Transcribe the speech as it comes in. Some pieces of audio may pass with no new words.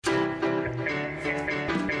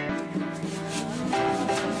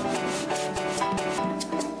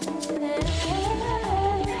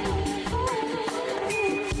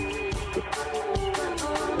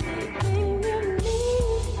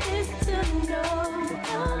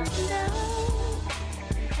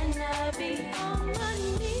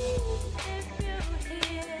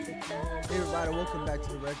Alright, welcome back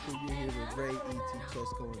to the Rec Crew. You're here with Ray, E.T.,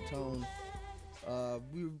 Chesco, and Tone.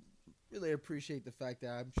 We really appreciate the fact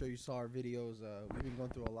that I'm sure you saw our videos. We've been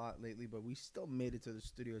going through a lot lately, but we still made it to the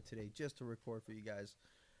studio today just to record for you guys.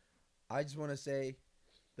 I just want to say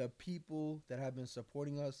the people that have been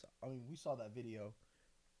supporting us, I mean, we saw that video.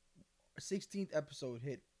 Our 16th episode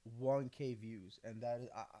hit 1K views, and that is,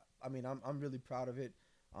 I'm really proud of it.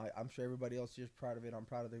 I'm sure everybody else here is proud of it. I'm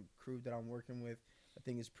proud of the crew that I'm working with. I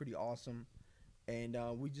think it's pretty awesome. And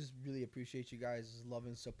we just really appreciate you guys' love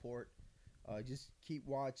and support. Just keep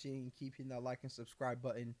watching, keep hitting that like and subscribe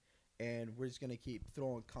button, and we're just going to keep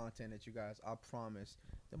throwing content at you guys. I promise.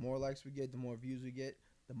 The more likes we get, the more views we get,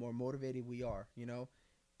 the more motivated we are, you know?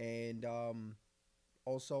 And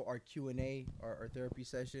also our Q&A, our therapy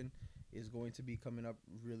session, is going to be coming up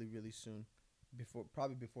really, really soon.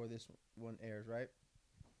 Probably before this one airs, right?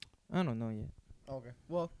 I don't know yet. Okay.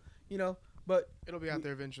 Well, you know, but it'll be out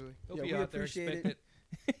there eventually. It'll be out there. Expect it.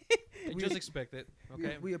 Just expect it.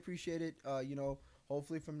 Okay. We appreciate it. You know,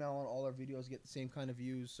 hopefully from now on, all our videos get the same kind of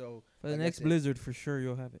views. So for the next Blizzard, for sure,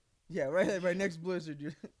 you'll have it. Yeah, right. Next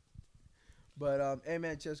Blizzard. But hey,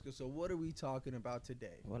 man, Chesco. So what are we talking about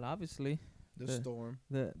today? Well, obviously, the storm.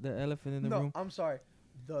 The elephant in the room. No, I'm sorry.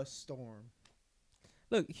 The storm.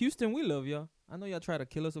 Look, Houston, we love y'all. I know y'all tried to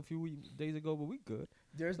kill us a few days ago, but we good.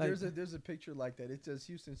 There's a picture like that. It says,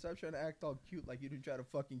 Houston, stop trying to act all cute like you didn't try to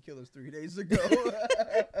fucking kill us 3 days ago.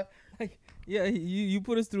 Yeah, you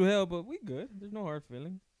put us through hell, but we good. There's no hard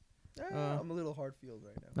feelings. I'm a little hard feeled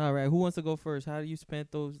right now. All right, who wants to go first? How do you spend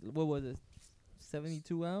those? What was it?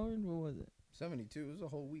 72 hours? What was it? 72. It was a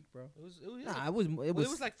whole week, bro. It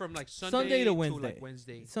was like from like Sunday to Wednesday. like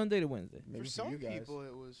Wednesday. Sunday to Wednesday. Maybe for some people,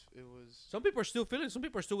 it was. Some people are still feeling. Some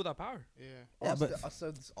people are still without power. Yeah.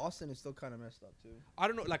 Austin is still kind of messed up too. I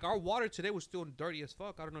don't know. Like our water today was still dirty as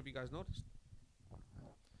fuck. I don't know if you guys noticed.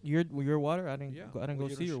 Your water? I didn't go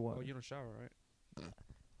see your water. Oh, you don't shower, right?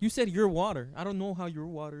 You said your water. I don't know how your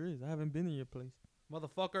water is. I haven't been in your place.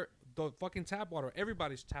 Motherfucker, the fucking tap water.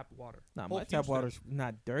 Everybody's tap water. Nah, my tap water's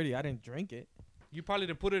not dirty. I didn't drink it. You probably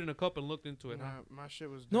didn't put it in a cup and looked into it. Nah, my shit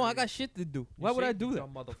was dirty. No, I got shit to do. Why would I do that?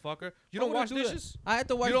 Motherfucker. You don't wash dishes? I had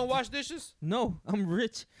to wash. You don't wash dishes? No, I'm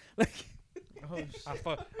rich. Like,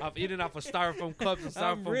 I've eaten off of styrofoam cups and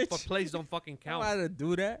styrofoam plates don't fucking count. I had to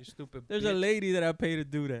do that. You stupid There's bitch. a lady that I pay to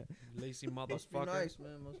do that. Lazy Must be motherfucker. nice,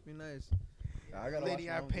 man. Must be nice. I gotta lady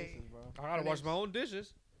wash my I own pay. dishes, bro. I gotta wash my own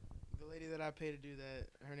dishes. The lady that I pay to do that,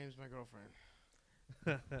 her name's my girlfriend.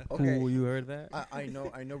 Okay. Cool, you heard that? I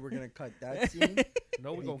know we're gonna cut that scene.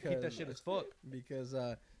 No, we're gonna keep that shit as fuck. Because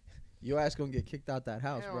your ass gonna get kicked out that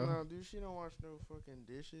house, Hell bro. no, dude. She don't wash no fucking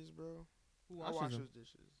dishes, bro. I wash those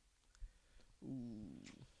dishes. Ooh.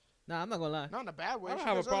 Nah, I'm not gonna lie. Not in a bad way. I don't She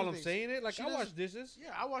have a does other problem things. saying it. Like, She I does- wash dishes.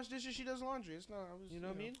 Yeah, I wash dishes. She does laundry. It's not. You know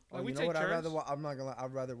what I mean? Oh, Like, we you know take what? turns. I'm not gonna lie.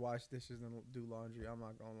 I'd rather wash dishes than do laundry. I'm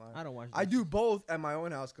not gonna lie. I don't wash I dishes. do both at my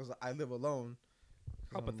own house because I live alone.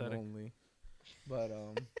 How I'm pathetic. lonely. But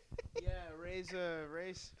Yeah, Ray's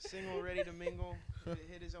single, ready to mingle.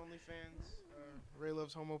 Hit his OnlyFans. Ray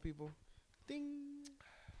loves homo people. Ding.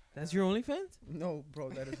 That's your OnlyFans? no, bro,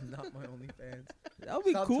 that is not my OnlyFans. That would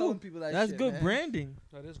be Stop cool. telling people that That's shit, good man. branding.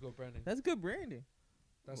 That is good branding. That's good branding.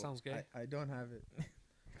 That sounds gay. I don't have it.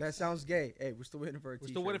 That sounds gay. Hey, we're still waiting for a We're t-shirt.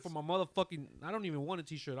 still waiting for my motherfucking. I don't even want a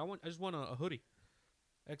t-shirt. I just want a hoodie.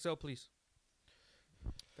 XL, please.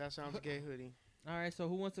 That sounds gay, hoodie. All right, so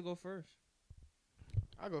who wants to go first?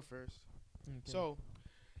 I'll go first. Okay. So,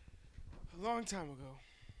 a long time ago,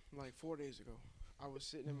 like 4 days ago, I was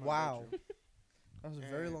sitting in my Wow. bedroom. That was a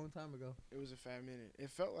very And- long time ago. It was a fat minute.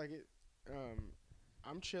 It felt like it.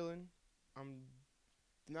 I'm chilling. I'm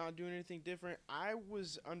not doing anything different. I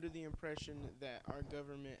was under the impression that our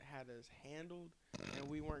government had us handled, and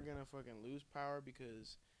we weren't gonna fucking lose power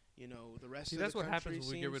because, you know, the rest See, of that's the what country happens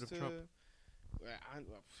when we get rid of seems Trump.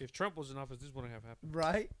 If Trump was in office, this wouldn't have happened.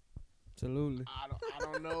 Right? Absolutely. I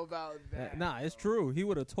don't know about that. Nah, it's true. He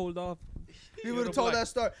would have told off He would have told that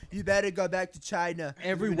story. You better go back to China.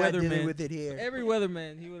 every We're not dealing weatherman. with it here. Every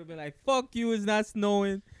weatherman. He would have been like, "Fuck you, it's not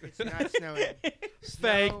snowing." It's not snowing.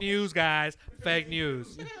 Fake news, guys. Fake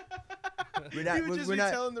news. We're not, He would just be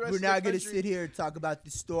telling the rest we're of the not gonna country. sit here and talk about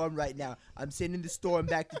the storm right now. I'm sending the storm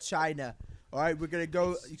back to China. All right, we're gonna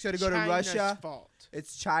go. You gotta go to China's Russia. fault.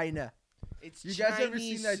 It's China. It's You guys ever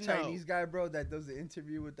Chinese seen that snow. Chinese guy, bro, that does the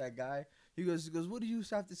interview with that guy? He goes, what do you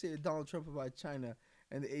have to say to Donald Trump about China?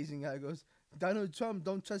 And the Asian guy goes, Donald Trump,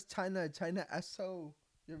 don't trust China. China asshole.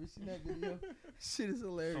 You ever seen that video? Shit is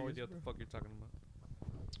hilarious. No idea what bro. the fuck you're talking about.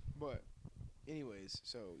 But, anyways,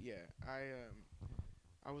 so yeah,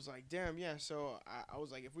 I was like, damn, yeah. So I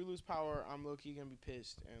was like, if we lose power, I'm low key gonna be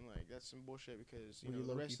pissed, and like that's some bullshit because Were you the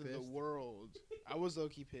low-key rest of the pissed? world. I was low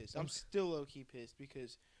key pissed. I'm still low key pissed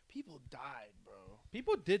because people died, bro.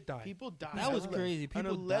 People did die. People died. That was Died. crazy. An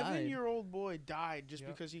People died. 11-year-old boy died just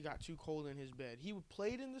Yep. because he got too cold in his bed. He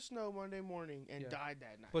played in the snow Monday morning and Yeah. died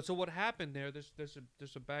that night. But so what happened there? There's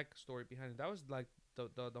a backstory behind it. That was like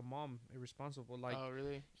the mom irresponsible. Like oh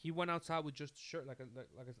really? he went outside with just a shirt, like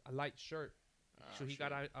a light shirt. So he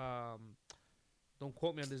got don't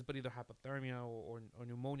quote me on this, but either hypothermia or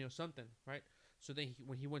pneumonia or something, right? So then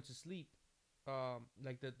when he went to sleep,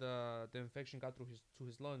 like the infection got through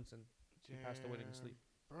his lungs and he passed away in his sleep.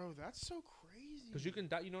 Bro, that's so crazy. Because you can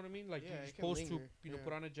die, you know what I mean? Like Yeah, you're it can supposed to, linger, you know, yeah.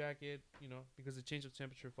 put on a jacket, you know, because the change of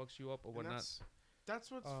temperature fucks you up or And whatnot. that's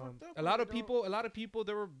what's fucked up. A lot of people,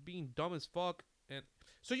 they were being dumb as fuck, and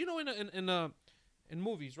so you know, in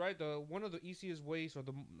movies, right? One of the easiest ways or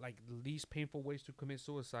the least painful ways to commit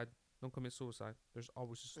suicide. Don't commit suicide. There's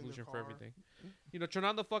always a In the solution for car. everything. You know, turn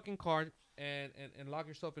on the fucking car and lock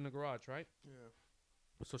yourself in the garage, right? Yeah.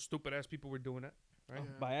 So stupid ass people were doing that, right?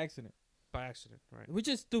 Yeah. By accident. By accident, right? Which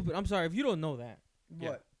is stupid. I'm sorry if you don't know that. Yeah.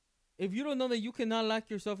 What? If you don't know that you cannot lock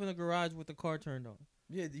yourself in the garage with the car turned on.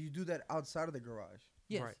 Yeah, you do that outside of the garage.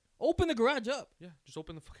 Yes. Right. Open the garage up. Yeah, just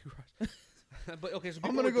open the fucking garage. But okay, so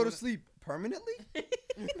I'm people gonna were go to doing sleep permanently.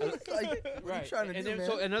 Like, what are Right. you trying to and do, then, man?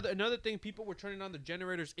 so another thing, people were turning on the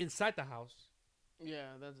generators inside the house. Yeah,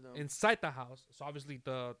 that's dumb. Inside the house. So obviously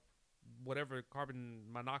the whatever carbon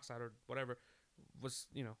monoxide or whatever was,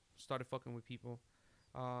 you know, started fucking with people.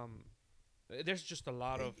 There's just a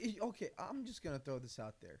lot of Okay, I'm just gonna throw this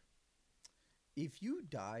out there. If you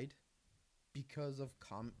died because of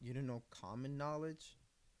you didn't know common knowledge,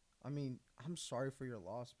 I mean, I'm sorry for your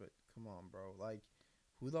loss, but come on, bro. Like,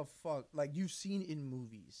 who the fuck? Like, you've seen in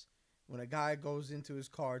movies when a guy goes into his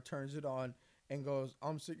car, turns it on, and goes,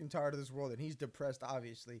 "I'm sick and tired of this world," and he's depressed,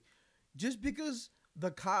 obviously. Just because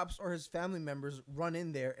the cops or his family members run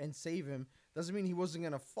in there and save him doesn't mean he wasn't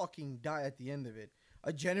gonna fucking die at the end of it.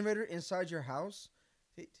 A generator inside your house,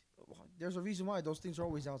 there's a reason why those things are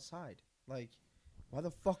always outside. Like, why the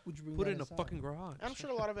fuck would you bring put that it in a inside? fucking garage. I'm sure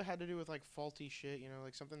a lot of it had to do with like faulty shit, you know,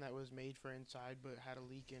 like something that was made for inside but had a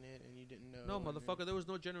leak in it and you didn't know. No, and then- motherfucker, there was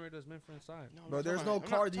no generators meant for inside. No, I'm Bro, not there's talking no about- I'm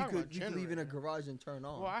car not that you talking could about leave in a generator. garage and turn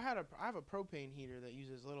on. Well, I have a propane heater that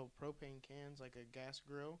uses little propane cans like a gas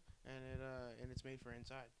grill, and it's made for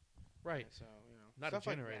inside. Right. So you know, Not a stuff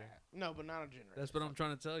like generator. that. No, but not a generator. That's what I'm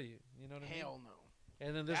trying to tell you. You know what I mean? Hell no.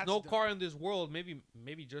 And then there's That's no dumb. car in this world,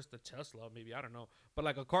 maybe just a Tesla, maybe, I don't know. But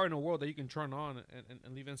like a car in the world that you can turn on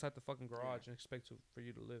and leave inside the fucking garage and expect for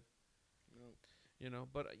you to live. Nope. You know,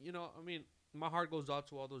 but you know, I mean, my heart goes out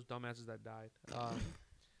to all those dumbasses that died. Wow.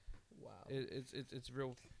 It's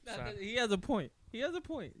real sad. He has a point. He has a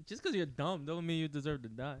point. Just because you're dumb don't mean you deserve to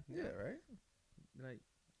die. Yeah, right? Like,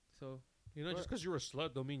 so You know, just because you're a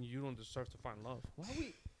slut don't mean you don't deserve to find love. why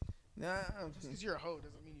we? Nah. Just because you're a hoe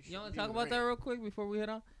doesn't mean you should. You want to talk about that real quick before we head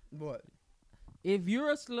on? What? If you're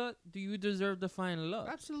a slut, do you deserve to find love?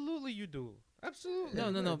 Absolutely, you do. Absolutely. No,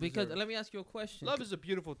 Yeah, because deserve. let me ask you a question. Love is a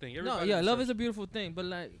beautiful thing. no, Everybody yeah, love deserves is a beautiful thing, but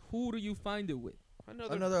like, who do you find it with?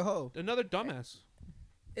 Another hoe. another dumbass.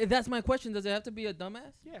 That's my question. Does it have to be a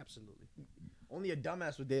dumbass? Yeah, absolutely. Only a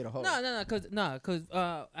dumbass would date a hoe. No, cause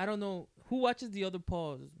I don't know who watches the other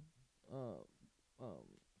Paul's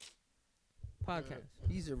podcast.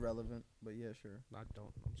 He's irrelevant, but yeah, sure. I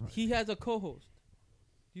don't. I'm sorry. He has a co-host.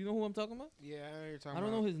 Do you know who I'm talking about? Yeah, I know you're talking. I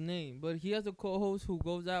don't know his name, but he has a co-host who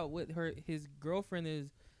goes out with her. His girlfriend is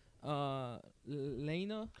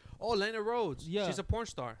Lena. Oh, Lena Rhodes. Yeah. She's a porn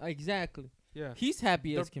star. Exactly. Yeah. He's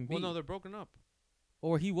happy as They're- can be. Well, no, they're broken up.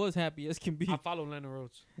 Or he was happy as can be. I follow Lena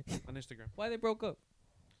Rhodes on Instagram. Why they broke up?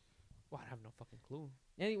 Well, I have no fucking clue.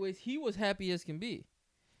 Anyways, he was happy as can be.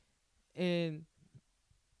 And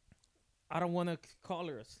I don't want to call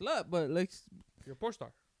her a slut, but like, You're a porn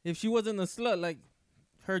star. if she wasn't a slut, like,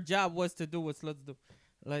 her job was to do what sluts do.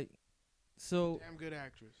 Like, so, Damn good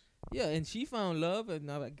actress. yeah, and she found love, and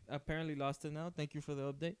apparently lost it now. Thank you for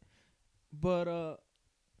the update. But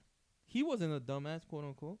he wasn't a dumbass, quote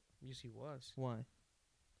unquote. Yes, he was. Why?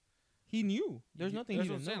 He knew. There's nothing That's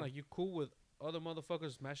he what I'm didn't saying. know. Like, you cool with other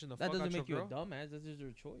motherfuckers smashing the That fuck out doesn't your make you girl? a dumbass. That's just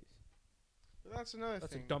your choice. But that's another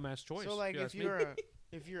That's thing. a dumbass choice. So like, Yeah, if that's me.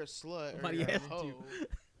 you're a slut or Nobody you're a asked hoe, you.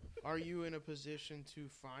 are you in a position to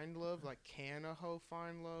find love? Like, can a hoe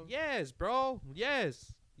find love? Yes, bro.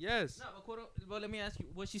 Yes. Yes. No, but let me ask you: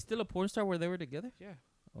 was she still a porn star where they were together? Yeah.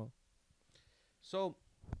 Oh. So,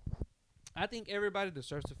 I think everybody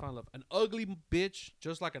deserves to find love. An ugly bitch,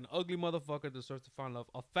 just like an ugly motherfucker, deserves to find love.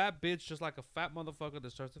 A fat bitch, just like a fat motherfucker,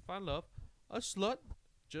 deserves to find love. A slut,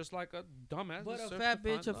 just like a dumbass. But that a search fat to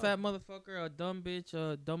bitch, find a love. fat motherfucker, a dumb bitch,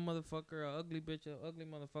 a dumb motherfucker, a ugly bitch, a ugly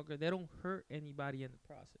motherfucker, they don't hurt anybody in the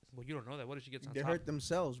process. Well, you don't know that. What if she gets on They top? hurt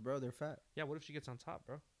themselves, bro. They're fat. Yeah, what if she gets on top,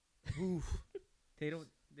 bro? Oof. They don't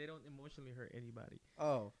emotionally hurt anybody.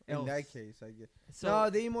 Oh, in Else. that case, I get. So No,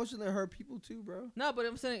 they emotionally hurt people too, bro. no, but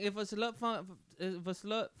I'm saying if a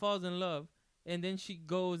slut falls in love and then she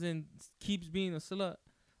goes and keeps being a slut,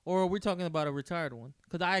 or we're talking about a retired one,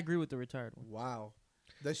 because I agree with the retired one. Wow.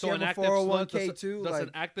 Does she So have an a active slut, 401k too? does Like,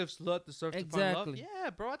 an active slut deserve to find love? Exactly. Yeah,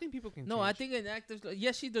 bro. I think people can. No, change. I think an active.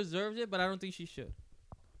 Yes, she deserves it, but I don't think she should.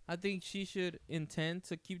 I think she should intend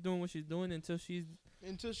to keep doing what she's doing until she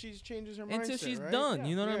changes her mindset. she's right? done. Yeah.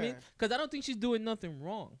 You know what I Yeah. mean? Because I don't think she's doing nothing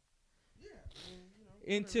wrong. Yeah. I mean, you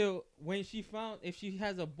know, Until when she found, if she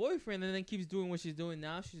has a boyfriend and then keeps doing what she's doing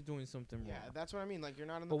now, she's doing something wrong. yeah, that's what I mean. Like you're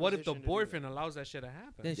not in the. But what if the position to do boyfriend that. allows that shit to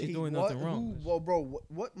happen? Then she's he- doing what- nothing wrong. Well, bro,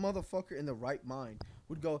 what motherfucker in the right mind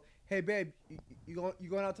would go, "Hey, babe, you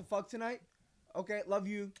going out to fuck tonight? Okay, love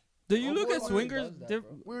you." Do you Oh, look boy, at who swingers? does that, diff-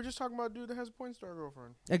 bro? We were just talking about a dude that has a porn star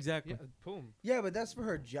girlfriend. exactly. Yeah, boom. Yeah, but that's for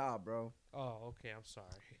her job, bro. Oh, okay. I'm sorry.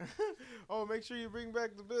 Oh, make sure you bring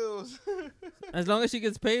back the bills. As long as she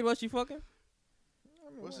gets paid while she fucking.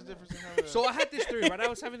 I mean, What's why the not? difference in having? So I had this theory, right? I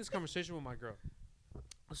was having this conversation with my girl.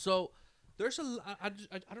 So there's I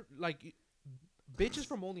don't like bitches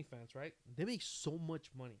from OnlyFans, right? They make so much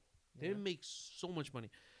money. They Yeah. make so much money.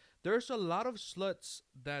 There's a lot of sluts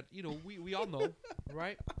that we all know,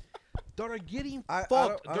 right? That are getting I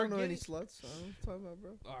fucked. don't They're know any getting. sluts. I don't know what you're talking about,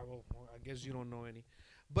 bro. All right, well, I guess you don't know any.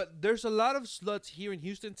 But there's a lot of sluts here in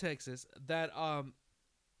Houston, Texas that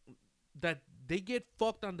that they get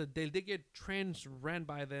fucked on the day. They get trans ran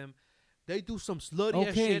by them. They do some slutty ass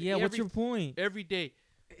Okay, shit yeah. What's your point? every day.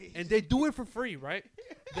 And they do it for free, right?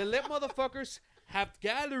 They let motherfuckers have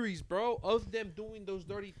galleries, bro, of them doing those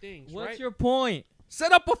dirty things, What's right? your point?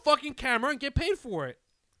 Set up a fucking camera and get paid for it.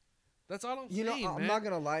 That's all I'm You know, saying, I'm man. not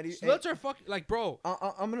gonna lie to you. Sluts are fucking like, bro.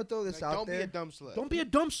 I'm gonna throw this Like, out don't there. be a dumb slut. Don't be a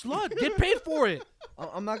dumb slut. Get paid for it.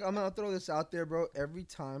 I'm gonna throw this out there, bro. Every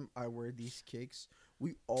time I wear these kicks,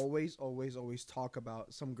 we always talk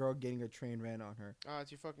about some girl getting a train ran on her.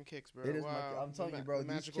 It's your fucking kicks, bro. It is wow. I'm telling The you, bro. the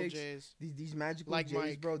These magical kicks, J's. these magical Like J's,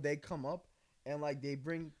 Mike. bro. They come up and like they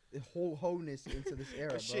bring the whole wholeness into this era,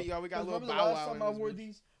 bro. Shit, y'all, we got a 'Cause little remember bow the last wow. time I wore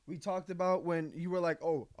these? We talked about when you were like,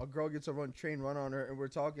 "Oh, a girl gets a train run on her," and we're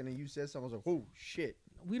talking, and you said something. I was like, "Oh shit!"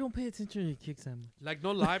 We don't pay attention to your kicks that much. Like,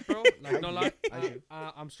 no lie, bro. I Like, no do. lie. I do.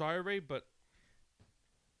 I'm sorry, Ray, but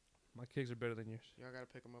my kicks are better than yours. Y'all gotta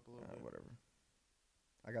pick them up a little bit. Whatever.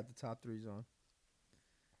 I got the top threes on.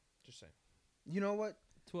 Just saying. You know what?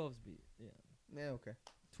 12s beat. Yeah. Yeah, okay.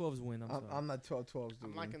 12s win. I'm sorry. I'm not 12s. Dude, I'm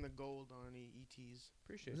man. liking the gold on the ETs.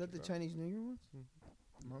 Appreciate Is you, that the bro. Chinese New Year ones? Mhm.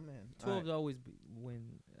 My man. 12s Alright. always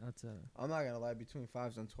win. That's I'm not gonna lie. Between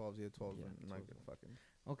 5s and 12s, yeah, 12s. Yeah, I'm not 12s. gonna fucking.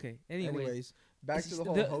 okay. Anyway, Anyways, back to the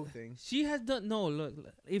whole hoe thing. she has done. No, look.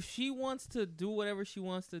 If she wants to do whatever she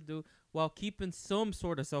wants to do while keeping some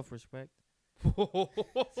sort of self-respect,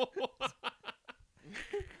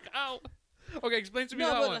 Ow. Okay, explain to me no,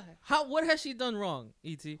 that but one. how? What has she done wrong,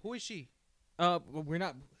 Et? Who is she? We're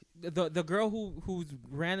not the girl who's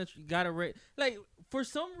got a rate. Like for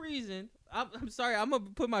some reason, I'm sorry. I'm gonna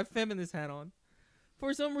put my feminist hat on.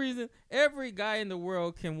 For some reason, every guy in the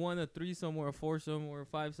world can want a threesome or a foursome or a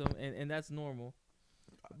fivesome, and that's normal.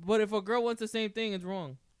 But if a girl wants the same thing, it's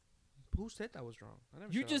wrong. Who said that was wrong? I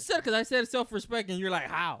never You said just that said because I said self-respect, and you're like,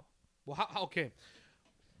 how? was wrong. Well, how, okay.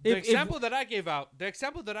 The If- example that I gave out,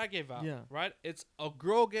 Yeah. right? It's a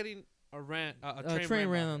girl getting a train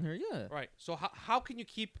ran by on her. Yeah, Right. So how can you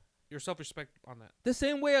keep your self-respect on that? the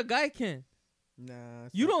same way a guy can. Nah.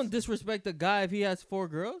 it's You not- don't disrespect a guy if he has 4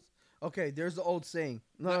 girls. Okay, there's the old saying.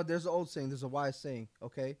 No, there's the old saying. There's a wise saying.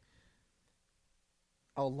 Okay.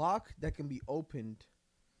 A lock that can be opened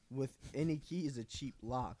with any key is a cheap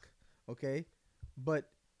lock. Okay, but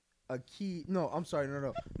a key. No, I'm sorry.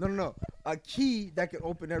 No. A key that can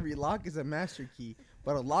open every lock is a master key,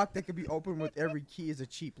 but a lock that can be opened with every key is a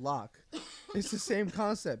cheap lock. It's the same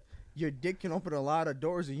concept. Your dick can open a lot of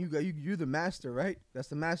doors, and you're the master, right? That's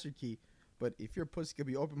the master key. But if your pussy can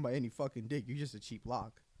be opened by any fucking dick, you're just a cheap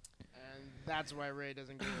lock. And that's why Ray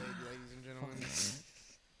doesn't get laid, ladies and gentlemen.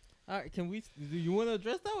 All right, can we? Do you want to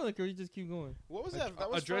address that one, or can we just keep going? What was that? That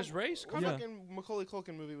was Address from, race? What Yeah. fucking Macaulay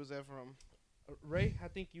Culkin movie was that from? Ray, I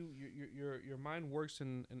think your mind works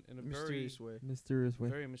in a Mysterious way. Mysterious way.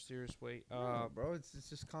 very mysterious way. No, bro, it's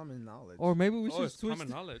just common knowledge. Or maybe we Oh, should it's switch. common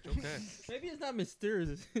knowledge. Okay. Maybe it's not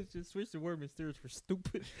mysterious. It's just switch the word mysterious for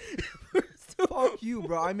stupid. Fuck you,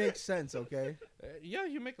 bro. I make sense, okay? Yeah,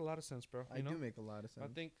 you make a lot of sense, bro. I You know? do make a lot of I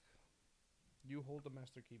sense. think You hold the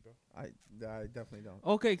master key, bro. I definitely don't.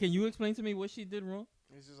 Okay, can you explain to me what she did wrong?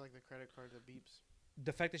 This is like the credit card that beeps.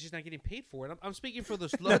 The fact that she's not getting paid for it. I'm speaking for the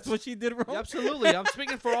sluts. That's what she did wrong. Yeah, absolutely. I'm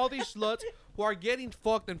speaking for all these sluts who are getting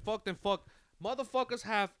fucked and fucked and fucked. Motherfuckers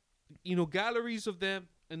have, galleries of them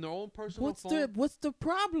in their own personal phone. What's the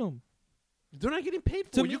problem? They're not getting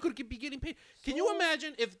paid To for it. me- You could be getting paid. Can you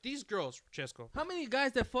imagine if these girls, Chesco, How many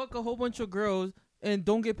guys that fuck a whole bunch of girls and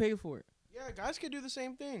don't get paid for it? Yeah, guys could do the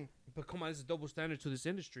same thing. but come on, it's a double standard to this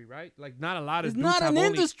industry, right? Like, not a lot of It's dudes not have an only-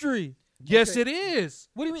 industry. Yes, Okay. it is.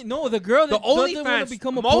 What do you mean? No, the girl The that doesn't want OnlyFans, to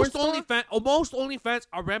become a porn star. most OnlyFans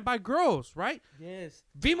are ran by girls, right? Yes.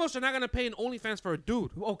 Vimos are not gonna pay an OnlyFans for a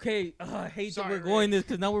dude. Okay. I hate Sorry, that we're going Ray. this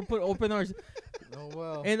because now we're putting open ours. Oh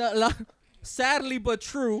well. And a lot, sadly but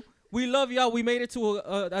true, we love y'all. We made it to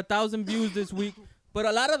a 1,000 views this week. But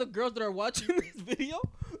a lot of the girls that are watching this video,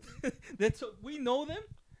 we know them.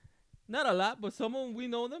 Not a lot, but some of them we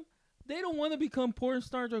know them. They don't want to become porn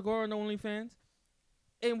stars or go on OnlyFans,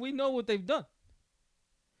 and we know what they've done.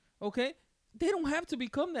 Okay, they don't have to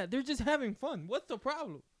become that. They're just having fun. What's the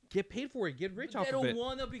problem? Get paid for it. Get rich They off of don't it.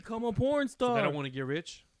 want to become a porn star. They don't want to get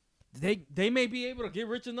rich. They may be able to get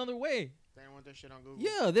rich another way. They don't want their shit on Google.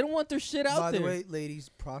 Yeah, they don't want their shit out By there. the way, ladies,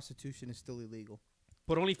 prostitution is still illegal.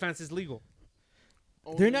 But OnlyFans is legal.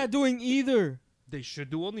 They're Only- not doing either. They should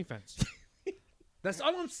do OnlyFans. That's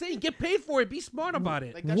all I'm saying. Get paid for it. Be smart about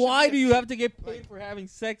it. Like, that should Why be do a you thing. have to get paid Like- for having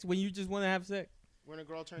sex when you just want to have sex? When a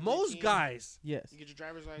girl turns Most 18, guys. Yes. you get your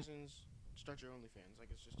driver's license, start your OnlyFans. Like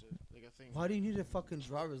it's just a thing. Why do you need a fucking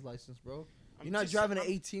driver's license, bro? I'm You're not just- driving an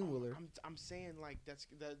I'm- 18-wheeler. I'm saying like that's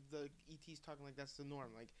the ET's talking like that's the norm.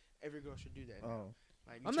 Like every girl should do that. Oh.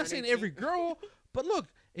 Like, you I'm not turn saying 18 every girl, but look,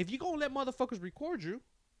 if you gonna let motherfuckers record you,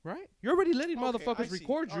 right? You're already letting Okay, I motherfuckers see.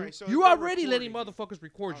 record you. Alright, so You're if they're already letting recording motherfuckers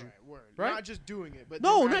record you. Alright, word. right? Not just doing it, but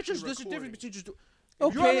No, they're not actually just. There's a difference recording. between just.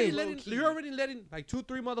 Okay. You're already letting like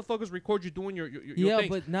 2-3 motherfuckers record you doing your Yeah, things.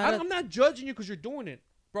 but not. I'm not judging you because you're doing it,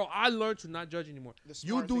 bro. I learned to not judge anymore. The You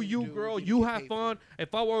smart do thing to you, do, girl. you You get have paid for fun. it.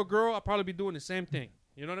 If I were a girl, I'd probably be doing the same thing.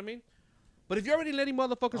 You know what I mean? But if you're already letting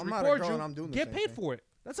motherfuckers I'm not a record girl you, and I'm doing the get same paid thing. for it.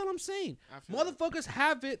 That's all I'm saying. I feel that. Motherfuckers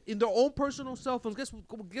have it in their own personal cell phones.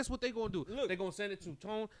 Guess what they gonna do? Look. They gonna send it to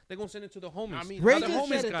Tone. They gonna send it to the homies. I mean, Ray how the the just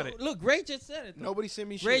homies said it. got though. it. Look, Ray just said it. though. Nobody sent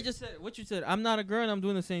me shit. Ray just said it. What you said. I'm not a girl and I'm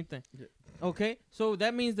doing the same thing. Yeah. Okay, so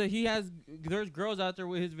that means that there's girls out there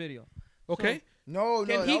with his video. Okay. No,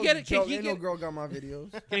 Can no. he that was get a it? Can joke. he Ain't get no it? girl got my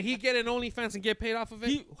videos. Can he get an OnlyFans and get paid off of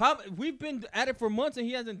it? We've been at it for months and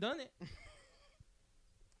he hasn't done it.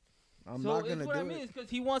 I'm so not it's gonna what I do mean. it. It's because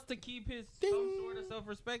he wants to keep his some sort of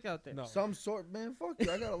self-respect out there. No. Some sort, man. Fuck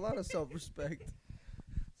you. I got a lot of self-respect.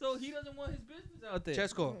 So he doesn't want his business out there.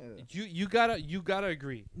 Chesco, Yeah. you gotta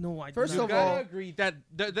agree. No, I do First not. You of gotta all- agree that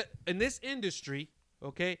in this industry,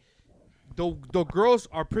 okay, the girls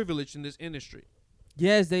are privileged in this industry.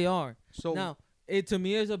 Yes, they are. So Now, it to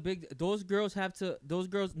me is a big. Those girls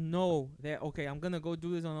know that okay, I'm gonna go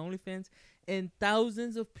do this on OnlyFans, and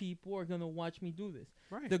thousands of people are gonna watch me do this.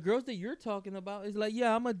 right. The girls that you're talking about is like,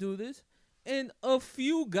 yeah, I'm gonna do this, and a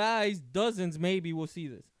few guys, dozens maybe, will see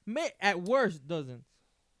this. At worst, dozens.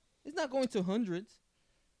 It's not going to hundreds.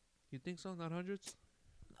 You think so? Not hundreds?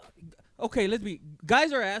 Okay, let's be.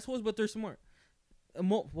 Guys are assholes, but they're smart.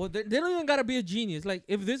 Well, they don't even gotta be a genius. Like,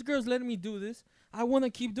 if this girl's letting me do this, I want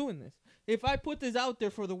to keep doing this. If I put this out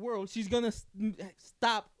there for the world, she's gonna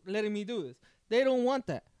stop letting me do this. They don't want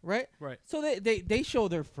that, right? Right. So they show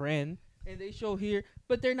their friend and they show here,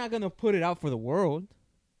 but they're not gonna put it out for the world.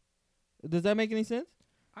 Does that make any sense?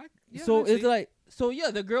 So it's like,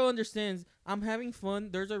 the girl understands I'm having fun.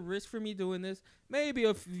 There's a risk for me doing this. Maybe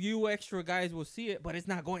a few extra guys will see it, but it's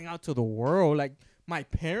not going out to the world. Like, my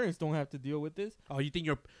parents don't have to deal with this. Oh, you think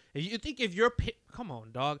if your come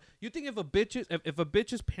on, dog. You think if a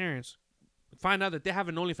bitch's parents find out that they have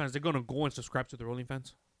an OnlyFans, they're gonna go and subscribe to their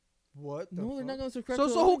OnlyFans? What? The No, they're not fuck? gonna subscribe. So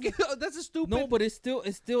to so who the gives, that's a stupid. No, but it still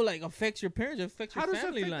like affects your parents. It affects how your does that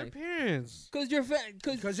family affect life. their parents? Cause your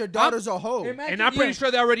Because your daughter's a hoe. Imagine, And I'm pretty sure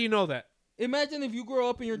they already know that. Imagine if you grow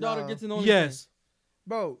up and your daughter Nah. gets an OnlyFans. Yes.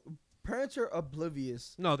 Bro, parents are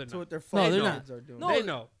oblivious No, they're to not. what their No, fucking they're kids are doing. No, They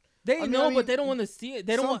know. They I mean- know, I mean, but they don't want to see it.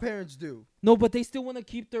 They don't Some want. parents do. No, but they still want to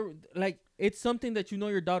keep their like. It's something that you know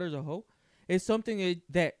your daughter's a hoe. It's something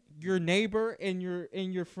that your neighbor and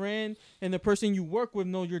your friend and the person you work with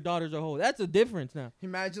know your daughter's a hoe. That's a difference now.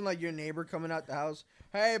 Imagine like your neighbor coming out the house.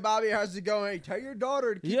 Hey, Bobby, how's it going? Hey, tell your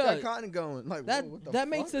daughter to keep Yeah. that cotton going. Like That whoa, what the that fuck?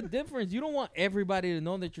 makes a difference. You don't want everybody to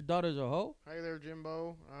know that your daughter's a hoe. Hey there,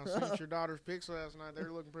 Jimbo. I seen your daughter's pics last night.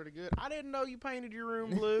 They're looking pretty good. I didn't know you painted your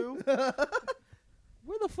room blue.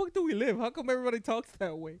 Where the fuck do we live? How come everybody talks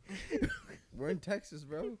that way? We're in Texas,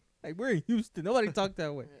 bro. Like we're in Houston. Nobody talk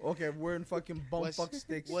that way. Okay, we're in fucking bumfuck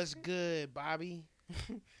sticks. What's good, Bobby?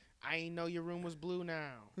 I ain't know your room was blue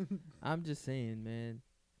now. I'm just saying, man.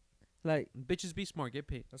 Like, Bitches be smart, get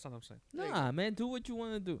paid. That's all I'm saying. nah, man. Do what you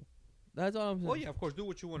want to do. That's all I'm saying. Oh yeah, of course. Do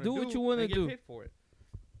what you want to Do do. what you wanna and do. Get paid for it.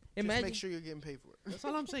 Just Imagine, make sure you're getting paid for it. That's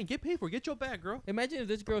all I'm saying. Get paid for it. Get your bag, girl. imagine if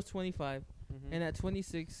this girl's 25 Mhm. and at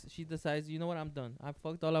 26 she decides, you know what, I'm done. I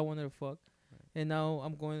fucked all I wanted to fuck, and now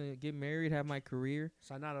I'm going to get married, have my career.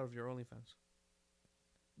 Sign out of your OnlyFans.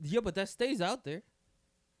 Yeah, but that stays out there.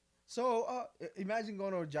 So, imagine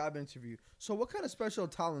going to a job interview. So, what kind of special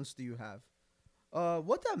talents do you have?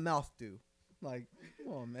 What that mouth do? Like,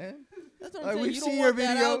 come on, man. That's what I'm Like, saying. we've You don't seen want your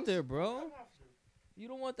that videos. out there, bro. You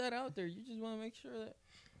don't want that out there. You just want to make sure that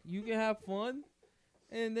you can have fun,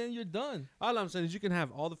 and then you're done. All I'm saying is you can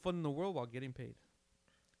have all the fun in the world while getting paid.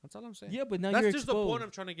 That's all I'm saying. Yeah, but now That's you're just exposed. the point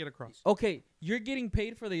I'm trying to get across. Okay, you're getting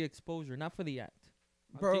paid for the exposure, not for the act.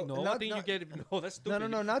 Bro, I think, no, I not- think not- you get no. That's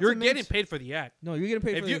stupid. no, not You're to getting mention- paid for the act. No, you're getting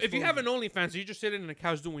paid for the If you have exposure. an OnlyFans, and you're just sitting in the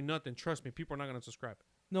couch doing nothing. Trust me, people are not gonna subscribe.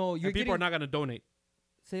 No, you're And people getting. are not gonna donate.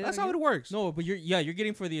 Say that That's how again? it works. No, but you're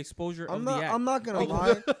getting for the exposure of the act. I'm not gonna Oh.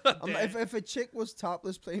 lie. Damn. If a chick was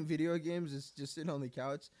topless playing video games, it's just sitting on the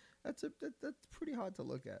couch. That's pretty hard to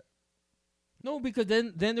look at. No, because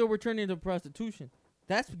then they'll return into prostitution.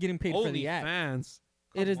 That's getting paid for the act. OnlyFans.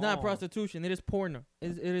 It is Come not on. prostitution. It is porno.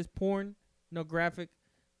 It is pornographic,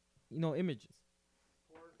 images.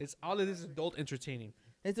 It's all it is adult entertaining.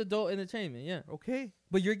 It's adult entertainment, yeah. Okay.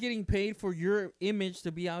 But you're getting paid for your image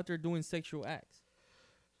to be out there doing sexual acts.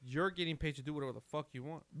 You're getting paid to do whatever the fuck you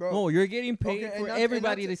want. Bro, No, you're getting paid Okay, and for not- and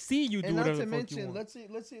everybody not to see you do and not whatever to the fuck you mention,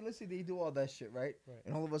 want. let's say they do all that shit, right? Right.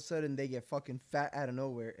 And all of a sudden they get fucking fat out of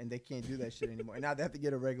nowhere and they can't do that shit anymore. And now they have to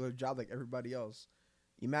get a regular job like everybody else.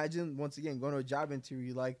 Imagine once again going to a job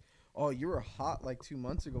interview like, oh, you were hot like 2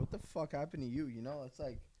 months ago. What the fuck happened to you? You know, it's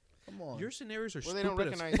like, come on. Your scenarios are Well, they stupid don't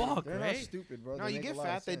as recognize you. fuck, They're not right? stupid, bro. No, They you make get a lot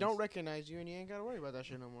of fat, they don't sense. recognize you, and you ain't gotta worry about that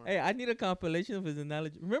shit no more. Hey, I need a compilation of his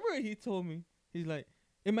analogy. Remember he told me, he's like,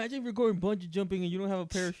 imagine if you're going bungee jumping and you don't have a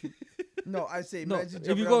parachute. No, I say No, imagine if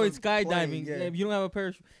jumping you out go of in a skydiving, plane, yeah. if you don't have a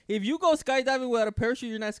parachute. If you go skydiving without a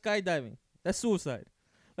parachute, you're not skydiving. That's suicide.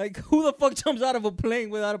 Like, who the fuck jumps out of a plane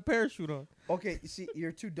without a parachute on? Okay, you see,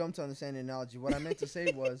 you're too dumb to understand the analogy. What I meant to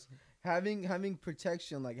say was having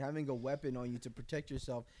protection, like having a weapon on you to protect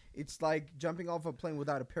yourself. It's like jumping off a plane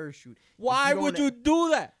without a parachute. Why would you do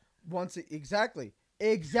that?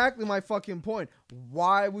 Exactly my fucking point.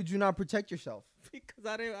 Why would you not protect yourself? Because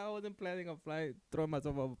I wasn't planning on throwing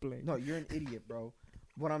myself off a plane. No, you're an idiot, bro.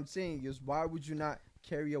 What I'm saying is, why would you not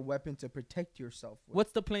carry a weapon to protect yourself with?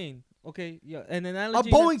 What's the plane? Okay, yeah, an A analogy.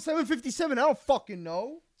 Boeing 757. I don't fucking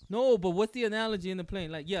know. No, but what's the analogy in the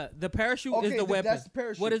plane? Like, yeah, the parachute is the weapon. That's the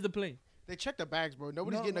parachute. What is the plane? They check the bags, bro.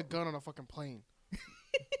 Nobody's No, getting no. a gun on a fucking plane.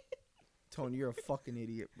 Tony, you're a fucking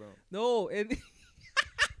idiot, bro. No, and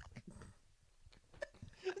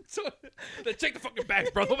So, then check the fucking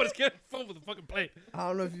bags, bro. Nobody's getting phone with the fucking plane. I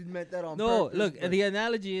don't know if you meant that on no. purpose. Look, but the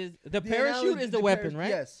analogy is the parachute analogy- is the weapon, right?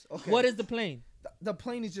 Yes. Okay. What is the plane? The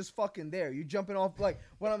plane is just fucking there. You're jumping off. Like,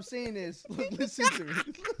 what I'm saying is, look, listen to me.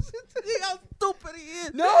 Listen to me. How stupid he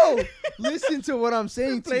is. No, listen to what I'm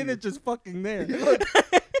saying. The plane to is just fucking there. you. Look,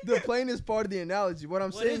 the plane is part of the analogy. What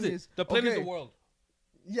I'm What saying is it? is, The plane is okay, the world.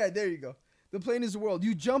 Yeah, there you go. The plane is the world.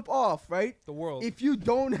 You jump off, right? The world. If you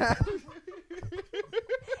don't have,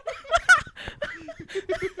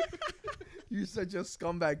 you're such a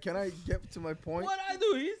scumbag. Can I get to my point? What I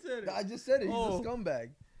do? He said it. I just said it. He's Oh. a scumbag.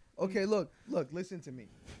 Okay, look, listen to me.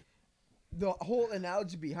 The whole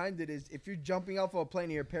analogy behind it is if you're jumping off of a plane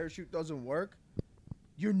and your parachute doesn't work,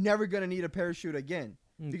 you're never going to need a parachute again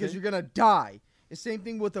because Okay. you're going to die. The same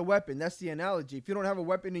thing with a weapon. That's the analogy. If you don't have a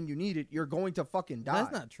weapon and you need it, you're going to fucking die.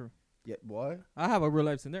 That's not true. Yeah, what? I have a real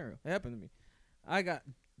life scenario. It happened to me.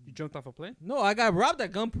 You jumped off a plane? I got robbed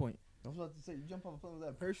at gunpoint. I was about to say, you jump off a plane without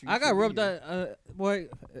a parachute. I you got should be robbed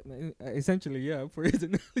here. at essentially, yeah, for his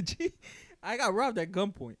analogy. I got robbed at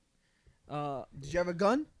gunpoint. Did you have a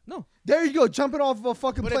gun? No. There you go, jumping off of a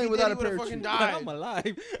fucking But if plane you without did, a he would've parachute. fucking died. I'm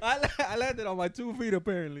alive. I landed on my 2 feet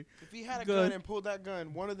apparently. If he had a Good. gun and pulled that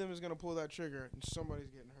gun, one of them is gonna pull that trigger, and somebody's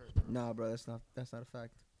getting hurt. Bro. Nah, bro, that's not a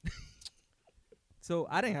fact. So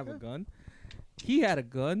I didn't have a gun. He had a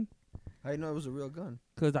gun How you know it was a real gun?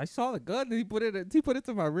 because I saw the gun and he put it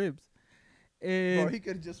to my ribs. And Bro, he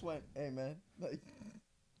could have just went, hey man, like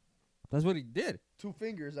that's what he did. 2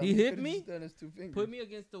 fingers. He hit could've me, just done his 2 fingers. Put me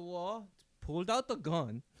against the wall, pulled out the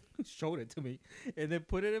gun, showed it to me, and then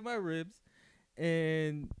put it in my ribs,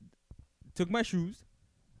 and took my shoes,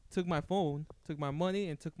 took my phone, took my money,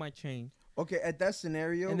 and took my chain. Okay, at that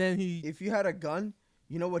scenario, And then he if you had a gun,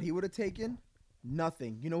 you know what he would have taken?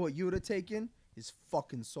 Nothing. You know what you would have taken? His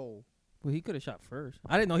fucking soul. Well, he could have shot first.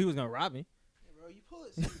 I didn't know he was gonna rob me. Yeah, bro, you pull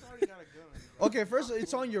it. He's already got a gun. Bro. Okay, first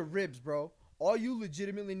it's on your ribs, bro. All you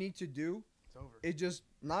legitimately need to do It's over. is just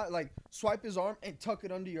not like swipe his arm and tuck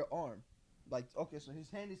it under your arm. Like, okay, so his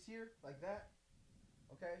hand is here, like that.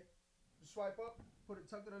 Okay? Just swipe up,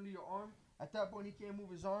 tuck it under your arm. At that point, he can't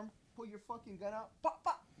move his arm. Pull your fucking gun out. Pop,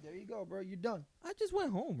 pop. There you go, bro. You're done. I just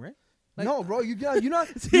went home, right? Like- No, bro, you're not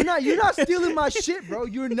stealing my shit, bro.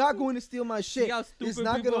 You're not going to steal my shit. See how stupid It's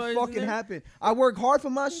not people gonna are, fucking isn't it? happen. I work hard for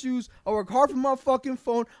my shoes. I work hard for my fucking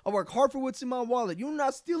phone. I work hard for what's in my wallet. You're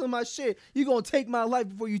not stealing my shit. You're gonna take my life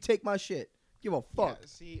before you take my shit. Give a fuck. Yeah,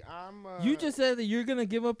 see, I'm. You just said that you're gonna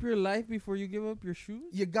give up your life before you give up your shoes.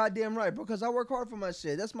 You're goddamn right, bro. Because I work hard for my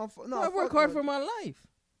shit. That's my. No, I work hard for my life.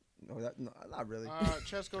 No, not really.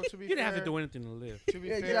 Chesco, to be You fair, didn't have to do anything to live. To be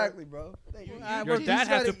Yeah, fair, exactly, bro. Thank you. I Your work- dad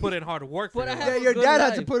had to gotta- put in hard work. But for I that. have Yeah, a your good dad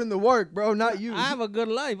had to life. put in the work, bro. Not you. I have a good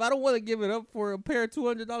life. I don't want to give it up for a pair of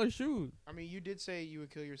 $200 shoes. I mean, you did say you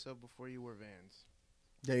would kill yourself before you wore Vans.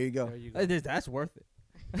 There you go. There you go. That's worth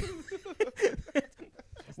it.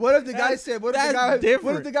 What if the guy That's- said? What if that's the guy? What if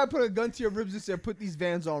different. the guy put a gun to your ribs and said, "Put these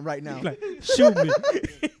Vans on right now"? Like, shoot me,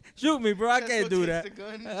 shoot me, bro. I Chesco can't do takes that. the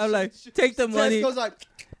gun, I'm like, shoots- take the money, Goes like,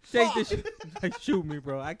 take the shit. Like, shoot me,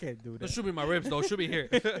 bro. I can't do Don't that. shoot me in my ribs, though. Shoot me here.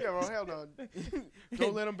 Yeah, bro, hell no.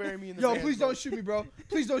 Don't let him bury me in the "Yo, Vans, please bro. don't shoot me, bro.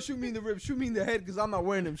 Please don't shoot me in the ribs. Shoot me in the head, because I'm not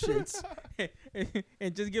wearing them shits."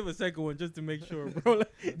 And just give a second one just to make sure, bro.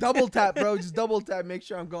 Like, Double tap, bro. Just double tap. Make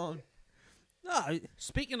sure I'm gone. nah,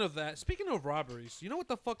 Speaking of robberies, you know what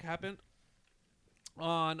the fuck happened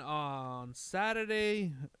on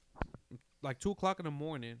Saturday, like 2:00 in the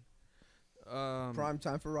morning. Prime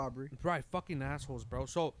time for robbery. Right, fucking assholes, bro.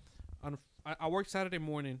 So, I work Saturday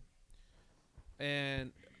morning,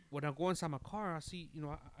 and when I go inside my car, I see,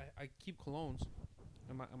 I keep colognes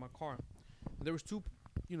in my car. And there was two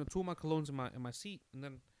of my colognes in my seat, and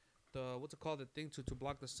then the what's it called, the thing to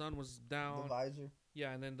block the sun was down. The visor,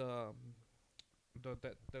 Yeah, and then the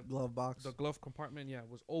glove box. the glove compartment,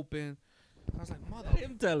 was open. I was like, let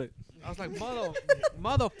him tell it. I was like,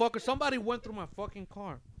 motherfucker, somebody went through my fucking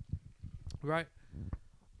car. Right?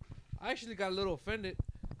 I actually got a little offended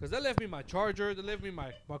because they left me my charger, they left me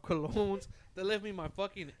my colognes, they left me my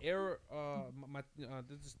fucking air,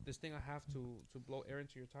 this thing I have to blow air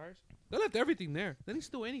into your tires. They left everything there. They didn't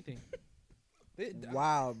steal anything.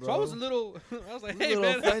 Wow, bro. So I was a little, I was like, A hey, little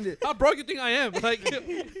man, offended. how broke you think I am? Like,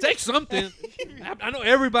 take something. I know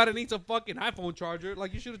everybody needs a fucking iPhone charger.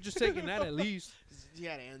 Like, you should have just taken that at least. He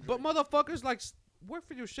had Android. But motherfuckers, like, work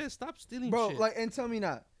for your shit. Stop stealing Bro, shit. like, and tell me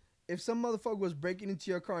not. If some motherfucker was breaking into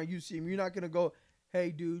your car and you see him, you're not gonna go, "Hey,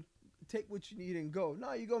 dude, take what you need and go."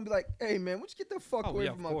 No, you're gonna be like, "Hey, man, why don't you get the fuck away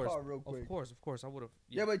from my car real quick?" Of course, I would have.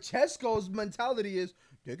 Yeah, but Chesco's mentality is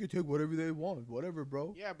they can take whatever they want, whatever,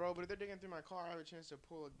 bro. Yeah, bro, but if they're digging through my car, I have a chance to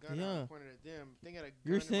pull a gun out Yeah. and point it at them. If they got a gun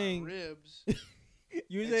You're in saying- my ribs.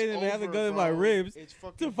 You're it's saying that they have a over, gun in my bro. ribs It's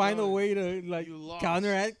fucking to find a done. way to like You lost.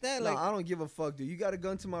 counteract that? No, Like, I don't give a fuck, dude. You got a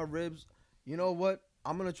gun to my ribs. You know what?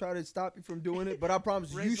 I'm gonna try to stop you from doing it, but I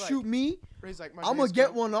promise you, Ray's like- shoot me, Ray's like, my I'm gonna dreams get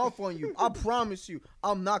come- one off on you. I promise you,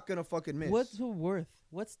 I'm not gonna fucking miss. what's the worth?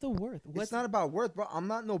 What's the worth? It's not about worth, bro. I'm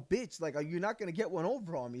not no bitch. Like, you're not gonna get one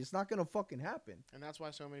over on me. It's not gonna fucking happen. And that's why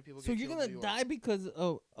so many people So get you're killed gonna in New York. die because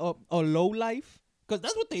of a low life? Because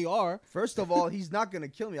that's what they are. First of all, he's not gonna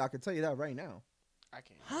kill me. I can tell you that right now. I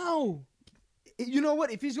can't. How? You know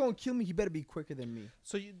what? If he's gonna kill me, he better be quicker than me.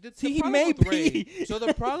 So you the See, he problem may with Ray. be. So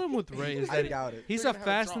the problem with Ray is I that doubt it. he's They're a gonna have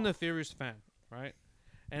a Fast and the draw. Furious fan, right?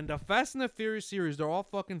 And the Fast and the Furious series, they're all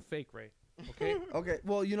fucking fake, Ray. Okay. Okay,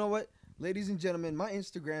 well, you know what? Ladies and gentlemen, my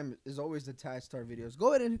Instagram is always attached to our videos.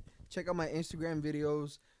 Go ahead and check out my Instagram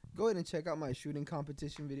videos. Go ahead and check out my shooting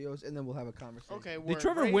competition videos, and then we'll have a conversation. Okay, Did word.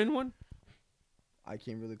 Trevor Ray- win one? I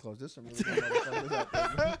came really close. There's some really good motherfuckers out there,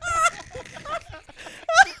 bro.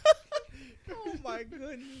 Oh my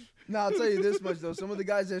goodness. Now, I'll tell you this much, though. Some of the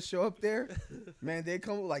guys that show up there, man, they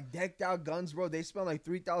come with, like, decked out guns, bro. They spend, like,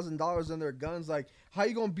 $3,000 on their guns. Like, how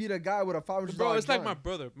you gonna beat a guy with a $500 Bro, it's like gun? my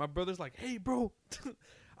brother. My brother's like, hey, bro,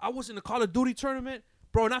 I was in the Call of Duty tournament,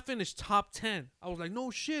 bro, and I finished top 10. I was like, no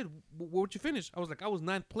shit. Where'd you finish? I was like, I was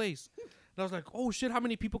 9th place. And I was like, oh shit, how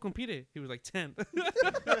many people competed? He was like 10.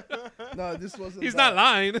 No, this wasn't He's that. not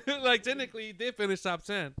lying. Like, technically, he did finish top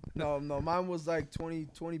 10. No, mine was like 20,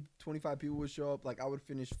 25 people would show up. Like, I would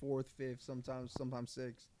finish 4th, 5th, sometimes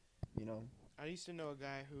 6th, you know. I used to know a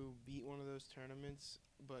guy who beat one of those tournaments,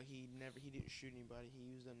 but he didn't shoot anybody.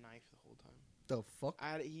 He used a knife the whole time. The fuck?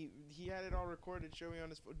 He had it all recorded, showing on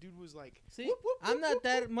his phone. Dude was like, See, I'm not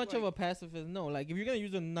that much of Like- a pacifist. No, like if you're gonna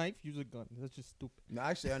use a knife, use a gun. That's just stupid. No,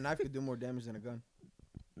 actually, a knife could do more damage than a gun.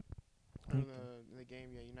 Or the game,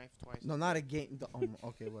 yeah, you knife twice. No, not a game.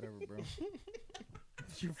 Okay, whatever, bro.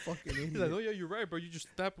 You fucking He's like, oh idiot. yeah, you're right, bro. You just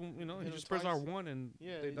tap him, you know. Hit You him just press twice. R1 and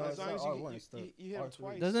Yeah, they No, as it's long not as R1, you it's the hit him R3.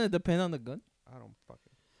 twice. Doesn't it depend on the gun? I don't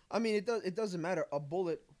fucking. I mean, it doesn't matter. A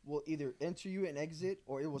bullet will either enter you and exit,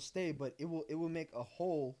 or it will stay, but it will make a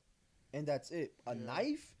hole, and that's it. A Yeah.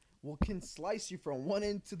 knife can slice you from one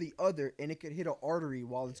end to the other, and it could hit an artery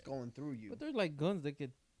while it's going through you. But there's like guns that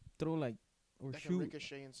could throw like or That can shoot.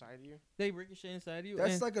 ricochet inside of you. They ricochet inside you.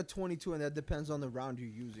 That's and, like a 22, and that depends on the round you're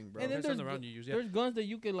using, bro. And then Depends on the there's round you use. Yeah, there's guns that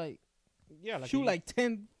you could like yeah. Like shoot you- like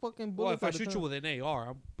 10 fucking Well, bullets. if I at a shoot you time. with an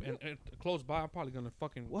AR and close by, I'm probably gonna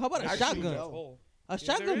fucking. Well, how about a Actually, shotgun? no. A Yes,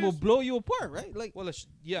 there shotgun will is. blow you apart, right? Like Well,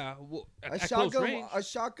 yeah. Well, a at close shotgun, range. a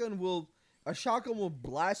shotgun will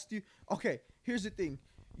blast you. Okay, here's the thing: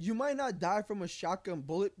 you might not die from a shotgun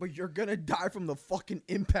bullet, but you're gonna die from the fucking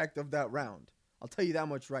impact of that round. I'll tell you that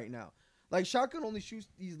much right now. Like shotgun only shoots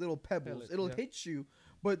these little pebbles; Pellets, it'll yeah. hit you,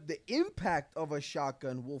 but the impact of a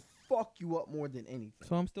shotgun will fuck you up more than anything.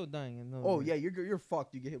 so I'm still dying. And no, Oh yeah, you're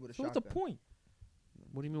fucked. You get hit with a So shotgun. what's the point?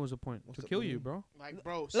 What do you mean? Was the point What's to the- kill what do you, you bro? Like,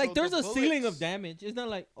 bro. Like so there's the a ceiling bullets- of damage. It's not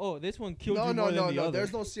like oh this one killed No, you no, more no, than the no. other.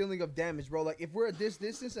 There's no ceiling of damage, bro. Like if we're at this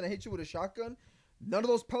distance and I hit you with a shotgun, none of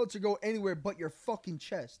those pellets will go anywhere but your fucking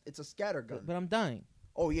chest. It's a scatter gun. But I'm dying.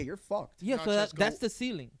 Oh yeah, you're fucked. Yeah, No, so just that's go- the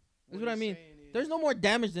ceiling. That's what I he's mean. saying is- There's no more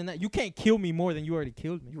damage than that. You can't kill me more than you already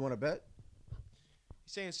killed me. You want to bet?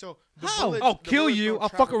 He's saying so. The How? bullets- I'll the kill bullets you. don't I'll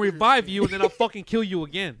travel fucking through your revive skin. you, and then I'll fucking kill you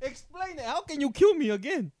again. Explain it. How can you kill me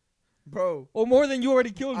again? Bro, Or more than you already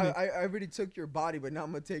killed me? I already took your body, but now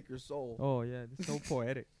I'm gonna take your soul. Oh yeah, it's so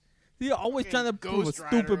poetic. You're always Fucking trying to prove a Ghost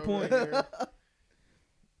Rider stupid over point. here.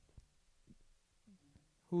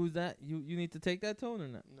 Who's that? You need to take that tone or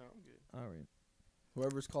not? No, I'm good. All right.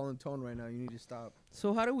 Whoever's calling tone right now, you need to stop.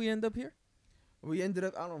 So how do we end up here? We ended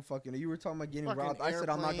up, I don't fucking know. You were talking about getting Fucking robbed. I said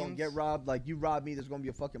I'm not gonna get airplanes. robbed. Like you robbed me, there's gonna be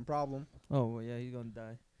a fucking problem. Oh well, yeah, he's gonna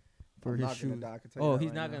die for I'm his not shoes. gonna die. I can tell you Oh, that he's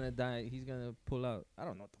right not now. gonna die. He's gonna pull out. I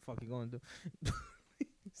don't know what the fuck he's gonna do.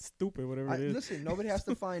 Stupid, whatever it is. Listen, nobody has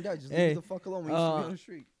to find out. Just Hey, leave the fuck alone. We used to be uh, on the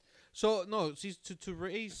street. So no, see, to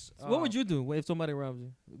raise. So what would you do if somebody robs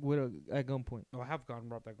you with at gunpoint? Oh, I have gotten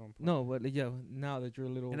robbed at gunpoint. No, but yeah, now that you're a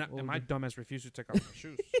little And my older. dumbass refused to take off my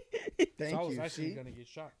shoes. Thank so I was you. actually See? gonna get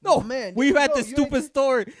shot. No, Oh, man. We've had Yo, this you stupid ain't-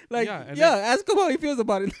 story. Like, Yeah, and yeah, ask him how he feels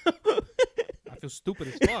about it. I feel stupid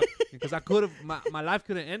as fuck because I could have my life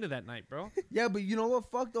could have ended that night, bro. Yeah, but you know what?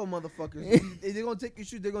 Fuck those motherfuckers. They're gonna take your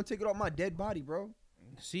shoes. They're gonna take it off my dead body, bro.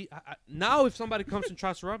 See, now if somebody comes and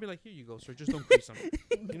tries to rob me, like, here you go, sir, just don't crease them.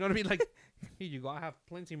 You know what I mean? Like, here you go, I have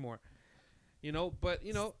plenty more. You know, but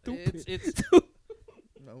you know, it's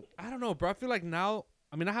No. I don't know, bro. I feel like now,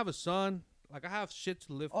 I mean, I have a son, like I have shit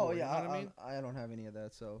to live for. Oh yeah, you know what I mean? I don't have any of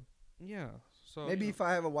that. So Yeah. So maybe you if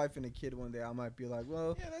I have a wife and a kid one day, I might be like,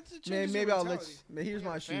 well, Yeah, that's a change. man, in maybe I'll let. mentality. Man, here's You got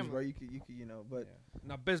my a shoes, family. bro. You could, you know. But yeah.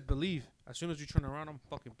 Now, best believe, as soon as you turn around, I'm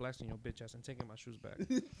fucking blasting your bitch ass and taking my shoes back.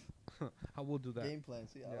 I will do that. game plan.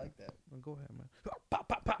 See, I Yeah. like that. Well, go ahead, man. Pop,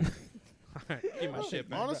 pop, pop. All right, keep my shit,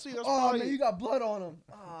 man. Honestly, that's Oh probably man, you got blood on them.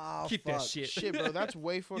 Oh, keep fuck. that shit. shit, bro. That's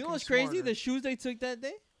way fucking. You know what's crazy? smarter. The shoes they took that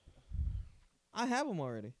day, I have them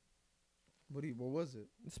already. What was it?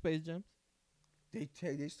 Space Jam. They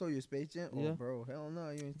stole your Space Jam? Oh, Yeah. bro, hell no.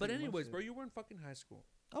 You ain't But taking my anyways, shit. bro, you were in fucking high school.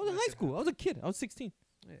 I was in That high shit school. I was a kid. I was 16.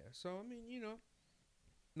 Yeah, so I mean, you know.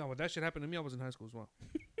 No, when that shit happened to me, I was in high school as well.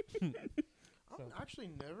 I've actually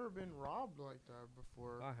never been robbed like that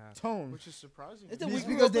before, I have. Tone. which is surprising. It's to that me. we It's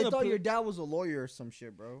grew because up in they a thought pla- your dad was a lawyer or some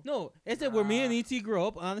shit, bro. No, it's that where me and Nah. ET grew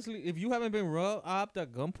up. Honestly, if you haven't been robbed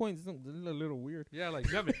at gunpoint, it's a little weird. Yeah, like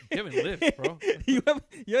you haven't lived, bro. You have,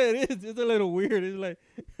 yeah, it is. It's a little weird. It's like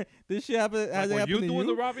this shit happened. Like, Has it were happened you to doing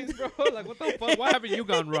you? the robbings, bro? Like, what the fuck? Why haven't you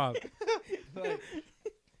gone robbed? Like,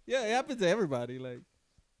 Yeah, it happens to everybody. Like,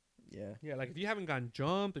 Yeah. yeah, like if you haven't gone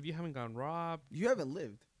jumped, if you haven't gone robbed, You haven't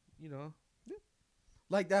lived. you know.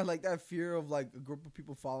 Like that fear of like a group of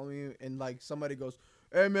people following you and like somebody goes,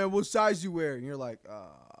 "Hey man, what size you wear?" And you're like,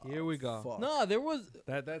 Here we go. Fuck. no, there was.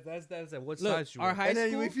 That's what Look, size you our were. high And then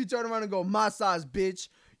school. if you turn around and go, "My size, bitch,"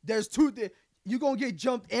 there's two. You gonna get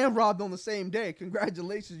jumped and robbed on the same day.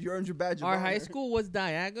 Congratulations, you earned your badge of Our honor. high school was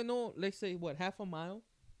diagonal. Let's say what, half a mile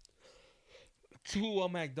to a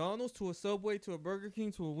McDonald's, to a Subway, to a Burger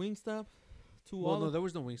King, to a Wingstop, to Well, all. no, of, there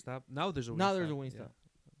was no Wingstop. Now there's a Wingstop. now there's a Wingstop.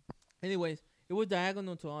 Anyways, it was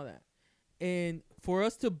diagonal to all that, and for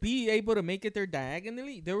us to be able to make it there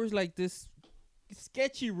diagonally, there was like this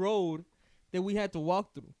sketchy road that we had to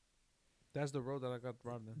walk through. That's the road that I got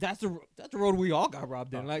robbed in. That's the road we all got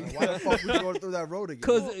robbed in. Like, Why the fuck we going through that road again?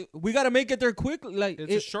 because we gotta make it there quickly. Like,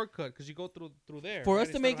 It's a shortcut because you go through there. For right? us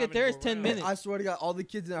to Instead make of it having there, to it's go 10 around. minutes. I swear to God, all the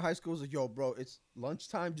kids in our high school was like, "Yo, bro, it's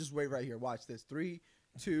lunchtime. Just wait right here. Watch this. 3,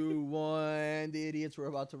 2, 1. The idiots we're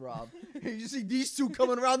about to rob." And you see these two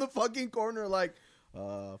coming around the fucking corner, like,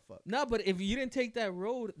 fuck. no, but if you didn't take that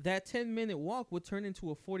road, that 10-minute walk would turn into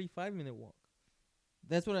a 45-minute walk.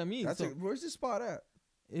 That's what I mean. That's So where's this spot at?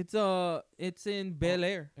 it's in Bel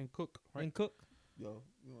Air And Cook, right? and Cook. Yo,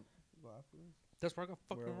 you want to go after this? That's where I got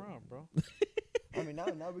fucking Where- robbed, bro. I mean, now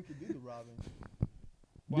we can do the robbing.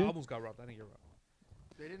 Well, I almost got robbed. I didn't get robbed.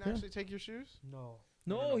 They didn't actually take your shoes? No.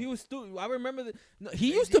 No, he was stupid. I remember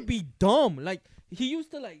he used to be dumb. Like he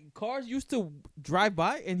used to cars used to drive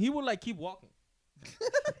by and he would keep walking.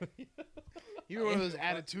 You were one of those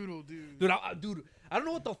attitudinal dudes. Dude, I don't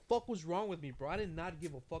know what the fuck was wrong with me, bro. I did not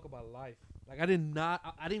give a fuck about life. Like, I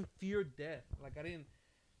didn't fear death. Like,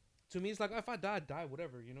 to me, it's like, if I die,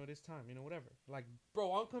 whatever. You know, this time, whatever. Like,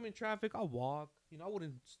 bro, I'm coming traffic, I'll walk. I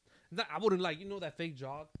wouldn't that fake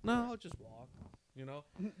jog. No, I'll just walk,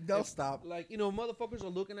 They'll stop. Like, motherfuckers are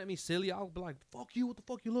looking at me silly. I'll be like, fuck you, what the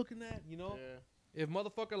fuck you looking at, Yeah. If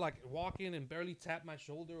motherfucker, walking and barely tap my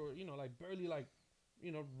shoulder or, barely,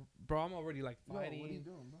 bro, I'm already, fighting. What are you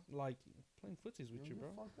doing, bro? Like, playing footsies with you, bro.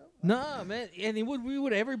 Nah, man, and it would be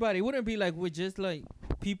with everybody. It wouldn't be with just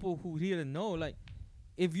people who he didn't know. Like,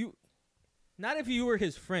 if you were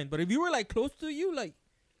his friend, but if you were close to you,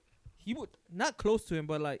 he would not close to him,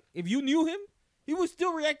 but if you knew him, he would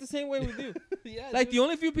still react the same way with you. Yeah, The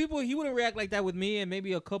only few people he wouldn't react like that with me and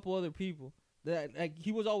maybe a couple other people. That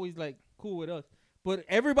he was always cool with us, but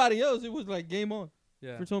everybody else it was game on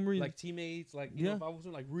yeah. for some reason. Like teammates, Yeah. if I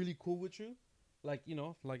wasn't really cool with you,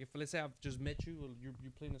 if let's say I've just met you or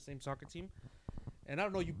you're playing the same soccer team, and I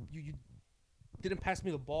don't know you didn't pass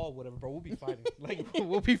me the ball, or whatever, bro. We'll be fighting.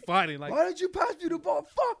 We'll be fighting. Why did you pass me the ball?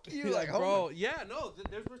 Fuck you, bro. Yeah, no.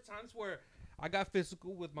 There's times where I got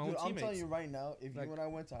physical with my own Dude, I'm teammates. telling you right now, if you and I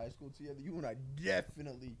went to high school together, you and I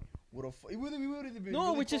definitely would have. We would have been. No,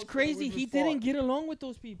 really which is close and crazy. we He would've didn't fought. get along with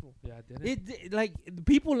those people. Yeah, I did It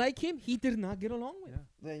people like him. He did not get along with. Yeah.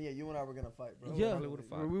 Then yeah, you and I were gonna fight, bro. Yeah. Probably would've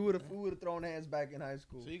fought. We would have thrown hands back in high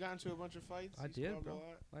school. So you got into a bunch of fights? I You did, squabbled bro. a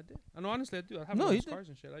lot? I did. I know, honestly, I do. I have No, no he did. scars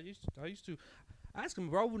and shit. I used to ask him,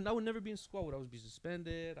 bro. I would never be in squad. I would be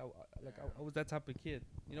suspended. I was that type of kid,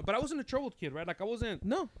 But I wasn't a troubled kid, right? I wasn't.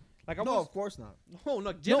 No, No, was. of course not. No,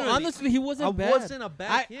 no. generally, Honestly, he wasn't I bad. wasn't a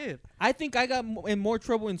bad kid. I think I got in more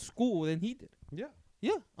trouble in school than he did. Yeah.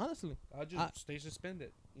 Yeah, honestly. I just stay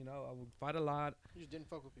suspended. I would fight a lot. You just didn't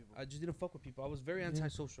fuck with people. I just didn't fuck with people. I was very Yeah.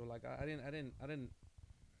 antisocial. Like I didn't.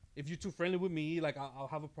 If you're too friendly with me, I'll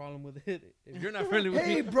have a problem with it. If you're not friendly with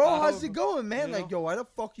me, Hey, bro, I'll have how's a it going, man? you know? Yo, why the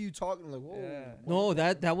fuck are you talking? Like, whoa. Yeah. No,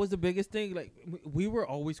 that was the biggest thing. We were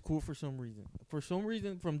always cool for some reason. For some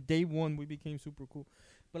reason, from day one, we became super cool.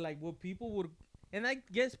 But what people would, and I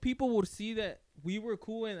guess people would see that we were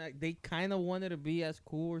cool, and they kind of wanted to be as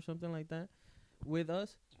cool or something like that with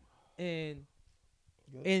us, and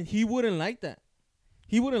Good. and he wouldn't like that.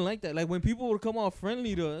 He wouldn't like that. When people would come out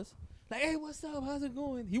friendly to us, hey, what's up? How's it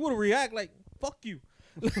going? He would react fuck you.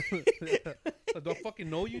 Like, do I fucking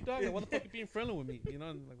know you, dog? Why the fuck you being friendly with me?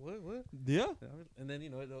 I'm like, what? Yeah. And then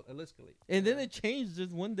it'll escalate. And then it changed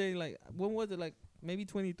just one day. When was it? Maybe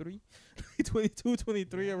 23, 22,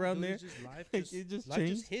 23, Yeah, around dude, there. it's just life. It just life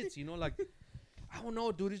changed. just hits. I don't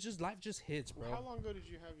know, dude. It's just life just hits, bro. How long ago did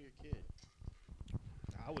you have your kid?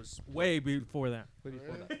 I was Way before that. way before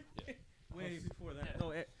Really? that. Yeah. Way before that.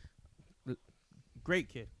 No, great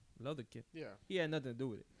kid. Love the kid. Yeah. He had nothing to do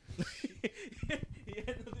with it. He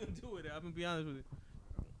had nothing to do with it. I'm gonna be honest with you.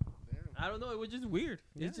 Damn. I don't know. It was just weird.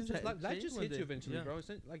 Yeah, It's just life changed just one hits day. you eventually, Yeah. bro.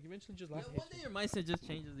 Eventually, just life Yeah, hits one day you. your mindset just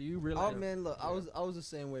changes. You realize. Oh man, look, I was the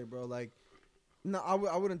same way, bro. No,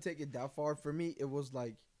 I wouldn't take it that far. For me, it was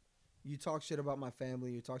you talk shit about my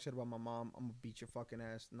family, you talk shit about my mom, I'm gonna beat your fucking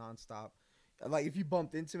ass nonstop. If you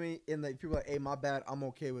bumped into me and people are like, hey, my bad, I'm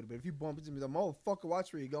okay with it. But if you bump into me, the motherfucker,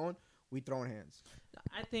 watch where you going. We throwing hands.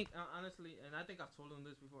 I think honestly, and I think I've told him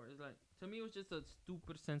this before. It's to me, it was just a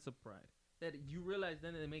stupid sense of pride that you realize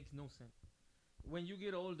then it makes no sense. When you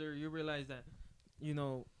get older, you realize that it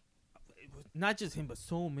was not just him, but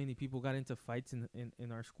so many people got into fights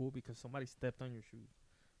in our school because somebody stepped on your shoes.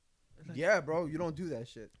 Yeah, bro, you don't do that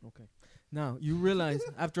shit. Okay. Now you realize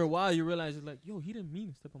after a while, you realize it's yo, he didn't mean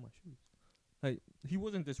to step on my shoes. He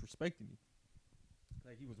wasn't disrespecting me.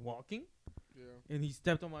 He was walking. Yeah. And he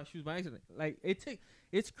stepped on my shoes by accident.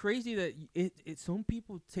 It's crazy that some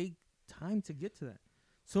people take time to get to that.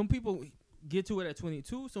 Some people get to it at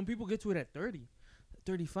 22. Some people get to it at 30,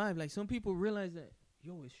 35. Some people realize that,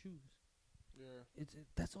 yo, it's shoes.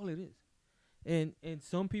 That's all it is. And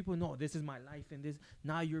some people know this is my life, and this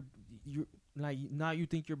now you're like now you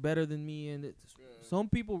think you're better than me, and some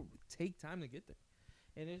people take time to get there,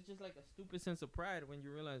 and it's just like a stupid sense of pride when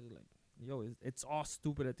you realize like, yo, it's all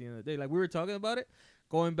stupid at the end of the day. Like we were talking about it,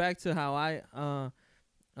 going back to how I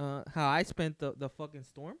spent the fucking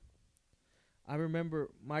storm. I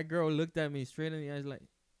remember my girl looked at me straight in the eyes like,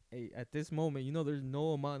 hey, at this moment, you know, there's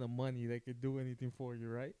no amount of money that could do anything for you,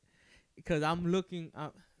 right? Because I'm looking,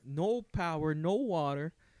 no power, no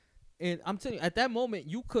water. And I'm telling you, at that moment,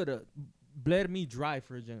 you could have bled me dry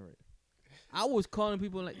for a generator. I was calling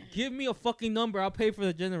people like, give me a fucking number. I'll pay for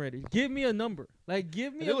the generator. Give me a number. Like,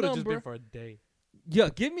 give me a number. It would have just been for a day. Yeah,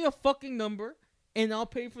 give me a fucking number, and I'll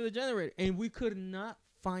pay for the generator. And we could not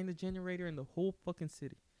find a generator in the whole fucking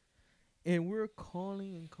city. And we were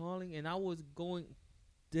calling and calling, and I was going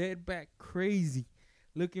dead back crazy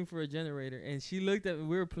looking for a generator. And she looked at me.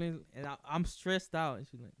 We were playing, and I'm stressed out. And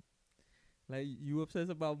she's like, you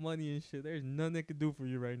obsessed about money and shit. There's nothing I can do for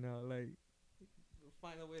you right now. Like,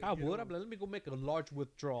 find a way to get over. Let me go make a large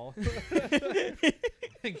withdrawal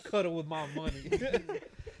and cuddle with my money.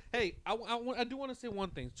 Hey, I do want to say one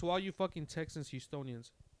thing to all you fucking Texans,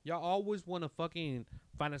 Houstonians. Y'all always want to fucking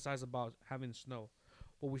fantasize about having snow.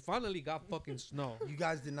 But we finally got fucking snow. You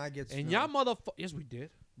guys did not get snow. And y'all yes, we did.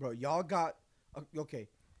 Bro, y'all got, okay.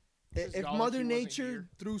 If y'all Mother like Nature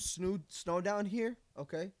threw snow down here,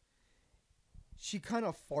 okay, she kind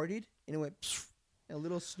of farted, and it went, and a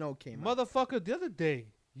little snow came out. Motherfucker, the other day,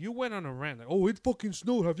 you went on a rant like, oh, it fucking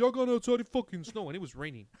snowed. Have y'all gone outside? It fucking snowed. And it was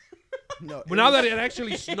raining. No, but now that it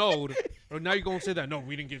actually snowed, now you're going to say that, no,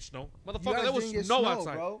 we didn't get snow. Motherfucker, there was snow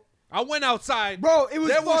outside. Bro. I went outside. Bro, it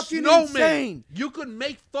was fucking insane. You could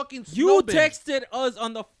make fucking You snowmen. texted us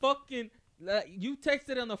on the fucking... you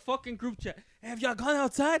texted on the fucking group chat. Have y'all gone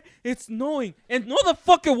outside? It's snowing. And no, the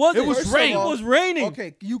fuck it wasn't. It was raining. It was raining.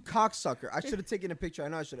 Okay, you cocksucker. I should have taken a picture. I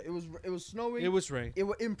know I should have. It was snowing. It was rain. It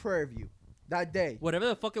was in Prairie View that day. Whatever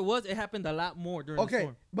the fuck it was, it happened a lot more during the storm.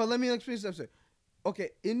 Okay, but let me explain something. Okay,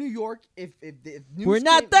 in New York, if news we're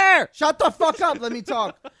not there. Shut the fuck up. Let me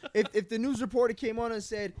talk. If the news reporter came on and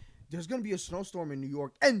said there's gonna be a snowstorm in New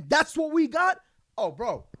York, and that's what we got, oh,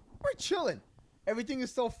 bro, we're chilling. Everything is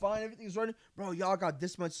still fine. Everything's running. Bro, y'all got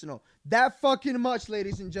this much snow. That fucking much,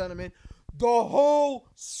 ladies and gentlemen. The whole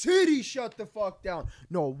city shut the fuck down.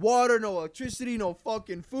 No water, no electricity, no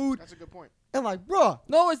fucking food. That's a good point. And like, bro.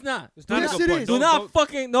 No, it's not. It's not yes, a good it point. is. Do not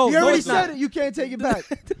fucking... No, you already it's said not. it. You can't take it back.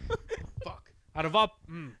 Fuck. Out of all...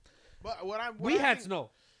 But we had snow.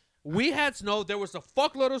 We had snow. There was a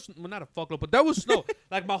fuckload of... Well, not a fuckload, but there was snow.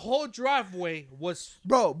 Like, my whole driveway was...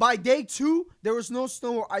 Bro, by day 2, there was no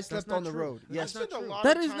snow or ice That's left on not the true. road. Yes, Yes.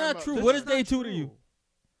 That is not true. What is day 2 to you?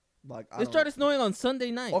 Like, It started snowing on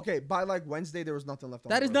Sunday night. Okay, by like Wednesday, there was nothing left on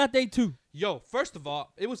That the is road. not day 2. Yo, first of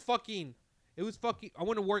all, it was fucking... I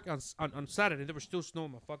went to work on Saturday. There was still snow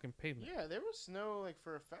on my fucking pavement. Yeah, there was snow like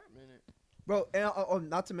for a fat minute. Bro, and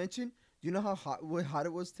not to mention, do you know how hot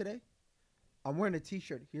it was today? I'm wearing a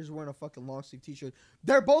t-shirt. Here's wearing a fucking long sleeve t-shirt.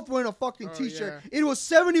 They're both wearing a fucking t-shirt. Yeah. It was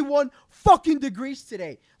 71 fucking degrees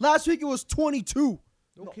today. Last week it was 22.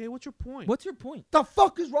 Okay, what's your point? What's your point? The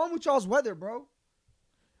fuck is wrong with y'all's weather, bro?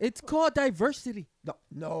 It's called diversity.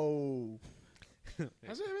 No.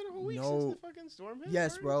 Has it been a whole week No. since the fucking storm hit?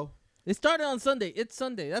 Yes, already? bro. It started on Sunday. It's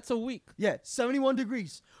Sunday. That's a week. Yeah, 71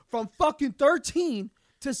 degrees. From fucking 13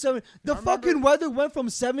 to 7. The I remember- fucking weather went from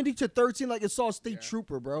 70 to 13 like it saw a state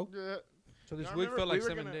trooper, bro. Yeah. So this I week remember felt like we were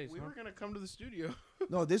 7 gonna- days, We huh? were gonna come to the studio.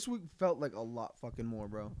 No, this week felt like a lot fucking more,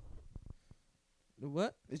 bro.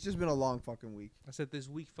 What? It's just been a long fucking week. I said this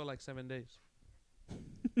week felt like 7 days.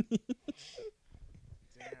 Damn,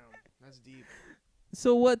 that's deep.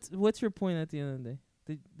 So what's your point at the end of the day?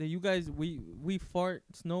 Did you guys we fart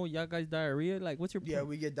snow? Y'all guys diarrhea? Like what's your point? Yeah,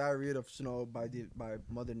 we get diarrhea of snow by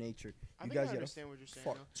Mother Nature. I You think I guys get a understand what you're saying.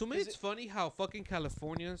 fuck. though. To me, Is it's funny how fucking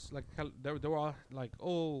Californians, like, they were all like,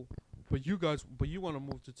 oh, but you want to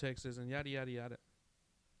move to Texas and yada, yada, yada.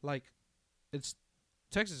 Like,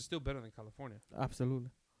 Texas is still better than California. Absolutely.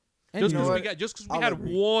 Just you know because what? we I'll had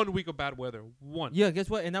agree. 1 week of bad weather. One. Yeah, guess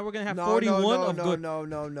what? And now we're gonna have No, 41 no, of no,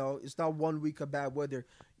 good. no. It's not 1 week of bad weather.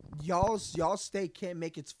 Y'all state can't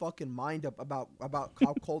make its fucking mind up about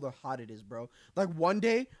how cold or hot it is, bro. Like one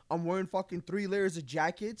day I'm wearing fucking 3 layers of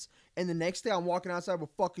jackets, and the next day I'm walking outside with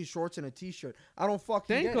fucking shorts and a t-shirt. I don't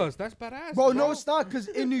fucking Thank get us. it. That's badass. Bro, no, it's not. Because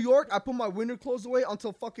in New York, I put my winter clothes away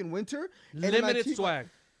until fucking winter. and then I Limited keep- swag.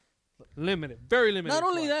 Limited. Very limited. Not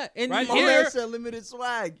only swag. that, and Right My here- man said limited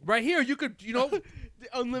swag. Right here, you could, The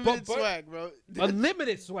unlimited But- swag, bro.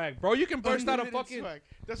 unlimited swag, bro. You can burst out a Unlimited fucking swag.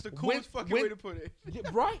 That's the coolest fucking when- way to put it. Yeah,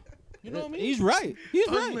 right. You know what I mean? He's right. He's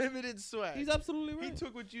right. Unlimited swag. He's absolutely He right.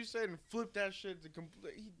 took what you said and flipped that shit to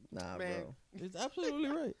complete. Nah, Man. bro. He's absolutely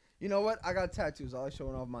right. You know what? I got tattoos. I like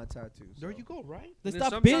showing off my tattoos. There so. you go, right? Then And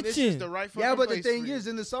stop sometimes- This is bitching. the right fucking Yeah, but the place thing for you. is,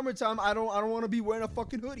 in the summertime, I don't want to be wearing a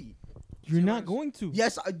fucking hoodie. You're not going to.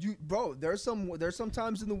 Yes, I do, bro. There's some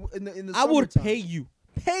times in the I would summertime.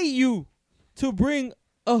 pay you to bring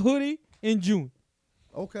a hoodie in June.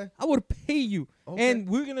 Okay. I would pay you. Okay. And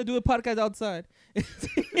we're going to do a podcast outside.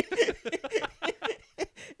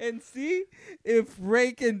 And see if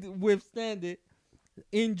Ray can withstand it.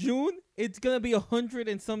 In June, it's going to be 100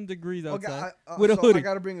 and some degrees outside with a so hoodie. I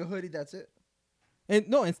gotta bring a hoodie. That's it. And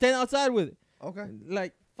stand outside with it. Okay.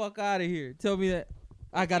 Like, fuck out of here. Tell me that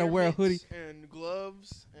I got to wear a hoodie. and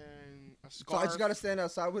gloves and a So scarf. I just gotta stand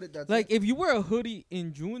outside with it. That's Like, it. if you wear a hoodie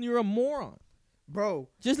in June, you're a moron. Bro.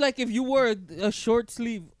 Just like if you wore a short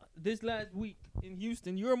sleeve this last week in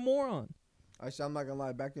Houston, you're a moron. Actually, I'm not gonna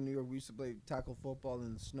lie. Back in New York, we used to play tackle football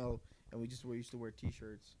in the snow, and we just used to wear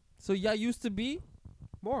T-shirts. So y'all used to be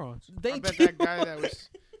Morons. I Thank bet you. that guy that was.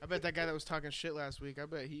 I bet that guy that was talking shit last week. I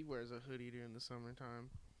bet he wears a hoodie during the summertime.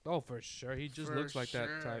 Oh, for sure. He just For looks like that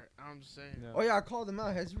sure. type. I'm just saying. Yeah. Oh yeah, I called him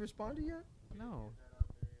out. Has he responded yet? No.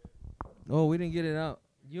 Oh, we didn't get it out.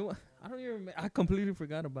 I don't even. I completely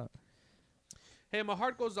forgot about. Hey, my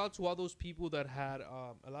heart goes out to all those people that had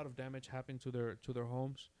a lot of damage happen to their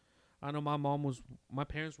homes. I know my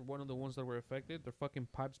parents were one of the ones that were affected. Their fucking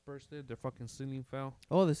pipes bursted. Their fucking ceiling fell.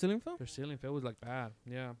 Oh, the ceiling fell. Their ceiling fell was like bad.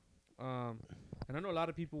 Yeah. And I know a lot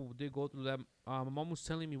of people did go through that. My mom was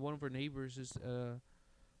telling me one of her neighbors is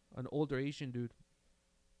an older Asian dude.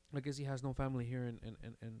 I guess he has no family here in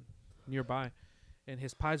nearby. And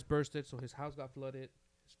his pipes bursted, so his house got flooded.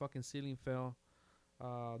 His fucking ceiling fell.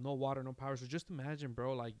 No water, no power. So just imagine,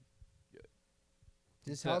 bro, like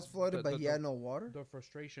His The- house flooded, the- but the- he had no water. the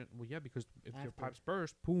frustration. Well, yeah, because if your After. pipes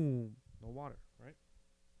burst, boom, no water, right?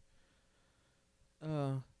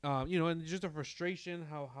 And just the frustration,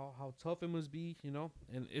 how tough it must be,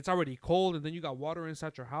 and it's already cold, and then you got water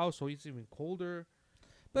inside your house, so it's even colder.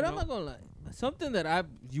 But You I'm know? not gonna lie. Something that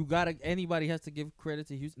anybody has to give credit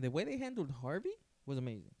to Houston. The way they handled Harvey was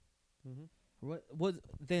amazing. Mm-hmm. What was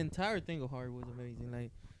the entire thing of Harvey was amazing.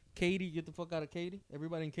 Like, Katy, get the fuck out of Katy.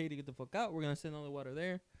 Everybody in Katy, get the fuck out. We're gonna send all the water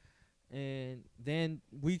there, and then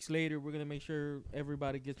weeks later, we're gonna make sure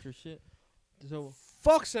everybody gets their shit. So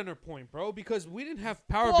Fuck Center Point, bro, because we didn't have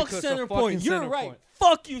power fuck because Center of fucking Point. You're Center right. Point.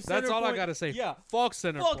 Fuck you, Center That's all Point. I gotta say. Yeah. Fuck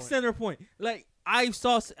Center Fuck Point. Center Point. Like, I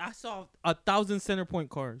saw 1,000 Center Point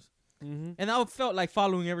cars, Mm-hmm. and I felt like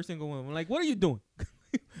following every single one. I'm like, what are you doing?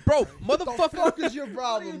 Bro, What the motherfucker. fuck is your What are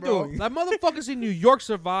problem, you bro? doing? Like motherfuckers in New York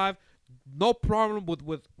survive, no problem with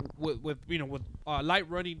light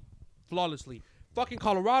running flawlessly. Fucking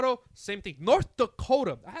Colorado, same thing. North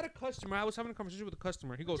Dakota, I had a customer. I was having a conversation with a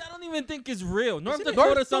customer. He goes, Which I don't even think is real. North North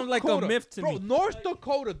Dakota sounds like a Dakota. myth to Bro, me. North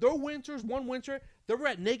Dakota, their winters, one winter, they were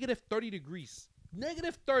at negative 30 degrees.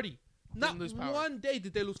 Negative 30. Not lose power. one day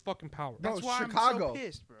did they lose fucking power. Bro, That's why Chicago. I'm so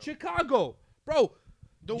pissed, bro. Chicago, bro.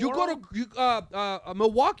 The You world- go to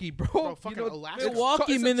Milwaukee, bro. Bro, fucking Alaska. it's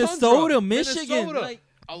Milwaukee, it's a Minnesota, tundra. Michigan. Minnesota, Like,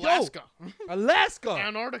 Alaska, Alaska,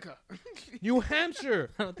 Antarctica. New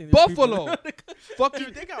Hampshire, I don't think there's people in Buffalo. America. Fucking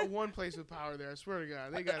Dude, they got one place with power there. I swear to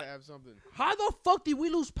God, they gotta have something. how the fuck did we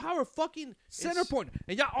lose power? Fucking Center It's- Point.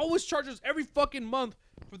 And y'all always charge us every fucking month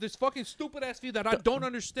for this fucking stupid ass fee that I don't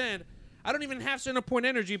understand. I don't even have Center Point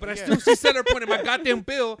energy, but I Yeah. still see Center Point in my goddamn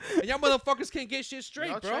bill. And y'all motherfuckers can't get shit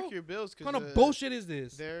straight, Y'all bro. check your bills What kind because of bullshit is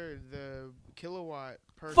this? the kilowatt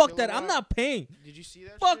per. Fuck that. I'm kilowatt- not paying. Did you see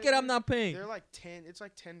that? Fuck shit, it. I'm dude? not paying. They're like It's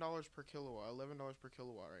like $10 per kilowatt, $11 per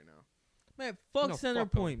kilowatt right now. Man, fuck No, Center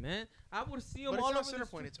fuck 'em. Point, man. I would see them But it's all not over Center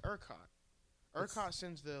the Point. street. It's ERCOT. ERCOT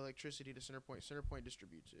sends the electricity to Center Point. Center Point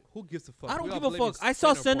distributes it. Who gives a fuck? I don't We give all a believe fuck. in I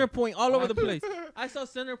saw Center Point. Point all over the place. I saw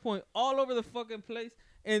Center Point all over the fucking place,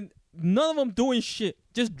 and none of them doing shit,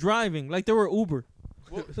 just driving like they were Uber.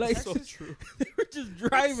 Well, Like, so Texas- true. They were just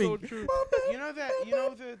driving. So true. You know the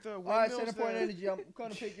All right, windmills Center Point that, Energy. I'm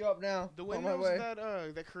gonna pick you up now. the On my windmills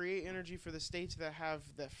way. that create energy for the states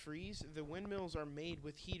that freeze. The windmills are made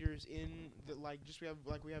with heaters in the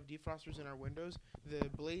we have defrosters in our windows. The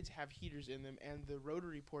blades have heaters in them, and the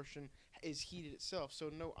rotary portion is heated itself, so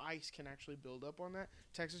no ice can actually build up on that.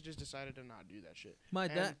 Texas just decided to not do that shit. My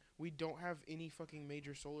And dad. we don't have any fucking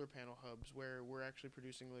major solar panel hubs where we're actually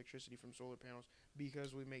producing electricity from solar panels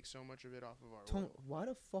because we make so much of it off of our Tone, oil. why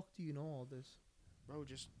the fuck do you know all this? Bro,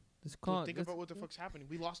 just It's think called. about what the fuck's happening.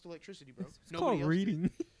 We lost electricity, bro. It's Nobody called else did.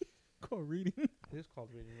 reading. Called reading. It is called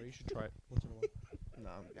reading. Ray. You should try it once in a while.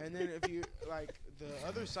 Nah, And then if you like the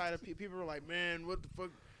other side of people are like, man, what the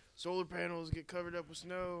fuck? Solar panels get covered up with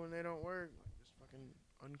snow and they don't work. Like, just fucking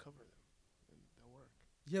uncover them, and they'll work.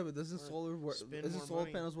 Yeah, but doesn't Or solar work? spend Doesn't more solar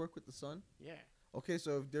money. panels work with the sun? Yeah, Okay,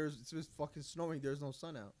 so if it's fucking snowing, there's no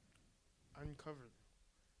sun out. uncover them.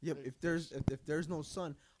 Yeah, Like, if there's no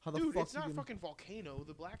sun, how the Dude, fuck it's you not a gonna? fucking volcano.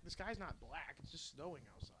 The sky's not black. It's just snowing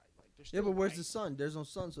outside. Like there's Yeah, still but where's the light. sun? There's no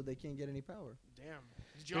sun, so they can't get any power. Damn.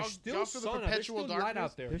 Did There's still feel sun the out. There's perpetual still light darkness?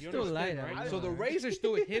 out there. There's You still understand, light right? out So the there. rays are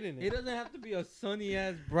still hitting It it. doesn't have to be a sunny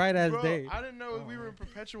ass, bright ass Bro, day. I didn't know we Oh. were in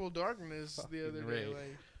perpetual darkness the Fucking other day. Ray.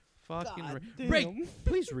 Like, Fucking God Ray. Ray,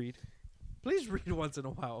 please read. Please read once in a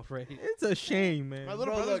while, Ray. It's a shame, man. my little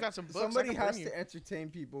Bro, brother's look, got some books. somebody I can has bring to you. entertain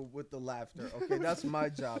people with the laughter. Okay, that's my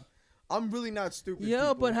job. I'm really not stupid. Yeah,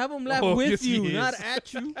 people. but have him laugh Oh, with yes, he you, is. not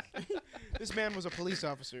at you. This man was a police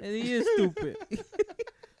officer. And he is stupid.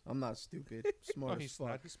 I'm not stupid. Oh, Smart as he's fuck.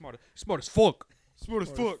 not. He's smart. Smart as fuck. Smart as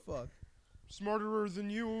Smart fuck. fuck. Smarter than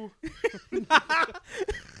you.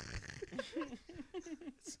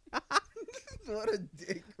 What a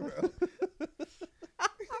dick, bro.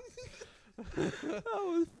 That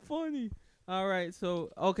was funny. All right, so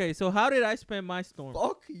how did I spend my storm?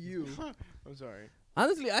 Fuck you. I'm sorry.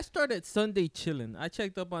 Honestly, I started Sunday chilling. I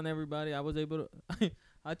checked up on everybody. I was able to.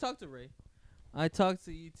 I talked to Ray. I talked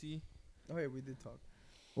to ET. Oh yeah, we did talk.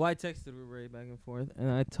 Well, I texted with Ray back and forth, and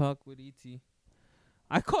I talked with ET.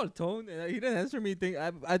 I called Tone, and he didn't answer me.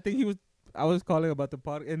 I think he was. I was calling about the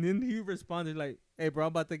pod, and then he responded like, "Hey, bro, I'm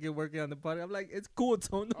about to get working on the pod." I'm like, "It's cool,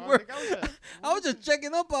 Tone. Don't Oh, I worry." think I was at- I was just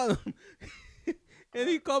checking up on him. And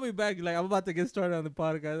he called me back like, "I'm about to get started on the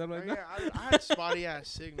podcast." I'm Oh, like, yeah, I had spotty ass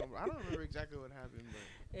signal. I don't remember exactly what happened,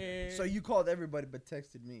 but And So you called everybody but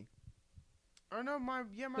texted me. or no, my phone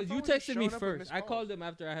Because you was just texted me showing up with first. missed I calls. called them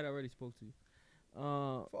after I had already spoke to you.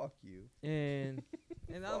 Fuck you. And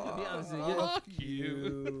I'll just be honest with you. Fuck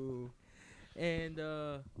you. And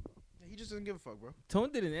Yeah, he just doesn't give a fuck, bro.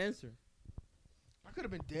 Tone didn't answer. I could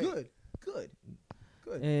have been dead. Good.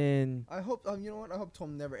 And I hope you know what? I hope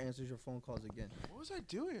Tom never answers your phone calls again. What was I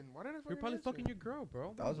doing? Why did I? You're probably answer? fucking your girl,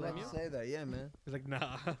 bro. I was Wow. about to say that, yeah, man. He's like,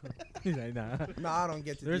 nah. he's like, "Nah, Nah, I don't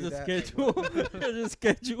get to there's do a that. schedule. There's a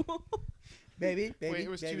schedule." Baby, Wait, it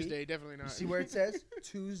was baby. Tuesday. Definitely not. You see where it says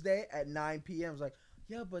Tuesday at 9 p.m. It's like,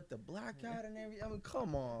 yeah, but the blackout and everything. I mean,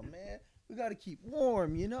 come on, man. We gotta keep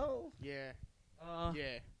warm, you know. Yeah. Yeah.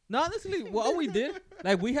 Yeah. No, honestly, what we did,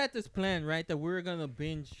 like, we had this plan, right, that we were gonna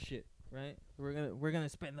binge shit, right? We're gonna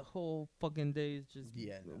spend the whole fucking days just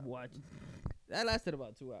watch. That lasted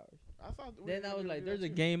about 2 hours. I thought. we Then were I was gonna like, do "There's that a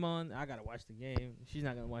too. game on. I gotta watch the game. She's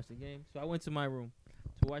not gonna watch the game." So I went to my room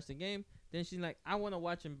to watch the game. Then she's like, "I want to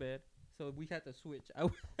watch in bed." So we had to switch.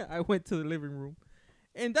 I went to the living room,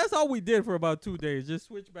 and that's all we did for about 2 days. Just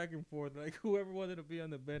switch back and forth, like whoever wanted to be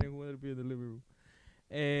on the bed and who wanted to be in the living room.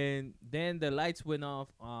 And then the lights went off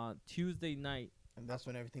on Tuesday night. And that's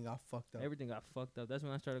when everything got fucked up. Everything got fucked up. That's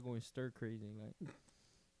when I started going stir crazy. Like,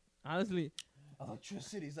 honestly,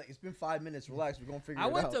 Electricity. It's like it's been 5 minutes. Relax. We're gonna figure I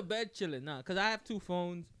it went out. to bed chilling, cause I have two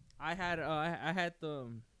phones. I had the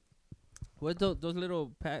what those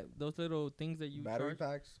little things that you Battery charge?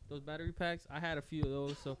 packs. Those battery packs. I had a few of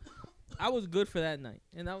those, so I was good for that night.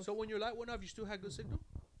 And I was So when your light went off, you still had good signal?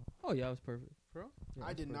 oh yeah, I was perfect. Bro? Yeah, I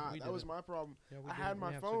was did perfect. not. We That did was it. my problem. Yeah, we I did. had We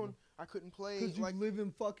my have phone. signal. I couldn't play. Cause you Like, live in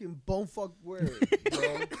fucking bumbfuck where, bro?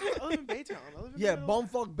 I live in Baytown. I live in Yeah, the middle.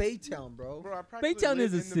 bumfuck Baytown, bro. Bro, I practically Baytown live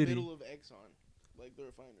is a in city. the middle of Exxon, like the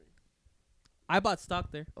refinery. I bought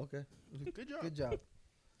stock there. Okay. Good job. Good job.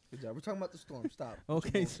 Good job. We're talking about the storm. Stop.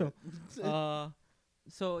 Okay, so so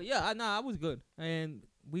so yeah, I was good, and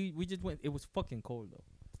we just went. It was fucking cold though,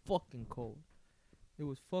 fucking cold. It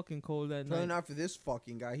was fucking cold that probably night. not for this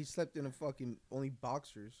fucking guy. He slept in a fucking only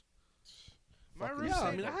boxers. My Fucking room Yeah, I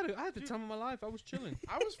saved mean, me. I had the Dude. time of my life. I was chilling.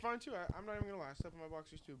 I was fine too. I'm not even gonna lie. I slept in my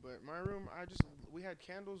boxers too. But my room, we had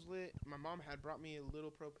candles lit. My mom had brought me a little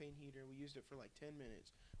propane heater. We used it for like 10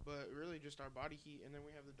 minutes. But really just our body heat. And then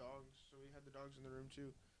we have the dogs. So we had the dogs in the room too.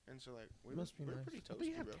 And so like we Must be we're nice. pretty But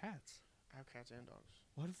you toasty, have bro. cats. I have cats and dogs.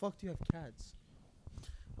 Why the fuck do you have cats?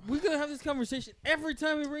 We're gonna have this conversation every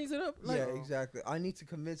time he brings it up. Like, Yeah, exactly. I need to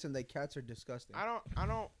convince him that cats are disgusting.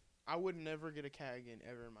 I would never get a cat again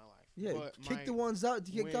ever in my life. Yeah, But kick the ones out.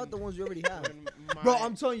 Kick out when- the ones you already have. when Bro, my-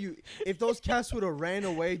 I'm telling you, if those cats would have ran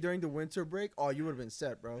away during the winter break, oh, you would have been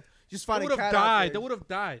set, bro. Just They find would a have cat out died. there. They would have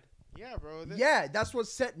died. Yeah, bro. Yeah, that's what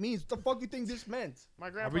set means. What the fuck you think this meant? My I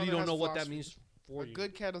grandfather really don't has know what that philosophy. means for A you.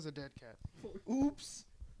 good cat is a dead cat. Oops.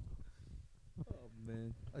 oh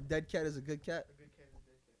man. A dead cat is a good cat. A good cat is a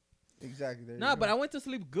dead cat. Exactly. There Nah, you but I go. went to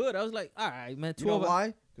sleep good. I was like, all right, man. You know 12.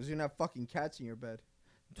 why? Because you're not fucking cats in your bed.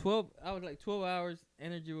 12. I was like 12 hours.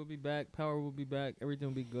 Energy will be back. Power will be back. Everything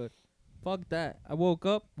will be good. Fuck that. I woke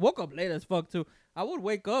up late as fuck too. I would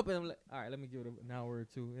wake up and I'm like, all right, let me give it an hour or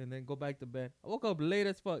two and then go back to bed. I woke up late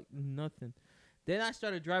as fuck, nothing. Then I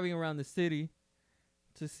started driving around the city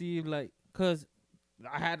to see if, like, cause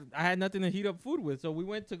I had nothing to heat up food with. So we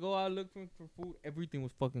went to go out looking for food. Everything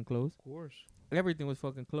was fucking closed. Of course. Everything was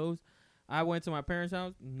fucking closed. I went to my parents'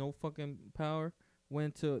 house, no fucking power.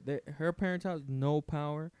 Went to her parents' house, no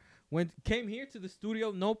power. Came here to the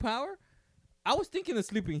studio, no power. I was thinking of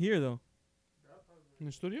sleeping here though. In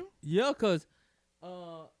the studio? Yeah, cause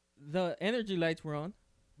the energy lights were on.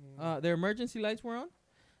 The emergency lights were on.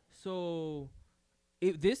 So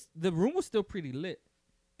the room was still pretty lit.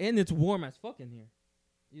 And it's warm as fuck in here.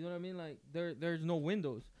 You know what I mean? Like there's no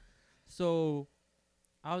windows. So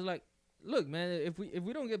I was like, look, man, if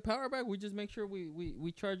we don't get power back, we just make sure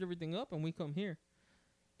we charge everything up and we come here.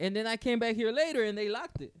 And then I came back here later and they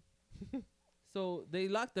locked it. So they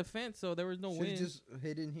locked the fence, so there was no wind. Just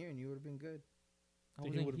hid in here and you would have been good. I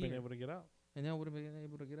Then wasn't you would have been here. able to get out. And then I would have been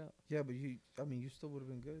able to get out. Yeah, but you still would have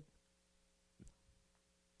been good.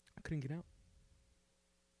 I couldn't get out.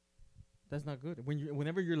 That's not good.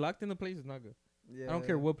 Whenever you're locked in a place, it's not good. Yeah. I don't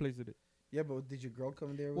care what place it is. Yeah, but did your girl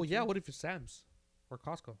come there with Well, yeah. you? What if it's Sam's or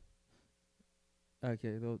Costco?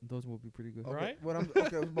 Okay, those will be pretty good. Okay, Right?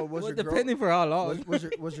 But was Well, your girl depending for how long.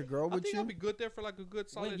 was your girl I with think I'll you? be good there for like a good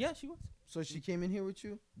solid. Well, yeah, she was. So she came in here with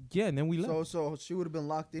you? Yeah, and then we left. So she would have been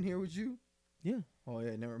locked in here with you? Yeah. Oh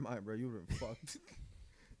yeah, never mind, bro. You would have been fucked.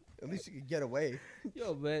 At least you could get away.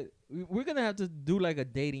 Yo, man, we're gonna have to do like a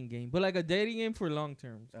dating game, but like a dating game for long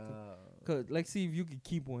term. Cause like, see if you could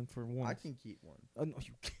keep one for one. I can keep one. Oh no,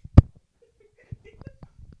 you can't.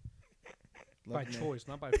 By Look, man. choice,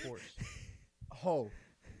 not by force. Ho.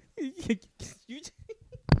 you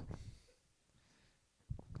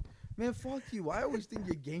Man, fuck you. I always think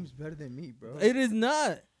your game's better than me, bro. It is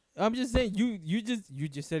not. I'm just saying you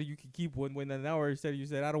just said you could keep one when an hour said you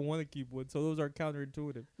said I don't want to keep one. So those are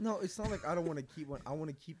counterintuitive. No, it's not like I don't want to keep one. I want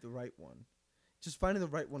to keep the right one. Just finding the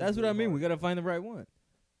right one. That's is what I really mean. hard. We gotta find the right one.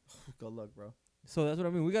 Good luck, bro. So that's what I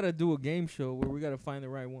mean. We gotta do a game show where we gotta find the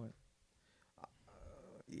right one.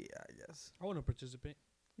 Yeah, I guess. I want to participate.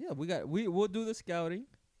 Yeah, we'll do the scouting,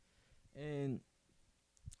 and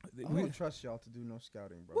I don't trust y'all to do no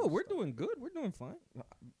scouting, bro. well, we're Stop. doing good. We're doing fine.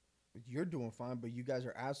 You're doing fine, but you guys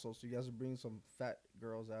are assholes. So you guys are bringing some fat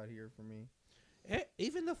girls out here for me.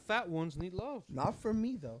 Even the fat ones need love. Not for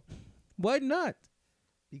me though, Why not?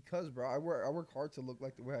 because bro, I work hard to look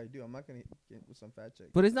like the way I do. I'm not gonna get with some fat chick.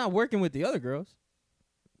 But it's not working with the other girls.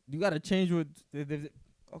 You gotta change what.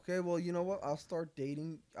 Okay, well, you know what? I'll start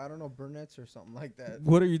dating. I don't know, brunettes or something like that.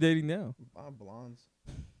 What are you dating now? Blondes.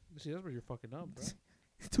 See, that's where you're fucking up, bro.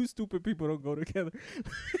 Two stupid people don't go together.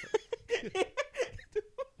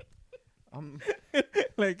 I'm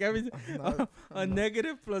Like every not- a I'm not-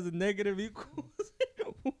 negative plus a negative equals.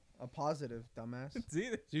 a positive, dumbass. See?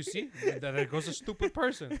 Do you see? That goes a stupid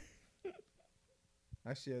person.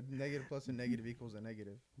 Actually, a negative plus a negative equals a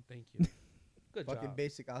negative. Thank you. Good Fucking job.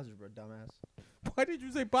 basic algebra, dumbass. Why did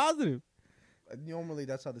you say positive? Normally,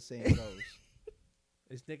 that's how the saying goes.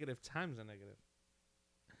 It's negative times a negative.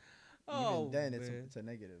 Even then, man. it's a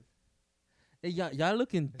negative. Hey, y'all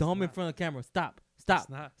looking dumb in not. front of the camera. Stop. It's Stop.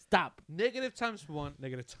 not. Stop. Negative times 1.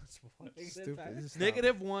 Negative times 1. Stupid. Just stop.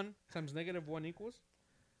 Negative 1 times negative 1 equals?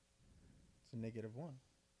 It's a negative one.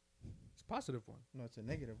 It's positive 1. No, it's a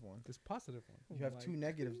negative one. It's positive 1. You have two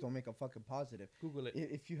negatives. Don't make a fucking positive. Google it.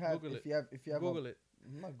 If you have, Google if you have, Google it.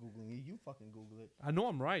 I'm not googling it. You fucking Google it. I know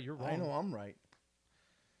I'm right. You're wrong. I know I'm right.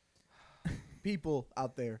 People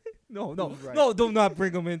out there. No, no, Who's right? no, do not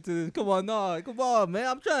bring them into this. Come on, no, come on, man.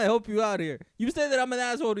 I'm trying to help you out here. You say that I'm an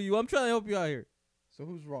asshole to you. I'm trying to help you out here. So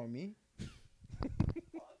who's wrong? Me?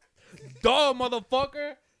 Duh,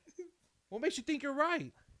 motherfucker. What makes you think you're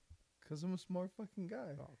right? Because I'm a smart fucking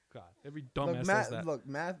guy. Oh, God. Every dumbass Look, says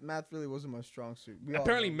that. math really wasn't my strong suit. We all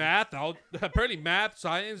Apparently know this. apparently math,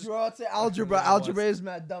 science. You all say algebra. Apparently it was. Algebra is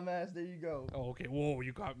math, dumbass. There you go. Oh, okay. Whoa,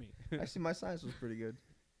 you got me. Actually, my science was pretty good.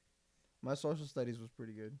 My social studies was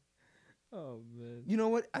pretty good. Oh man. You know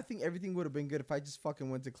what? I think everything would have been good if I just fucking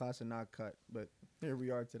went to class and not cut. But here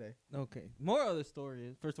we are today. Okay. Moral of the story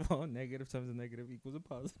is, first of all, negative times a negative equals a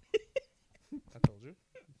positive. I told you.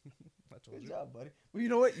 I told Good you. job, buddy. Well, you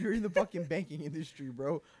know what? You're in the fucking banking industry,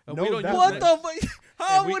 bro. And No, we don't that use What it. the fuck?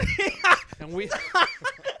 How And we- would he? And we.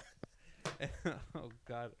 Oh,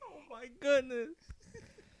 God. Oh my goodness.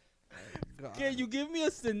 God. Can you give me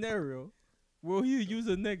a scenario where he use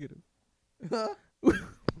a negative?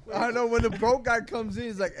 I know when the broke guy comes in,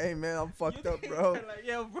 he's like, "Hey man, I'm fucked up, bro." Like,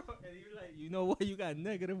 yeah, bro. And you're like, you know what? You got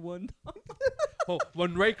 -1. Oh,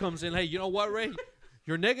 when Ray comes in, hey, you know what, Ray?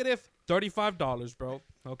 You're negative $35, bro.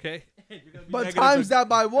 Okay. But times that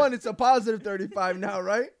by 1, it's a positive 35 now,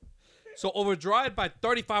 right? So overdraw it by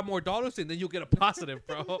 $35 more, and then you'll get a positive,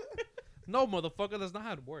 bro. No, motherfucker, that's not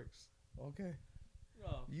how it works. Okay.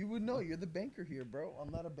 You would know. You're the banker here, bro.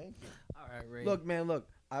 I'm not a banker. All right, Ray. Look, man, look.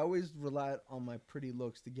 I always relied on my pretty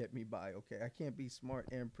looks to get me by, okay? I can't be smart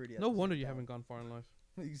and pretty. No wonder you haven't gone far in life.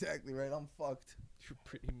 Exactly right. I'm fucked. You're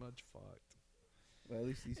pretty much fucked. Well, at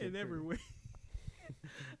least he's in every way.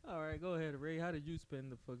 All right, go ahead, Ray. How did you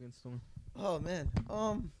spend the fucking storm? Oh man.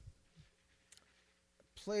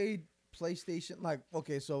 Played PlayStation. Like,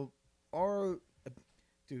 okay, so our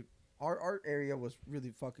area was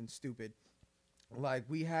really fucking stupid. Like,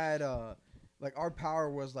 we had like our power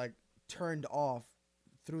was like turned off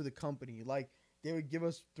through the company. Like, they would give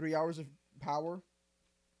us 3 hours of power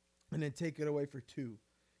and then take it away for 2.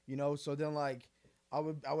 You know, so then like I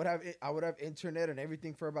would have internet and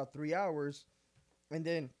everything for about 3 hours, and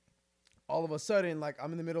then all of a sudden, like,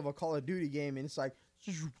 I'm in the middle of a Call of Duty game and it's like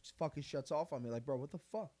fucking shuts off on me. Like, bro, what the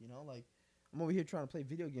fuck? You know, like, I'm over here trying to play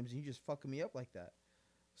video games and you just fucking me up like that.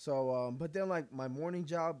 So but then like my morning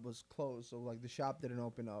job was closed, so like the shop didn't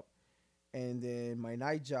open up. And then my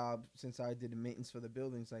night job, since I did the maintenance for the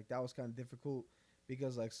buildings, like that was kind of difficult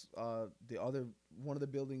because like one of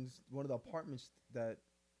the apartments that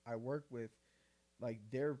I work with, like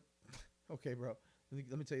they're okay, bro.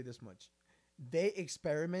 Let me tell you this much: they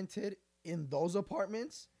experimented in those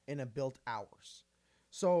apartments and built ours.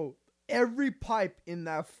 So every pipe in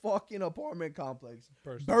that fucking apartment complex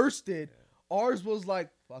bursted. Yeah. Ours was like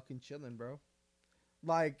fucking chilling, bro.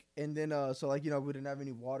 Like, and then so like, you know, we didn't have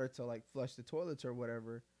any water to like flush the toilets or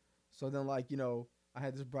whatever. So then like, you know, I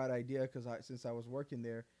had this bright idea because since I was working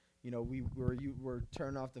there, you know, we were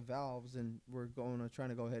turning off the valves and we're trying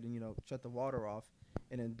to go ahead and, you know, shut the water off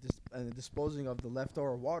and then disposing of the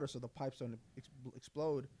leftover water so the pipes don't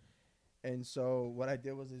explode. And so what I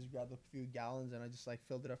did was just grabbed a few gallons and I just like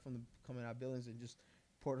filled it up from the coming out buildings and just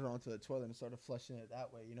poured it onto the toilet and started flushing it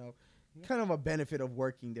that way, you know. Yeah. Kind of a benefit of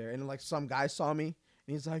working there. And like some guy saw me and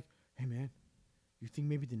he's like, "Hey man, you think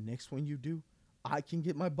maybe the next one you do, I can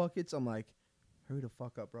get my buckets?" I'm like, "Hurry the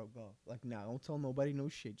fuck up, bro. Go." Like, nah, don't tell nobody no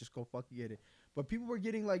shit. Just go fucking get it. But people were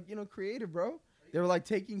getting like, you know, creative, bro. They were like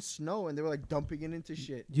taking snow and they were like dumping it into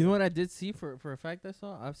shit. You know what I did see for a fact I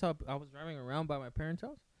was driving around by my parents'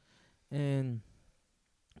 house and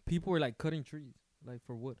people were like cutting trees like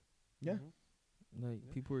for wood. Yeah. Mm-hmm. Like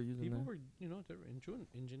people were using that. Were, you know, their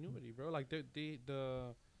ingenuity, bro. Like the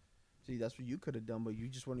See, that's what you could have done, but you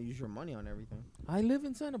just want to use your money on everything. I live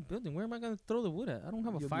inside a building. Where am I gonna throw the wood at? I don't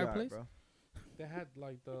have a fireplace. Right, bro. They had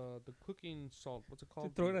like the cooking salt. What's it called?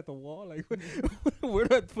 To throw it at the wall. Like where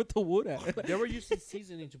do I put the wood at? They were using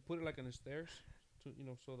seasoning to put it like on the stairs, to, you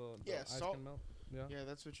know, so the ice salt can melt. Yeah,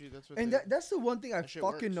 that's what. And that's the one thing I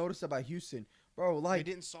fucking noticed about Houston, bro. Like,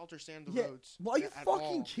 they didn't salt or sand the roads. Well, are you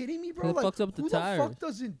fucking kidding me, bro? It like, fucks up the tires. Who the fuck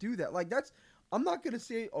doesn't do that? Like, that's. I'm not gonna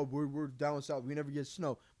say, oh, we're down south, we never get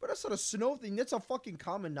snow, but that's not a snow thing. That's a fucking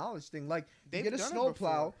common knowledge thing. Like, you get a snow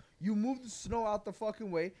plow, you move the snow out the fucking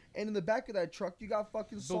way, and in the back of that truck, you got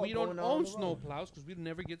fucking salt. But we don't own snow plows because we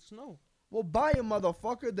never get snow. Well, buy a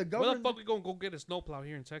motherfucker. The government. Where the fuck we gonna go get a snow plow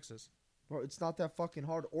here in Texas? Bro, it's not that fucking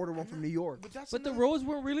hard. Order one from New York. But the roads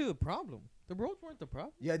weren't really the problem. The roads weren't the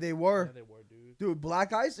problem. Yeah, they were. Yeah, they were, dude. Dude,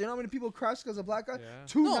 black ice. You know how many people crashed because of black ice? Yeah.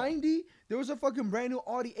 290. No. There was a fucking brand new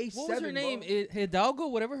Audi A7. What was her name? Hidalgo,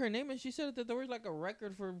 whatever her name is. She said that there was like a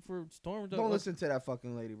record for storms. Don't listen to that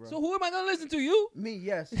fucking lady, bro. So who am I gonna listen to? You? Me,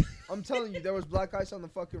 yes. I'm telling you, there was black ice on the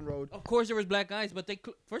fucking road. Of course, there was black ice, but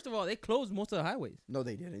first of all, they closed most of the highways. No,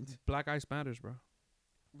 they didn't. Black ice matters, bro.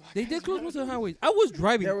 They did close most of the highways. I was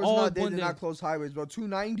driving They did not close highways, bro.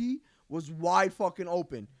 290 was wide fucking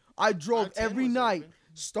open. I drove every night,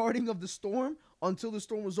 starting of the storm until the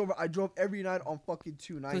storm was over. I drove every night on fucking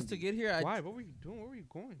 290. Because to get here, why? What were you doing? Where were you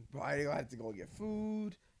going? Bro, I had to go get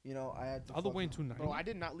food. You know, I had to. All the way in 290. Bro, I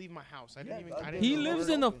did not leave my house. I didn't even. He lives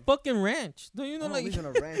in a fucking ranch. Don't you know? I live in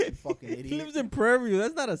a ranch, you fucking idiot. He lives in Prairie View.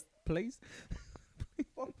 That's not a place.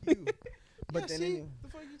 Fuck you. But then the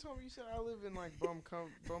fuck you told me? You said I live in like Bumcum.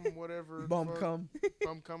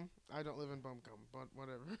 I don't live in Bumcum, but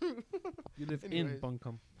whatever. You live in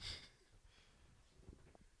Buncombe.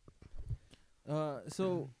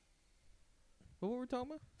 So what were we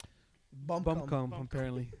talking about? Bumcum,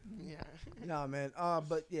 apparently. Yeah. Nah, man.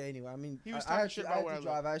 But yeah. Anyway, I mean, he was I had shit to about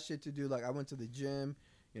drive. I had shit to do. Like, I went to the gym.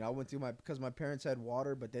 You know, I went to because my parents had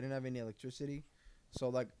water, but they didn't have any electricity. So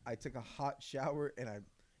like, I took a hot shower and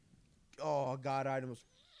oh god, it was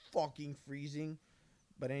fucking freezing.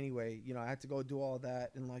 But anyway, you know, I had to go do all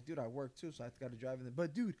that, and like, dude, I work too, so I got to drive in there.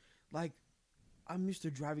 But dude, like, I'm used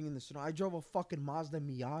to driving in the snow. I drove a fucking Mazda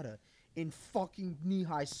Miata in fucking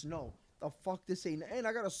knee-high snow. the fuck, this ain't. And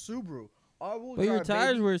I got a Subaru. All-wheel But your drive,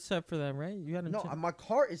 tires baby. were set for that, right? You had them. No, my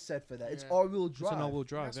car is set for that. It's Yeah. all-wheel It's drive. an all-wheel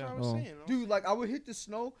drive. That's Yeah. what I was Oh. saying. Dude, like I would hit the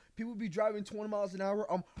snow. People be driving 20 miles an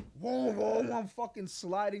hour. I'm I'm fucking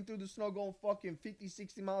sliding through the snow, going fucking 50,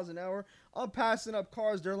 60 miles an hour. I'm passing up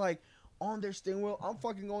cars. They're like on their steering wheel. I'm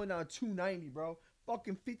fucking going down 290, bro.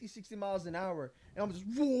 Fucking 50, 60 miles an hour. And I'm just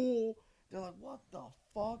whoa. They're like, what the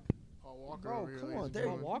fuck? Paul Walker. Bro, over here, come ladies on, and there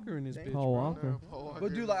Paul you gentlemen. Walker in his Thank bitch. Paul bro. Walker. No, Paul Walker But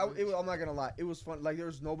dude, is like, bitch. I'm not gonna lie, it was fun. Like, there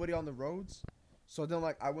was nobody on the roads, so then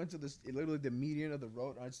like I went to this literally the median of the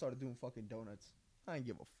road, and I started doing fucking donuts. I didn't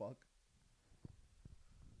give a fuck.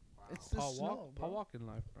 Wow. It's the Paul snow, Walk, bro. Paul Walker in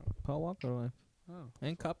life, bro. Paul Walker life Oh,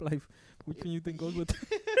 and cop life. Which one you think goes with?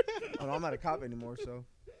 Oh, no, I'm not a cop anymore, so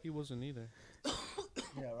he wasn't either.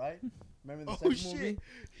 yeah, right. Remember the Oh second shit, movie?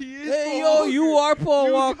 he is. Hey, Paul yo, Walker. you are Paul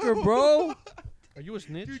You Walker, know bro. Are you a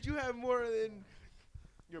snitch? Dude, you have more than.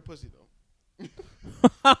 You're a pussy though.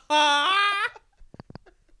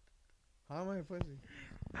 How am I a pussy?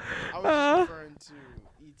 I was just referring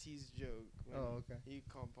to E.T.'s joke. When Oh, okay. He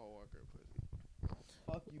called Paul Walker a pussy.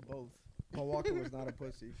 Fuck you both. Paul Walker was not a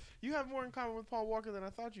pussy, You have more in common with Paul Walker than I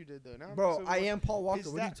thought you did, though. Now, bro. so I what- am Paul Walker. Is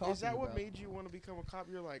What are you that, talking is that what about? made you want to become a cop?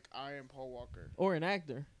 You're like, I am Paul Walker. Or an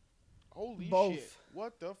actor. Holy Both. shit!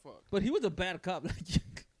 What the fuck? But he was a bad cop. Like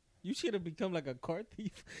you should have become like a car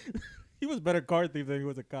thief. He was better car thief than he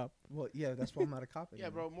was a cop. Well, yeah, that's why I'm not a cop anymore. Yeah,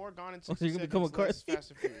 bro. More Gone in Oh, so 60 you can become a seconds. car Less thief?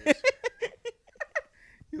 Fast and Furious.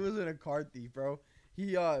 He wasn't a car thief, bro.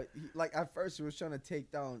 He like at first he was trying to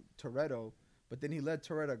take down Toretto, but then he let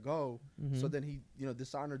Toretto go. So Mhm. then he,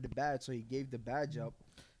 dishonored the badge, so he gave the badge up.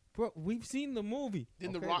 Bro, we've seen the movie.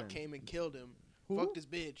 Then The Okay, Rock then. came and killed him, Who? fucked his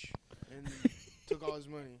bitch, and took all his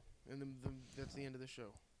money. And then that's the end of the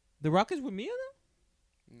show. The Rock is with Mia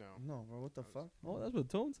No. No, bro, what the fuck? now? Oh, that's what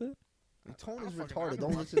Tone said. The tone I is fucking- retarded. I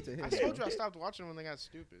Don't know. listen to him. I told you bro. I stopped watching when they got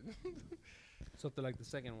stupid. Something like the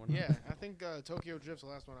second one. Yeah, I think Tokyo Drift's the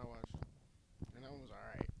last one I watched, and that one was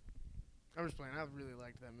alright. I'm just playing. I really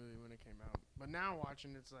liked that movie when it came out, but now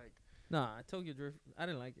watching it's like, Nah, Tokyo Drift. I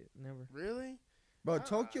didn't like it. Never. really? Bro, Ah,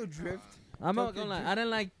 Tokyo come Drift. on. I'm not Tokyo gonna lie. Drift- I didn't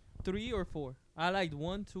like 3 or 4. I liked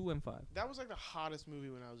 1, 2, and 5. That was like the hottest movie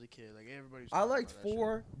when I was a kid. Like everybody. Was I talking liked about that shit.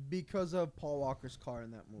 4 because of Paul Walker's car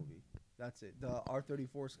in that movie. That's it. The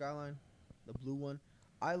R34 Skyline, the blue one.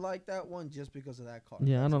 I like that one just because of that car.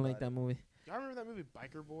 Yeah, I That's don't like about that it. movie. Y'all remember that movie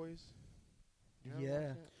Biker Boys? You ever Yeah.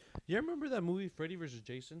 watch that? You remember that movie Freddy vs.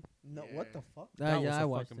 Jason? No, what the fuck? Yeah, was I a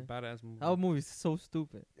watched fucking it. badass movie. That movie's so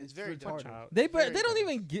stupid. It's very retarded. dark. They Very they don't dark.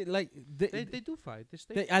 even get like They do fight. They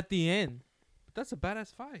stay. they at the end. That's a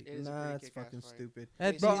badass fight. It is a Nah, pretty it's kick-ass fucking fight. stupid.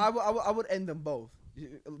 At Bro, the I would end them both.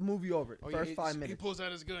 Movie over. Oh, First yeah, 5 He minutes. pulls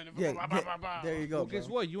out his gun. And Yeah, bah, bah, yeah, bah, bah. there you go. Well, guess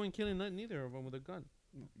bro. what? You ain't killing neither of them with a gun.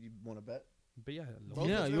 You want to bet? But yeah, Both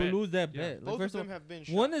yeah, of you them- lose that Yeah. bet. Like, Both of first them of have been all,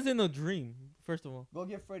 shot. one is in a dream. First of all, Go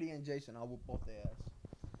get Freddie and Jason. I'll whoop both their ass.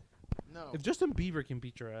 No. if Justin Bieber can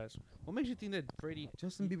beat your ass, what makes you think that Freddy?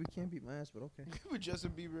 Justin Bieber can't beat my ass, but okay. With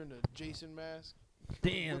Justin Bieber in a Jason mask.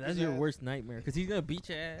 damn, Whip that's his your ass. worst nightmare because he's gonna beat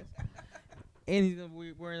your ass, and he's gonna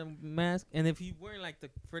be wearing a mask. And if he's wearing like the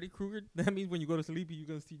Freddy Krueger, that means when you go to sleep, you're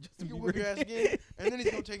gonna see Justin You Bieber. whip your ass again, and then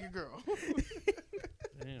he's gonna take your girl.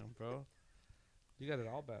 Damn, bro, you got it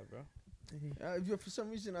all bad, bro. For some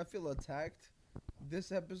reason, I feel attacked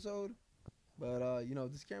this episode, but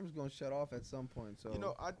this camera's gonna shut off at some point. So You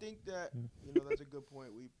know, I think that Mm. that's a good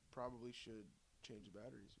point. We probably should change the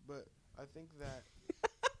batteries, but I think that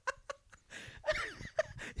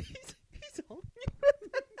he's on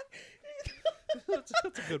that's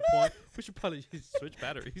a good point. We should probably switch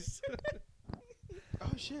batteries. oh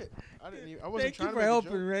shit, I wasn't Thank you trying for to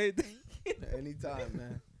helping, right? anytime,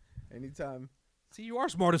 man, anytime. See, you are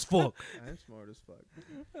smart as fuck. I'm smart as fuck.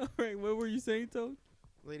 All right, what were you saying, Toad?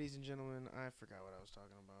 Ladies and gentlemen, I forgot what I was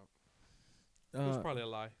talking about. It was Uh, probably a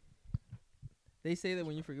lie. they say that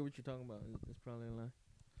when you forget what you're talking about, it's probably a lie.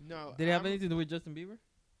 No. Did it have I'm- anything to do with Justin Bieber?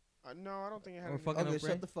 No, I don't think it had. Or anything- fucking Okay, up, shut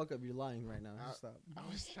Ray? the fuck up. You're lying right now. Just stop. I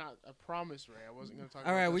was not. I promise, Ray. I wasn't gonna talk.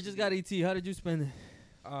 All about right, we Justin just got Bieber. ET. How did you spend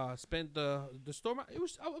it? Spent the storm.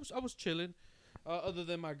 I was chilling. Other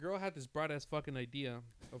than my girl had this bright ass fucking idea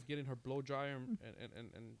of getting her blow dryer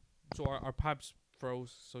and so our pipes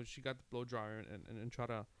froze. So she got the blow dryer and try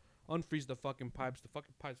to unfreeze the fucking pipes. The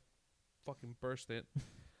fucking pipes fucking burst it.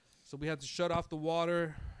 So we had to shut off the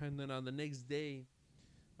water, and then on the next day,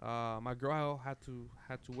 my girl had to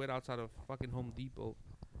wait outside of fucking Home Depot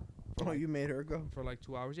for, Oh, like, you made her go. for like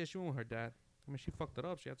 2 hours. Yeah, she went with her dad. I mean, she fucked it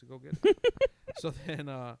up. She had to go get it. So then,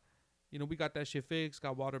 we got that shit fixed,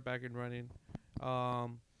 got water back and running.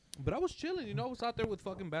 But I was chilling, I was out there with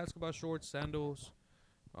fucking basketball shorts, sandals,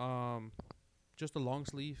 just a long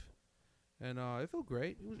sleeve, and it felt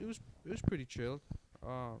great. It was It was pretty chilled.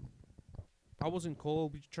 I wasn't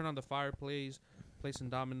cold. We turned on the fireplace, play some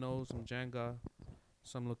dominoes, some Jenga,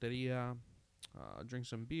 some loteria, drink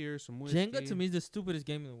some beer, some whiskey. Jenga to me is the stupidest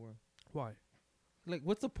game in the world. Why? Like,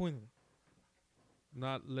 what's the point of it?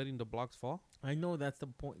 Not letting the blocks fall? I know that's the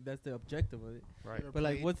point. That's the objective of it. Right. Ever But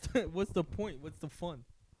like, played? what's the point? What's the fun?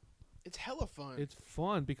 It's hella fun. It's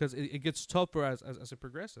fun because it gets tougher as it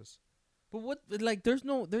progresses. But what? Like, there's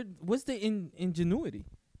no there. What's the ingenuity?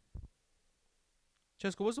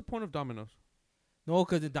 Cheska, what's the point of dominoes? No,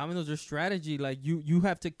 because the dominoes are strategy. Like you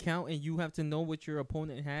have to count and you have to know what your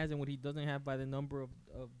opponent has and what he doesn't have by the number of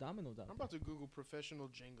dominoes out. I'm about to Google professional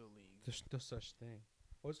Jenga league. There's no such thing.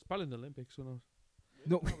 Well, it's probably in the Olympics. Who knows?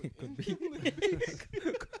 No, Probably it could in be. the Olympics.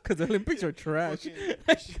 Because the Olympics are trash.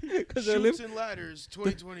 Because the Shoots and ladders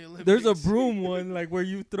 2020 Olympics. There's a broom one like where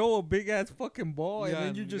you throw a big ass fucking ball Yeah, and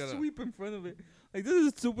then you you just gotta- sweep in front of it. Like, this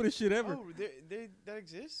is the stupidest shit ever. Oh, that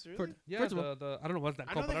exists, really? For- Yeah, First of all- the I don't know what's that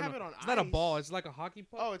I called. know but they I have don't it know. on It's not a ball. ice. It's like a hockey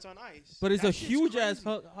puck. Oh, it's on ice. But it's That a shit's huge ass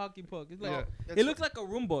crazy. hockey puck. It's No, like that's it looks like a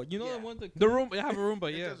Roomba. You know Yeah. the one that The room. Yeah, have a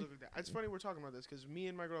Roomba. It Yeah. does look like that. It's funny we're talking about this because me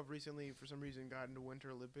and my girl have recently, for some reason, got into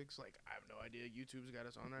Winter Olympics. Like, I have no idea. YouTube's got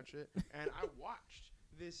us on that shit. And I watched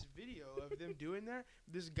this video of them doing that.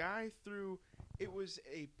 This guy threw. It was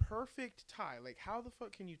a perfect tie. Like, how the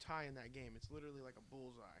fuck can you tie in that game? It's literally like a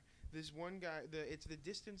bullseye. This one guy, it's the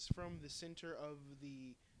distance from the center of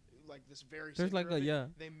the, like this very. there's center like of a it. yeah.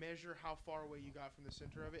 They measure how far away you got from the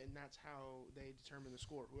center of it, and that's how they determine the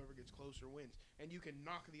score. Whoever gets closer wins. And you can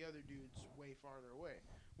knock the other dudes way farther away.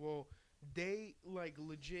 Well, they like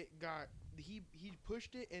legit got he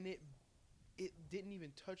pushed it, and it didn't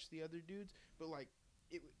even touch the other dudes, but like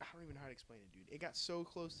I don't even know how to explain it, dude. It got so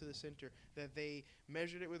close to the center that they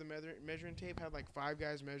measured it with a measuring tape, had like 5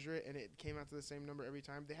 guys measure it, and it came out to the same number every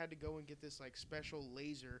time. They had to go and get this like special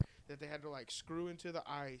laser that they had to like screw into the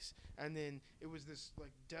ice, and then it was this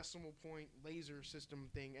like decimal point laser system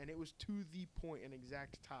thing, and it was to the point an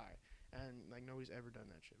exact tie. And like nobody's ever done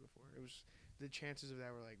that shit before. It was the chances of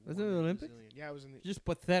that were like Was it 1 in in the a Olympics? bazillion. Yeah, it was in the. Just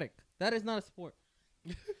pathetic. That is not a sport.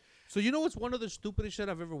 So you know what's one of the stupidest shit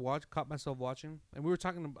I've ever caught myself watching? And we were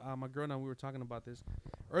talking, my girl and I, we were talking about this.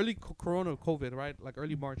 Early Corona COVID, right? Like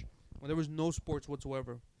early March, when there was no sports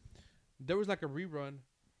whatsoever. There was like a rerun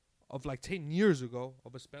of like 10 years ago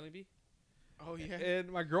of a spelling bee. Oh yeah. And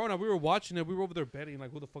my girl and I, we were watching it. We were over there betting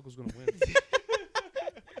like who the fuck was going to win.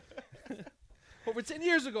 Over 10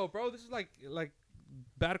 years ago, bro. This is like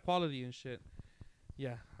bad quality and shit.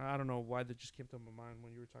 Yeah, I don't know why that just came to my mind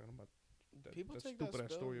when you were talking about People that take that stupid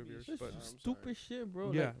ass story spelling of bee yours. shit. But I'm Stupid sorry. shit,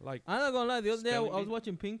 bro. yeah, Like, like I'm not gonna lie. The other day I Spelling was bee.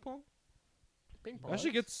 watching ping pong. Ping pong. that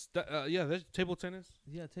shit gets yeah, that's table tennis.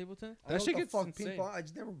 Yeah, table tennis. I don't That shit know gets what the fuck ping insane. pong. I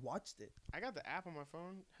just never watched it. I got the app on my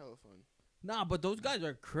phone. Hella fun. Nah, but those guys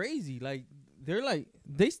are crazy. Like they're like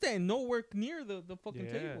they stand nowhere near the fucking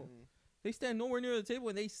Yeah. table. They stand nowhere near the table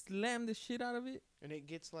and they slam the shit out of it. And it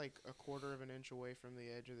gets like a quarter of an inch away from the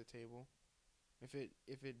edge of the table. If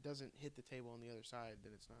it doesn't hit the table on the other side,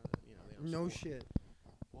 then it's not. They don't No score. shit.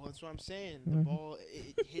 Well, that's what I'm saying. The Mhm. ball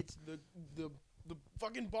it hits the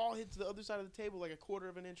fucking ball hits the other side of the table like a quarter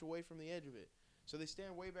of an inch away from the edge of it. So they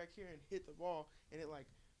stand way back here and hit the ball, and it like,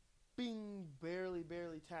 bing, barely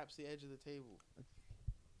taps the edge of the table.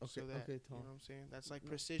 Okay, so that, okay, you Tom. know what I'm saying? That's like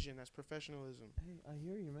precision. That's professionalism. Hey, I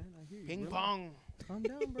hear you, man. I hear you. Ping Relax. pong. Calm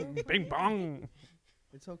down, bro. Bing bong.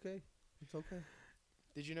 It's okay. It's okay.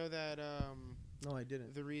 Did you know that No, I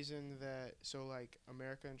didn't. the reason that like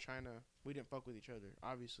America and China, we didn't fuck with each other.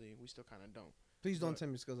 Obviously, we still kind of don't. Please don't But- tell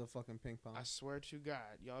me it's because of fucking ping pong. I swear to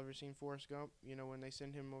God, y'all ever seen Forrest Gump? You know when they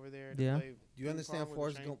send him over there to Yeah. play Do you understand pong with the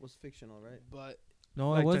Forrest Chinese- Gump was fictional, right? But No,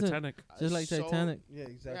 Like it wasn't. Titanic. Just like so- Titanic. Yeah,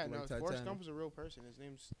 exactly. Yeah, like no, Titanic. Forrest Gump was a real person. His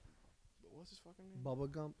name's what's his fucking name? Bubba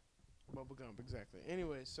Gump? Bubba Gump, exactly.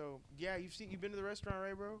 Anyway, so yeah, you've been to the restaurant,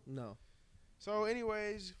 right, bro? No. So,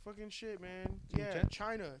 anyways, fucking shit, man. Team Yeah, Ted?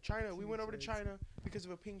 China. We went over to Ted. China because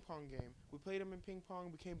of a ping pong game. We played them in ping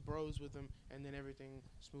pong, became bros with them, and then everything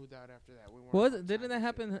smoothed out after that. We weren't Was on it? Didn't time that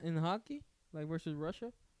and happen in hockey, like versus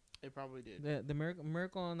Russia? shit. It probably did. The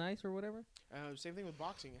Miracle on Ice or whatever. Same thing with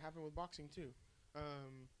boxing. It happened with boxing too.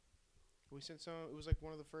 We sent some. It was like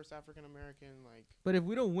one of the first African American like. But if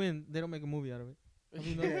we don't win, they don't make a movie out of it. Have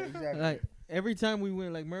you Yeah, noticed? exactly. Like every time we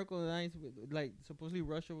win, like Miracle on Ice, like supposedly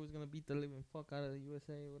Russia was gonna beat the living fuck out of the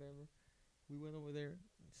USA or whatever. We went over there,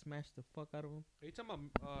 smashed the fuck out of them. Are you talking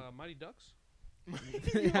about Mighty Ducks?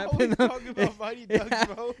 You happened always on- talking about Mighty Ducks,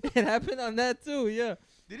 bro. It happened on that too, yeah.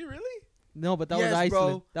 Did it really? No, but that Yes, was Iceland.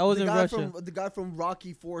 bro. That was the in guy Russia. The guy from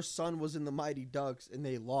Rocky IV's son was in the Mighty Ducks, and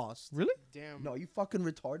they lost. Really? Damn. No, you fucking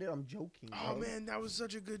retarded. I'm joking. Oh bro. man, that was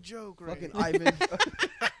such a good joke, right? Fucking Ivan.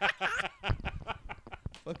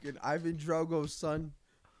 Fucking Ivan Drago's son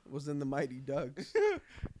was in the Mighty Ducks.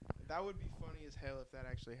 That would be funny as hell if that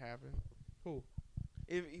actually happened. Who?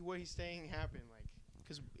 If what he's saying happened, like,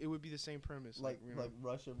 because it would be the same premise. like you know,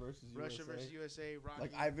 Russia versus Russia USA. versus USA. Rocky.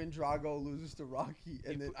 Like Ivan Drago loses to Rocky,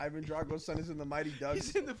 and then Ivan Drago's son is in the Mighty Ducks.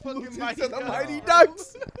 He's in the fucking Loses Mighty to the Ducks. Mighty Oh.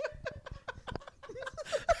 Ducks.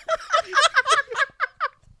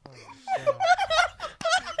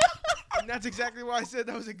 And that's exactly why I said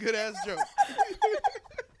that was a good ass joke.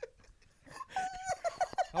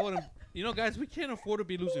 I wouldn't. You know, guys, we can't afford to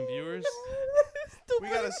be losing viewers. We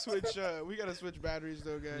gotta switch. We gotta switch batteries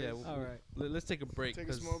though, guys. Yeah. All right. Let's take a break. Take a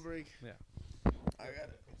 'cause- small break. I got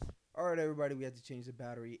it. All right, everybody, we had to change the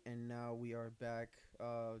battery, and now we are back.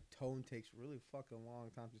 Tone takes really fucking long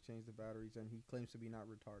time to change the batteries, and he claims to be not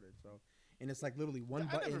retarded. So, and it's like literally one I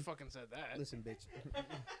button. never fucking said that. Listen, bitch.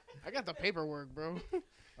 I got the paperwork, bro.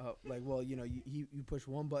 Like, well, you know, you push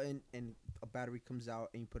one button and a battery comes out,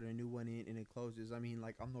 and you put a new one in, and it closes. I mean,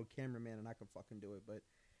 like, I'm no cameraman, and I can fucking do it. But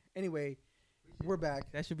anyway, we're back.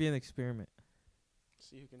 That should be an experiment.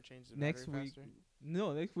 See who can change the Next battery week, faster.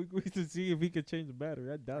 no, next week we should see if he could change the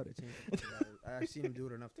battery. I doubt it. Change the battery. I've seen him do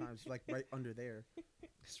it enough times, like right under there.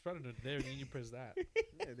 It's right under there, and then you press that.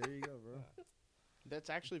 Yeah, there you go, bro. That's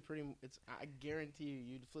actually pretty. I guarantee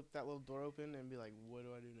you'd flip that little door open and be like, "What do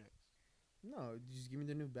I do next?" No, just give me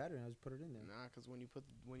the new battery, and I'll just put it in there. Nah, because when you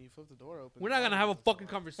flip the door open, We're the not gonna battery have a doesn't fall fucking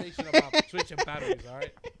out. conversation about switching batteries, all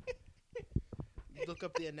right? Look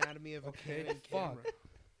up the anatomy of a Okay, Canon camera.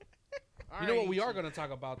 You know what we are gonna talk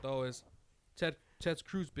about though is Ted's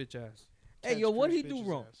Cruz bitch ass. Hey, yo, what he do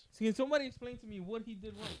wrong? See, can somebody explain to me what he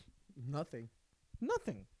did wrong? Nothing.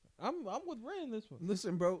 Nothing. I'm with Ray in this one.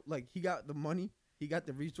 Listen, bro, like, he got the money, he got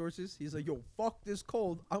the resources. He's like, yo, fuck this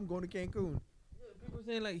cold. I'm going to Cancun. People are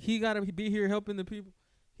saying like he gotta be here helping the people.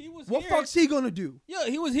 He was What here. fuck's he gonna do? Yeah,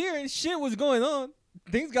 he was here and shit was going on.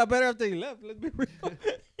 Things got better after he left. Let's be real.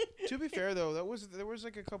 To be fair though, there was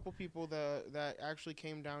like a couple people that actually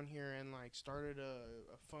came down here and like started a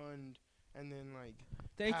fund and then like.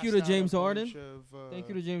 Thank you passed to out James a Harden. bunch of, Thank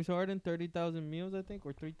you to James Harden. 30,000 meals, I think,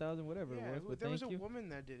 or 3,000, whatever yeah, it was. But there was thank a you, woman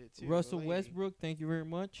that did it too. Russell a lady. Westbrook. Thank you very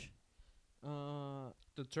much.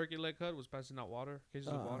 The turkey leg hut was passing out water, cases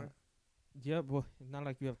of water. Yeah, well, not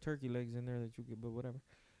like you have turkey legs in there that you get, but whatever.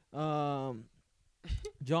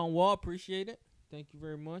 John Wall, appreciate it. Thank you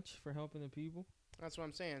very much for helping the people. That's what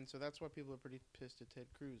I'm saying. So that's why people are pretty pissed at Ted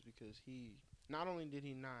Cruz because he not only did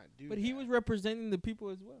he not do, But he that- was representing the people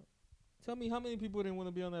as well. Tell me how many people didn't want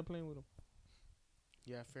to be on that plane with him?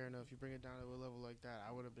 Yeah, fair enough. You bring it down to a level like that,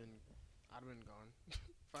 I'd have been gone. If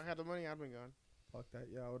I had the money, I'd been gone. Fuck that.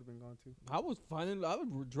 Yeah, I would have been gone too.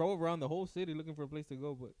 I drove around the whole city looking for a place to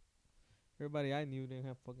go, but everybody I knew didn't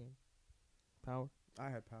have fucking power. I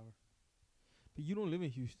had power. But you don't live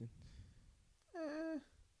in Houston.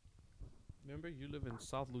 Remember, you live in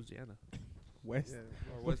South Louisiana West.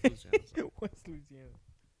 Yeah. or West Louisiana. sorry. West Louisiana.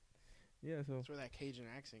 Yeah, so That's where that Cajun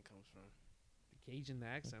accent comes from. The Cajun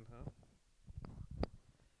accent, huh?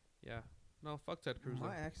 Yeah. No, fuck Ted Cruz. My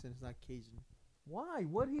though. accent is not Cajun. why?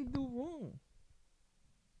 What he do wrong?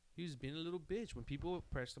 He was being a little bitch. When people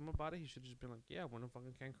pressed him about it, he should have just been like, "Yeah, I went to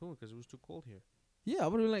fucking Cancun because it was too cold here." Yeah, I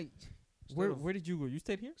would have been like, Instead of- where did you go? You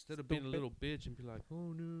stayed here? Instead of being a Stupid. little bitch and be like,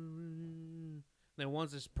 "Oh no." Then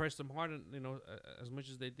once it's pressed him hard, and as much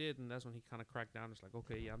as they did, and that's when he kind of cracked down. It's like,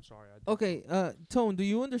 okay, yeah, I'm sorry. I did. Okay, Tone, do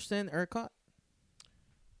you understand ERCOT?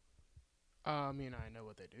 I mean, I know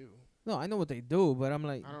what they do. No, I know what they do, but I'm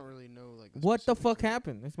like, I don't really know like. what the specifics fuck of it.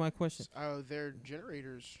 happened? That's my question. Oh, their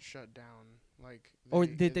generators shut down. Like. Or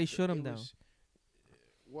did they shut 'em it down? was-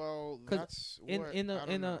 Well, 'Cause that's In what, in I a don't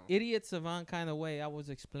in know. a idiot savant kind of way, I was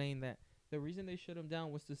explained that the reason they shut them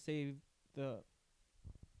down was to save the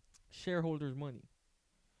shareholders' money,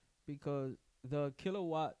 because the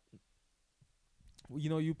kilowatt,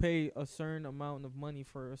 you pay a certain amount of money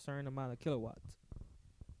for a certain amount of kilowatts.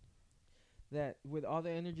 That with all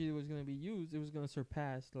the energy that was going to be used, it was going to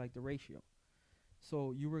surpass like the ratio.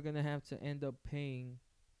 So you were going to have to end up paying,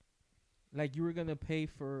 like you were going to pay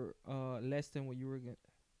for less than what you were going.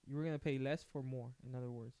 You were going to pay less for more. In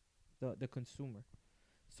other words, the consumer.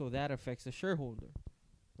 So that affects the shareholder,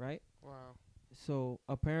 right? Wow, So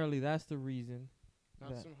apparently that's the reason.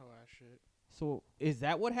 that's that- some hoe ass shit. So is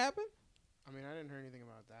that what happened? I mean, I didn't hear anything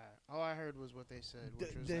about that. All I heard was what they said,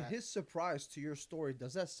 which was that His surprise to your story,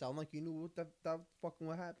 does that sound like you knew that fucking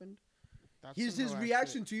what happened? that's His some hoe ass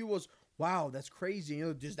reaction shit. to you was, wow, that's crazy.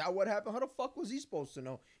 Is that what happened? How the fuck was he supposed to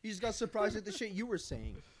know? He just got surprised at the shit you were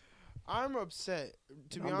saying. I'm upset.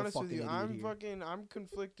 To I'm be the honest with fucking you, idiot here. I'm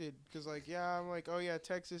conflicted because like, yeah, I'm like, oh yeah,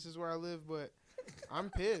 Texas is where I live, but I'm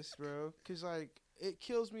pissed, bro. Cause like, it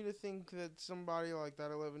kills me to think that somebody like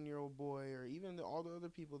that 11-year-old boy, or even all the other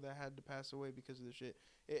people that had to pass away because of the shit,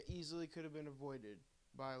 it easily could have been avoided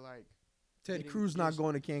by like Ted getting Cruz not just-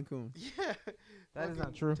 going to Cancun. Yeah, That is not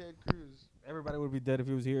fucking true. Ted Cruz. Everybody would be dead if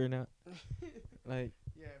he was here now. Like,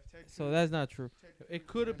 Yeah, if Ted Cruz. so that's not true. Ted Cruz It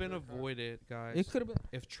could have had been that car. avoided, guys. It could have been.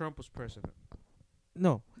 if Trump was president.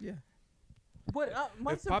 No. Yeah. But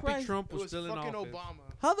my If Papi surprise. Trump It was was still in fucking office.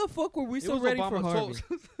 Obama. How the fuck were we It so was ready for Obama.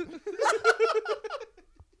 Harvey?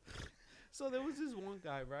 So there was this one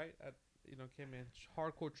guy, right? Came in,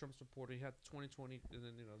 hardcore Trump supporter. He had 2020, and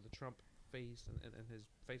then the Trump face and his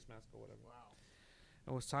face mask or whatever. Wow.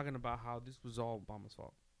 And was talking about how this was all Obama's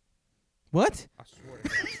fault. What? I swear to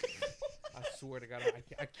God. I swear to God,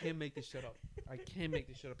 I can't make this shit up. I can't make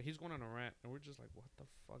this shit up. He's going on a rant, and we're just like, what the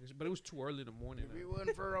fuck is? But it was too early in the morning. If it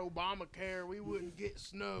wasn't for Obamacare, we wouldn't get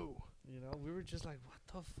snow. We were just like, what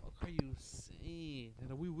the fuck are you saying?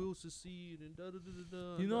 And we will secede and da da da da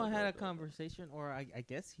da. You know, da, I da, had a da. conversation, or I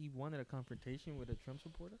guess he wanted a confrontation with a Trump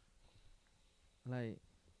supporter. Like,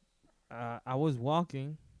 I was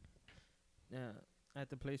walking at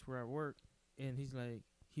the place where I work, and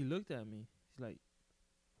he looked at me.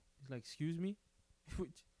 He's like, excuse me?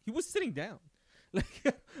 He was sitting down. Like,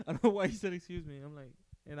 I don't know why he said excuse me. I'm like,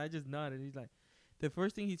 and I just nodded. He's like, the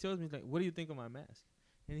first thing he tells me is like, what do you think of my mask?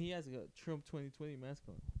 And he has a Trump 2020 mask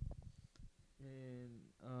on.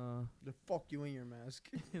 And, The fuck you in your mask.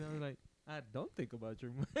 and I was like, I don't think about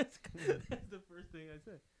your mask. That's the first thing I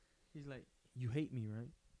said. He's like, you hate me, right?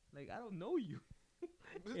 Like, I don't know you.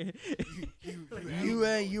 You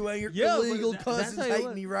and your Yeah, but illegal that's cousins how it hate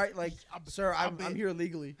was. me, right? Like, sir, I'm bet- here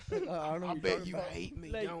legally. I don't know. I what you're bet talking you about. hate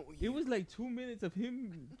me, Like, don't it you? was like 2 minutes of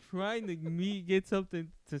him trying to get something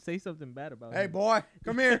to say something bad about Hey, him. boy,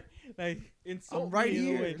 come here. Like, insult I'm right me in a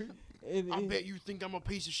here. way. And I bet you think I'm a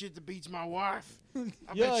piece of shit that beats my wife. I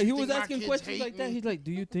yeah, bet you he was think my asking kids questions hate like that. me. He's like,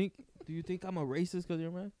 do you think I'm a racist because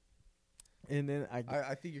you're man? And then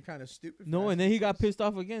I think you're kind of stupid. for no, and asking then he got questions. pissed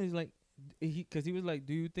off again. He's like, because he was like,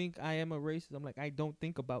 do you think I am a racist? I'm like, I don't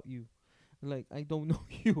think about you. Like, I don't know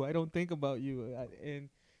you. I don't think about you. And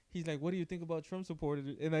he's like, what do you think about Trump supporters?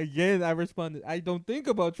 And again, I responded, I don't think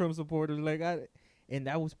about Trump supporters. Like, and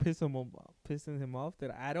that was pissing him off.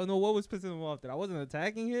 That I don't know what was pissing him off. That I wasn't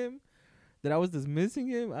attacking him. That I was dismissing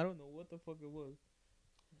him. I don't know what the fuck it was.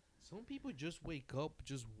 Some people just wake up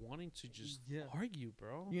just wanting to just Yeah. argue,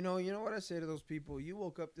 bro. You know what I say to those people? You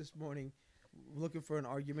woke up this morning looking for an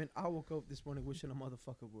argument. I woke up this morning wishing a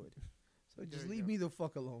motherfucker would. So just you leave go. me the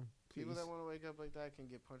fuck alone, People please. that want to wake up like that can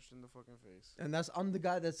get punched in the fucking face. And I'm the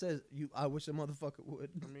guy that says I wish a motherfucker would.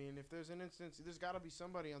 I mean, if there's an instance, there's got to be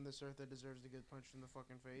somebody on this earth that deserves to get punched in the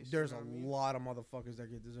fucking face. you There's know a what I mean? lot of motherfuckers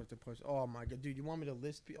that deserve to push. Oh my god, dude, you want me to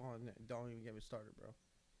list people? Oh, no, don't even get me started, bro.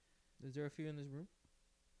 Is there a few in this room?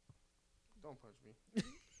 Don't punch me.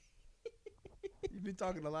 You've been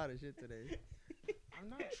talking a lot of shit today. I'm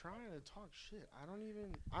not trying to talk shit.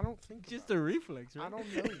 I don't think Just about a reflex, it. right? I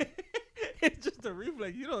don't know you. It's just a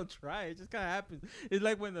reflex. You don't try. It just kind of happens. It's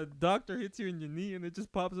like when the doctor hits you in your knee and it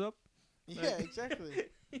just pops up. Yeah, exactly.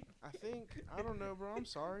 I don't know, bro. I'm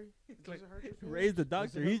sorry. It's Does like it hurt your feelings? raise the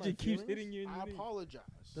doctor. hurt He my just keeps feelings? hitting you in I the knee. apologize.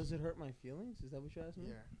 Does it hurt my feelings? Is that what you asked me?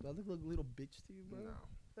 Yeah. Do I look like a little bitch to you, bro? No.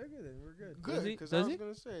 They're good then. We're good. Good, he? because I Does was he?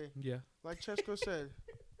 going to say, Yeah. like Chesko said,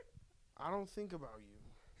 I don't think about you.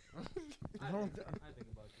 I don't. I think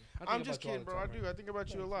about you. I'm just kidding, bro. I do. I think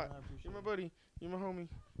about you a lot. You're my buddy. You're my homie.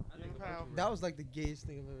 You're my pal. That was like the gayest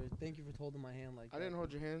thing I've ever. Thank you for holding my hand like I that. didn't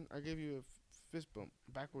hold your hand. I gave you a fist bump,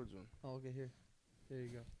 backwards one. Oh, okay, here. There you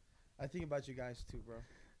go. I think about you guys too, bro.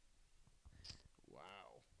 Wow.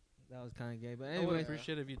 That was kind of gay, but I would anyway.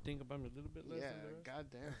 appreciate it if you think about me a little bit less. Yeah, than the rest.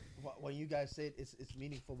 goddamn. When you guys say it, it's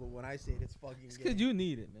meaningful, but when I say it, it's fucking It's gay. because you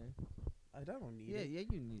need it, man. I don't need Yeah, it. yeah,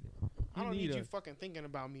 you need it. I don't need you us. fucking thinking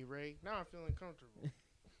about me, Ray. Now I feel uncomfortable.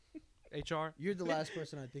 HR. You're the last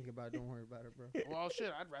person I think about. Don't worry about it, bro. Well,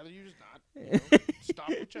 shit, I'd rather you just not. You know, stop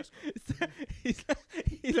with Chesko.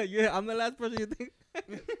 he's like, yeah, I'm the last person you think.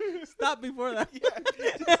 Stop before that.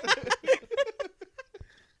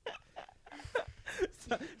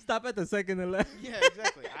 Stop at the second to last. Yeah,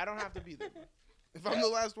 exactly. I don't have to be there. If I'm the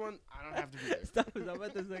last one, I don't have to be there. Stop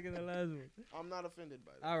at the second to last one. I'm not offended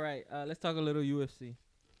by that. All right, let's talk a little UFC.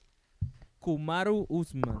 Kamaru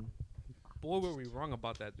Usman. Boy, were we wrong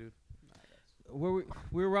about that, dude. We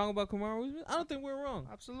were wrong about Kamaru Usman? I don't think we're wrong.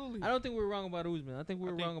 Absolutely. I don't think we're wrong about Usman. I think we're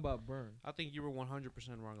I think- wrong about Burn. I think you were 100%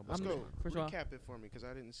 wrong about Let's I'm- go. Usman. First of all- Recap it for me because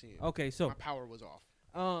I didn't see it. Okay, so My power was off.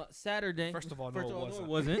 Saturday. First of all, First no, of all, it no, it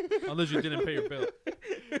wasn't. wasn't. Unless you didn't pay your bill.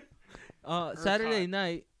 Saturday hot.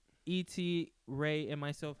 night, E.T., Ray, and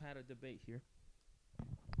myself had a debate here.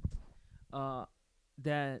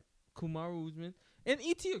 That Kamaru Usman, And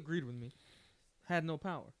E.T. agreed with me. Had no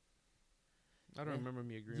power. I don't remember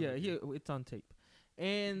me agreeing. Yeah, with you. it's on tape.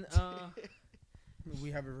 And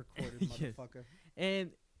We have it recorded, Yes. motherfucker.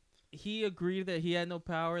 and he agreed that he had no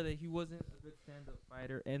power, that he wasn't a good stand-up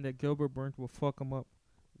fighter, and that Gilbert Burns will fuck him up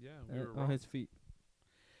Yeah, we were on wrong. his feet.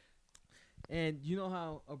 And you know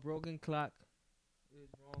how a broken clock is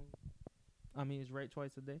wrong? I mean, it's right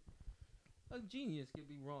twice a day. A genius can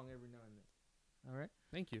be wrong every now and then. All right.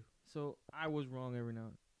 Thank you. So I was wrong every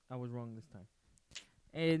now. I was wrong this time.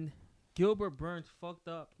 And Gilbert Burns fucked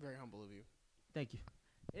up. Very humble of you. Thank you.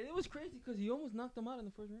 And it was crazy because he almost knocked him out in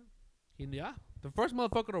the first round. Yeah, the first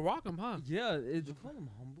motherfucker to rock him, huh? Yeah, Did you call him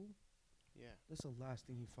humble? Yeah. That's the last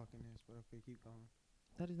thing he fucking is. But okay, keep going.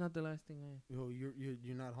 that is not the last thing I am. Yo,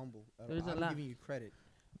 you're not humble. At all. There's a I'm lot. giving you credit.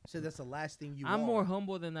 I said that's the last thing you. I'm are. more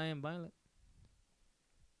humble than I am violent.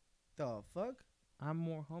 The fuck? I'm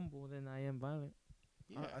more humble than I am violent.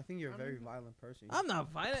 Yeah. I think you're a I very mean, violent person. I'm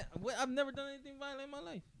not violent. I've never done anything violent in my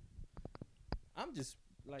life. I'm just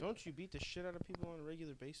like Don't you beat the shit out of people on a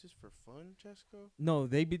regular basis for fun, Chesco? no.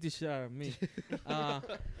 They beat the shit out of me.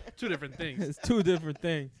 Two different things. It's two different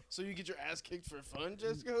things. So you get your ass kicked for fun,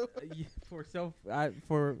 Chesco?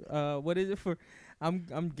 What is it for?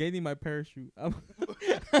 I'm getting my parachute.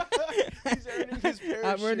 He's earning his parachute.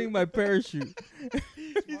 I'm earning my parachute.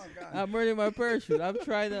 Smart guy. I'm earning my parachute. I'm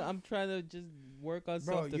trying to just work on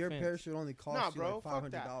Bro, self-defense. your parachute only costs Nah, you bro, like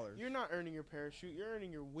fuck that. $500. You're not earning your parachute. You're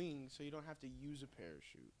earning your wings, so you don't have to use a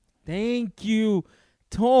parachute. Thank you,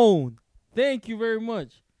 Tone. Thank you very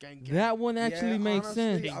much. Gang, gang. That one actually Yeah, makes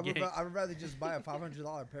honestly, sense. I would rather just buy a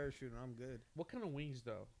 $500 parachute and I'm good. What kind of wings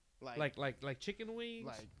though? like Like chicken wings?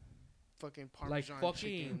 like fucking Like Parmesan fucking-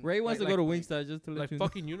 chicken. Ray wants like- to go to like- Wingstop just to let like you know.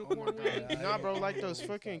 fucking Oh unicorn my wings? god. Yeah, Nah, bro, yeah, like yeah, those Wingstop.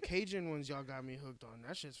 fucking Cajun ones y'all got me hooked on.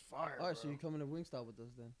 That shit's fire. All right, so bro. you coming to Wingstop with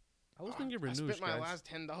us then? I was thinking I renewed, spent my guys. last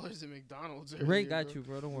 $10 at McDonald's. Ray earlier, got bro. you,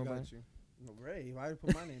 bro. Don't We worry about got you. No, Ray, why did you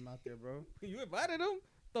put my name out there, bro? it. You invited him?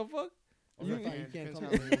 The fuck? You, You- fine, you can't Depends come how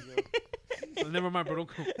to things go. Never mind, bro. Don't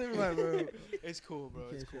come. Never mind, bro. It's cool, bro.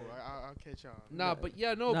 It's Okay, cool. sure. I'll catch y'all. Nah, but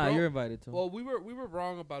yeah, no, nah, bro. you're invited to. Well, we were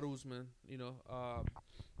wrong about Usman. You know,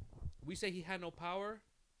 we say he had no power.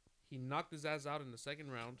 He knocked his ass out in the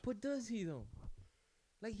second round. but does he though?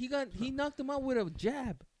 Like he knocked him out with a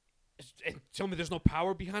jab. And tell me, there's no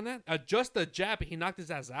power behind that? Just a jab, and he knocked his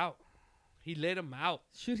ass out. He laid him out.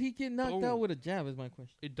 Should he get knocked Boom. out with a jab? Is my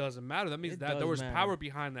question. It doesn't matter. That means It that there does was matter. power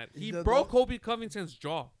behind that. He The- broke Kobe Covington's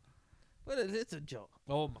jaw. But it's a joke.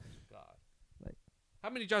 Oh my god! Like- How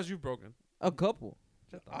many jaws you broken? A couple.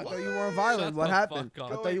 I thought you weren't violent. Shut What the happened?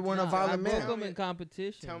 fuck I up. thought you weren't a Nah, violent I man. broke Tell him me- in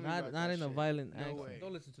competition, tell me not about not that in a shit. violent No action. way.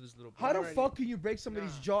 Don't listen to this little. How the Already- fuck can you break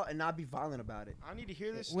somebody's Nah. jaw and not be violent about it? I need to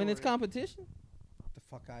hear this When it's story. competition, Get the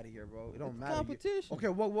fuck out of here, bro. It don't it's matter. competition. Okay,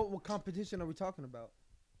 what competition are we talking about?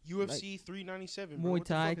 UFC 397. Bro. Muay What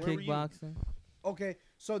the Thai, fuck? Where were you? kickboxing. Okay,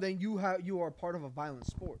 so then you are part of a violent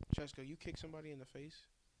sport. Chesko, you kick somebody in the face?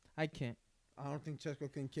 I can't. I don't think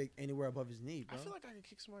Chesko can kick anywhere above his knee, bro. I feel like I could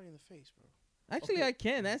kick somebody in the face, bro. Actually, Okay. I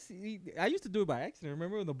can. I used to do it by accident.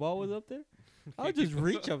 Remember when the ball was up there? I would just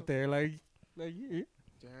reach up there like here.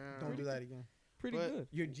 Damn. Don't do that again. Pretty But- good.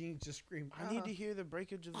 Your jeans just scream. I need to hear the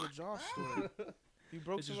breakage of the jaw story. You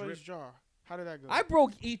broke It just somebody's ripped. jaw. How did that go? I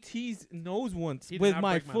broke ET's nose once He did with not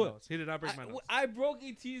my break my foot. nose. He did not break my nose. I broke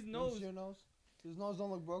ET's Nose. nose. Your nose? His nose don't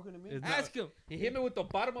look broken to me. It's not- Ask him, He hit me with the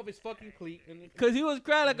bottom of his fucking cleat, and it, cause he was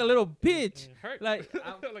crying like a little bitch. it hurt. Like,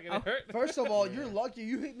 like it I'm- hurt. First of all, Yeah. you're lucky.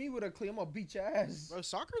 You hit me with a cleat. I'm gonna beat your ass. Bro,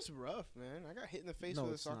 soccer's rough, man. I got hit in the face No,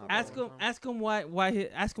 with a it's soccer not. ball Ask one him. time.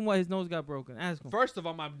 Ask him why his nose got broken. Ask him. First of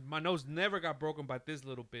all, my nose never got broken by this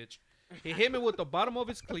little bitch. He hit me with the bottom of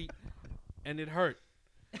his cleat, and it hurt.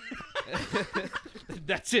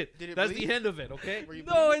 That's it. Did it That's bleed? the end of it. Okay. Were you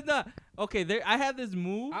No, bleeding? it's not. Okay, there. I have this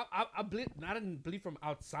move. I bleed. I didn't bleed from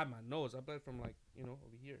outside my nose. I bled from like over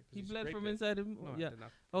here. 'cause He you bled scraped from it. inside him. No, I Yeah. did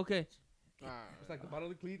not. Okay. Ah. It's like the bottom of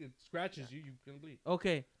the cleat. It scratches you. You can bleed.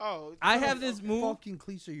 Okay. Oh, I What have the this move. fucking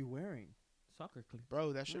cleats are you wearing? Soccer cleat.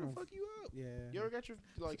 bro, that shit'll Oh. fuck you up. Yeah. You ever got your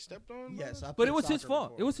stepped on? bro? Yes, I But it played was his soccer fault.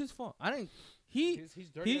 before. It was his fault. I didn't. He's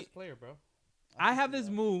dirty he- ass player, bro. I have this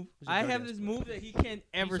move. He's a I dirty have ass this player. move that he can't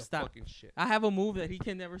ever Piece of stop. Fucking shit. I have a move that he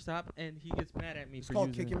can never stop, and he gets mad at me It's for called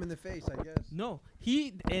using kick it. him in the face, I guess. No,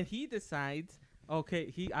 he decides.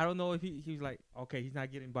 Okay, I don't know if he's like, okay, he's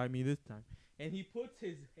not getting by me this time, and he puts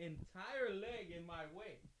his entire leg in my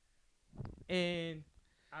way, and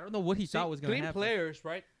I don't know what he See, thought was gonna clean happen. players,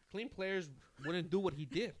 right? Clean players wouldn't do what he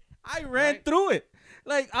did. I ran Right? through it.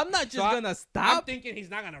 Like I'm not just So gonna I'm stop. thinking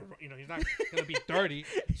he's not gonna, he's not gonna be dirty.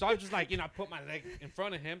 So I'm just like, I put my leg in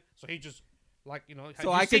front of him, so he just, like, So you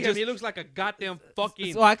I see could him, just- he looks like a goddamn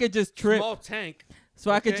fucking So I could just trip. small tank.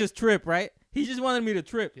 So I could okay. just trip, right? He just wanted me to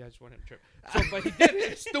trip. Yeah, I just want him to trip. So, but he did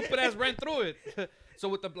it. Stupid ass ran through it. So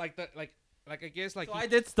with the like I guess like So he, I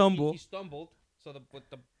did stumble He stumbled. So with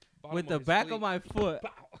the bottom with of the his back cleat, of my foot,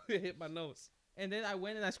 pow, it hit my nose. and then I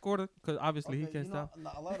went and I scored it because obviously he can't stop.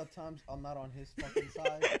 A lot of times I'm not on his fucking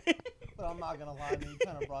side, but I'm not gonna lie, man. You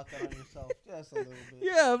kind of brought that on yourself just a little bit.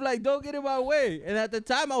 Yeah, I'm like, don't get in my way. And at the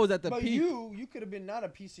time, I was at the But peak. you could have been not a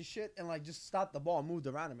piece of shit and like just stopped the ball, moved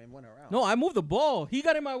around him, and went around. No, I moved the ball. He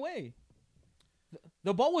got in my way.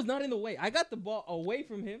 The ball was not in the way. I got the ball away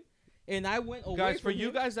from him, and I went away Guys, from for you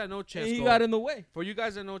him, guys that know and Chesko, he got in the way. for you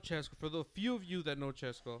guys that know Chesko, for the few of you that know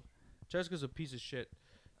Chesko, Chesko's a piece of shit.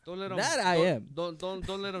 Don't let him. That I am. Don't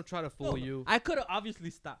let him try to fool No, you. I could have obviously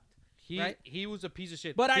stopped, He right? he was a piece of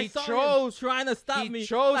shit. but I he saw chose him trying to stop he me.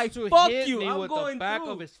 chose like, to fuck hit you. me I'm with going the back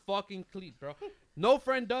through. of his fucking cleat, bro. No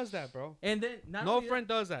friend does that, bro. And then not No only friend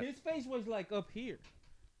does that, that. his face was like up here,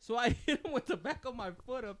 so I hit him with the back of my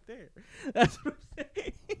foot up there. That's what I'm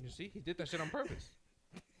saying. You see, he did that shit on purpose.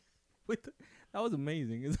 That was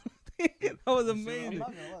amazing. That was I'm amazing. not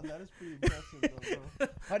gonna lie, that is pretty impressive, though, bro.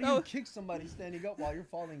 How do That you was- kick somebody standing up while you're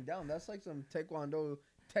falling down? That's like some Taekwondo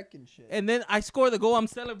Tekken shit. And then I scored the goal. I'm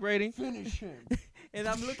celebrating, Finish him. and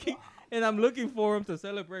I'm looking for him to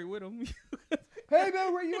celebrate with him. Hey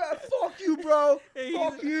man, where you at? Fuck you, bro. Hey,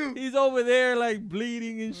 Fuck you. He's over there like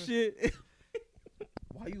bleeding and shit.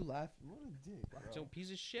 Why you laughing? What a dick, bro. So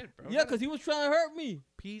piece of shit, bro. Yeah, because he was trying to hurt me.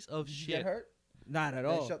 piece of Did you shit. get hurt? Not at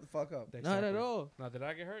Then all. shut the fuck up. Exactly. Not at all. Now, did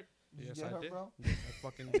I get hurt? Did Yes, you get I hurt, did. bro? Yes, I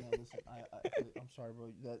fucking. No, listen, I'm sorry, bro.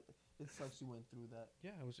 That it sucks you went through that.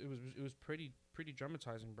 Yeah, it was pretty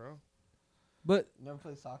dramatizing, bro. But Never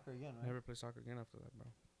play soccer again, right? Never play soccer again after that, bro.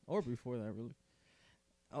 or before that, really.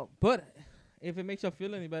 Oh, but if it makes you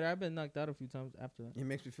feel any better, I've been knocked out a few times after that. It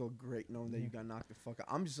makes me feel great knowing that you got knocked the fuck out.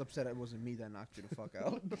 I'm just upset it wasn't me that knocked you the fuck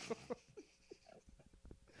out.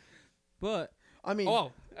 But I mean,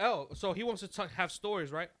 So he wants to have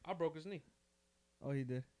stories, right? I broke his knee oh, he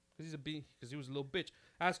did. because he was a little bitch.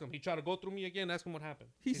 Ask him. He tried to go through me again. Ask him what happened.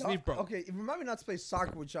 He's His knee broke. okay. Remind me not to play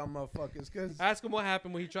soccer with y'all motherfuckers, cause Ask him what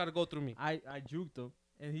happened when he tried to go through me. I juked him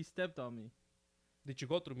and he stepped on me. Did you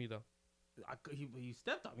go through me though? He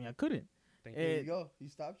stepped on me. I couldn't. Thank there you. you go. He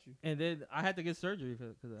stopped you. And then I had to get surgery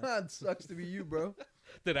for that. It sucks to be you, bro.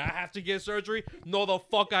 Did I have to get surgery? No, the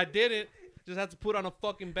fuck I didn't. Just had to put on a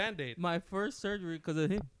fucking band-aid. My first surgery because of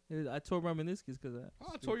him. I tore my meniscus because of that.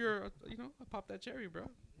 Oh, I tore your, I popped that cherry, bro.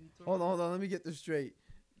 Hold on. Let me get this straight.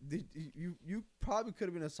 You probably could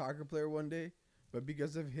have been a soccer player one day, but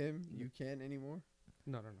because of him, you can't anymore.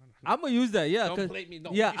 No. I'm gonna use that. Yeah. Don't 'cause- blame me. No,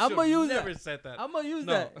 yeah, you I'm gonna should've use never that. said that. I'm gonna use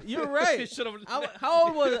No. that. You're right. You should've How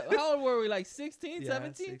old were we? Like 16,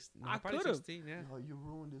 17? I probably could have. 16, yeah. No, you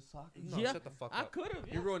ruined his soccer. No, Yeah, shut the fuck I up. could have.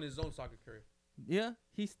 You ruined his own soccer career. Yeah,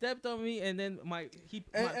 he stepped on me, and then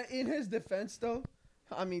And in his defense, though,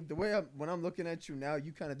 I mean, the way when I'm looking at you now,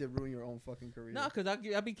 you kind of did ruin your own fucking career. no, because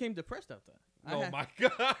I became depressed after that. Oh my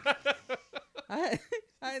god. I had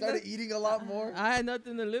Started nothing, eating a lot more. I had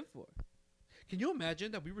nothing to live for. Can you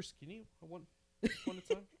imagine that we were skinny at one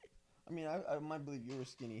time? I mean, I might believe you were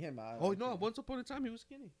skinny. Him, Oh no! Once upon a time, he was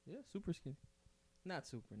skinny. Yeah, super skinny. Not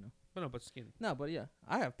super, no. But skinny. No, but yeah,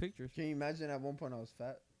 I have pictures. Can you imagine at one point I was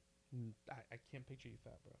fat? I can't picture you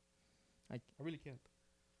fat, bro. I really can't.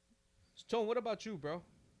 Tone, what about you, bro?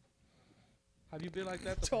 Have you been like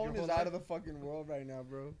that? Tone is out of the fucking world right now,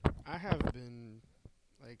 bro. I have been,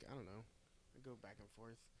 like, I don't know. I go back and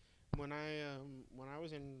forth. When I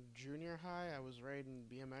was in junior high, I was riding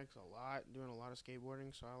BMX a lot, doing a lot of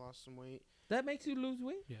skateboarding, so I lost some weight. That makes you lose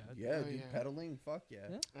weight? Yeah. Yeah, Oh, dude, yeah. pedaling, fuck yeah.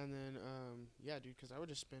 Yeah. And then, yeah, dude, because I would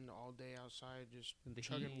just spend all day outside just In the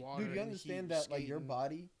chugging heat. water. Dude, you in the understand heat, that, like, your skating.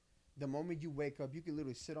 body, the moment you wake up, you can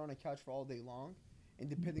literally sit on a couch for all day long, and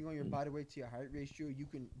depending on your body weight to your height ratio, you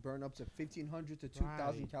can burn up to 1,500 to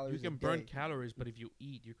 2,000 Right. calories You can a burn day. calories, but if you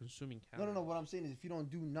eat, you're consuming No, calories. no, no. What I'm saying is, if you don't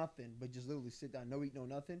do nothing but just literally sit down, no eat, no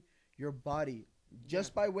nothing, your body,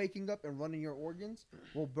 just by waking up and running your organs,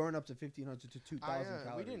 will burn up to 1,500 to 2,000 we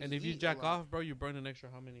calories. didn't And if you eat a jack lot. off, bro, you burn an extra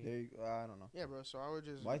how many? There you, I don't know. Yeah, bro. So I would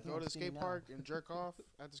just Why you think go I'm to the skinny skate now? park and jerk off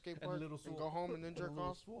at the skate And a park little and swole. go home and then A jerk little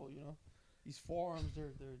off. swole, you know. These forearms,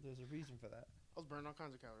 there's a reason for that. I was burning all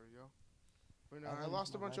kinds of calories, yo. But, I I think lost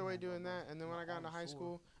it's a my bunch of right weight hand, doing bro. that, and then when My I got into arm's high sore.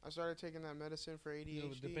 school, I started taking that medicine for You know,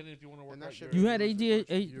 ADHD. depending if you want to work And that out shit You really had was the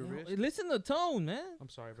ADHD. Your wrist? Listen to Tone, man. I'm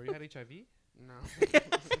sorry, bro. You had HIV? No.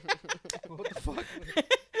 What the fuck?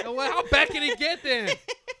 No, well, how bad can it get then?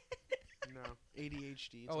 No.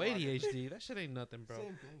 ADHD. It's Oh, a lot different. ADHD. That shit ain't nothing, bro.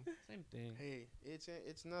 Same thing. Same thing. Hey,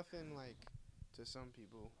 it's nothing like to some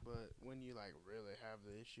people, but when you like really have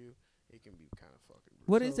the issue, it can be kind of fucking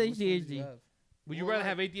brutal. What is So which ones do you ADHD? have? Would you Well, rather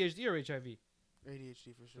like- have ADHD or HIV?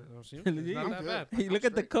 ADHD for sure. See? It's not I'm that good. bad. Hey, I'm look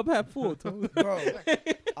at the straight. cup half full. Tony. Bro, I'm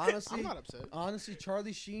honestly, not upset.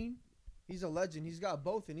 Charlie Sheen, he's a legend. He's got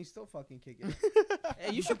both, and he's still fucking kicking.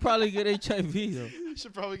 Hey, you should probably get HIV though. I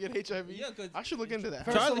should probably get HIV. Yeah, 'cause I should look into that.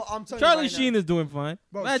 First Charlie- of all, I'm telling Charlie you right Sheen is doing fine.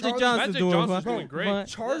 Bro, Magic Charlie- Johnson's Magic doing Johnson's fine. doing great. now, Fine.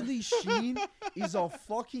 Charlie Sheen is a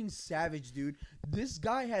fucking savage, dude. This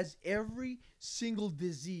guy has every single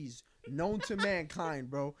disease known to mankind,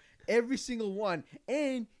 bro. Every single one.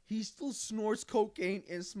 And he still snorts cocaine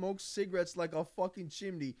and smokes cigarettes like a fucking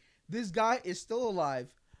chimney. This guy is still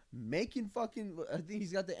alive. Making fucking, I think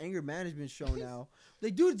he's got the anger management show now.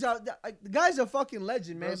 The dude's out. The guy's a fucking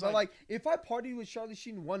legend, man. Bro's But like- like, if I partied with Charlie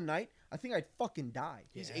Sheen one night, I think I'd fucking die.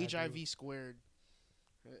 He's Yeah, HIV squared.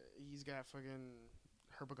 He's got fucking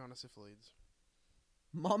herpetogonosyphilis.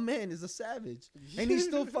 My man is a savage, and he's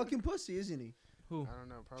still fucking pussy, isn't he? Who? I don't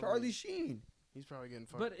know. Probably, Charlie Sheen. He's probably getting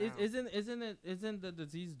fucked. But now. isn't the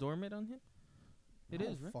disease dormant on him? It I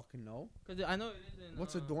is, don't right? fucking know. Because I know it is in.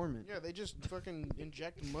 What's a dormant? Yeah, they just fucking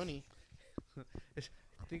inject money.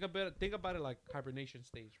 Think about it like hibernation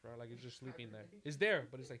stage, bro. Like it's just sleeping there. It's there,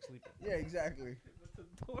 but it's like sleeping. Yeah, exactly.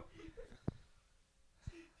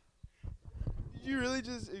 Did you really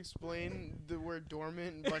just explain the word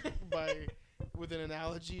dormant by with an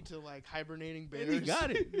analogy to like hibernating bears? And he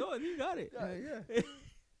got it. No, and he got it. Yeah, yeah.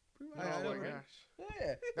 Oh I my know, gosh, right?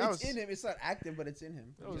 Yeah, That it's was- in him. It's not active, but it's in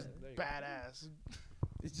him. that was there you go. badass.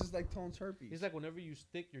 It's just like Tone's herpes. It's like whenever you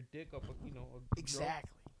stick your dick up, a drum, Exactly.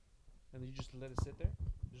 and then you just let it sit there.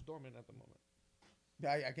 It's dormant at the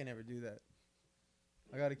moment. I can never do that.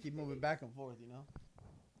 I gotta keep moving back and forth, you know.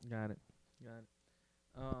 Got it.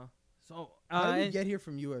 So How did we get here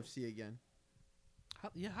from UFC again? How?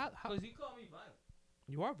 Because you call me violent.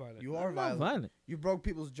 You are violent. You are I'm not violent. violent. You broke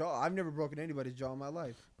people's jaw. I've never broken anybody's jaw in my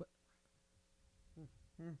life. But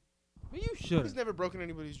you should. He's never broken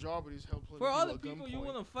anybody's jaw, but he's helped plenty For all the at people you gunpoint.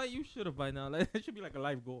 want to fight, you should have by now. Like, that should be like a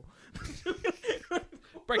life goal.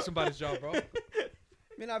 Break somebody's jaw, bro. I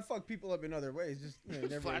mean, I fuck people up in other ways. Just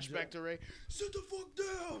never a Flashback jaw. to Ray. Sit the fuck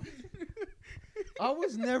down. I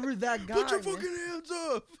was never that guy. Put your man. fucking hands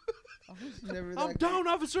up. I was never that I'm guy. down,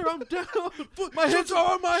 officer. I'm down. My hands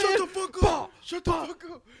are on my Shut head. the fuck up. Shut the fuck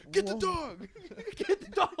up. Get the Whoa. dog. Get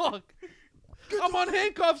the dog. I'm on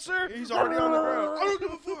handcuffs, sir. He's already on the ground. I don't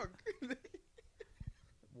give a fuck.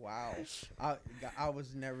 Wow. I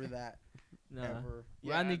was never that Nah. ever.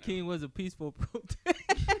 Yeah, I Rodney know. King was a peaceful protest.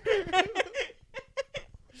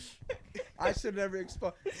 I should never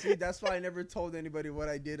expose. See, that's why I never told anybody what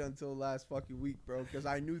I did until last fucking week, bro. Because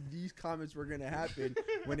I knew these comments were gonna happen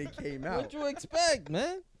when it came out. What you expect,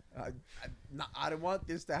 man? I didn't want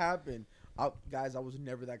this to happen. Guys, I was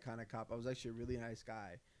never that kind of cop. I was actually a really nice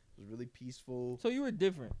guy. I was really peaceful. So you were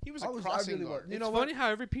different. He was I a was- crossing I really guard. was. You It's know funny how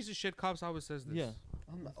every piece of shit cops always says this. Yeah.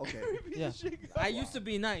 I'm not, okay. Yeah. I used to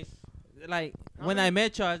be nice. Like How when many- I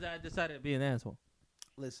met y'all, I decided to be an asshole.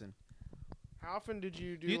 Listen. How often did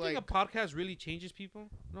you do, Do you like... think a podcast really changes people?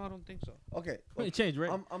 No, I don't think so. Okay. It changed,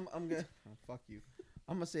 right? I'm gonna fuck you.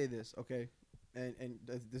 I'm gonna say this, okay? And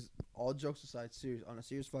this all jokes aside, serious on a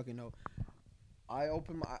serious fucking note. I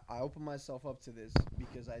open myself up to this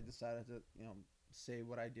because I decided to, say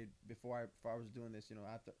what I did before I was doing this,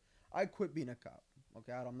 after I quit being a cop.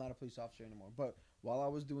 Okay, I'm not a police officer anymore. But while I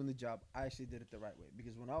was doing the job, I actually did it the right way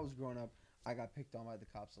because when I was growing up, I got picked on by the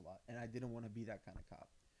cops a lot, and I didn't want to be that kind of cop.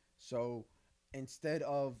 So instead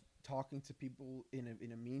of talking to people in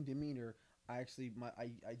a mean demeanor, I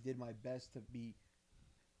did my best to be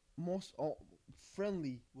most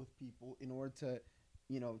friendly with people in order to,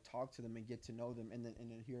 talk to them and get to know them and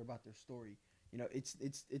then hear about their story.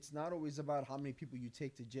 It's not always about how many people you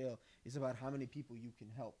take to jail. It's about how many people you can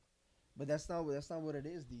help. But that's not what it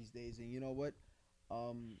is these days. And you know what?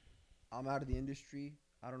 I'm out of the industry.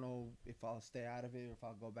 I don't know if I'll stay out of it or if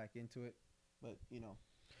I'll go back into it. But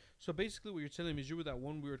So basically, what you're telling me is you were that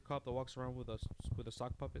one weird cop that walks around with a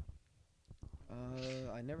sock puppet.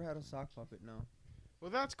 I never had a sock puppet. No. Well,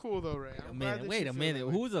 that's cool, though, Ray. I'm glad that Wait you a feel minute. that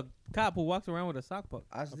way. Who's a cop who walks around with a sock puppet?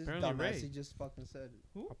 I was this Apparently dumbass. Ray. He just fucking said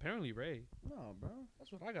it. Apparently, Ray. No, bro.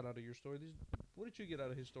 That's what I got out of your story. What did you get out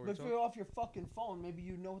of his story? But if Tom? you're off your fucking phone, maybe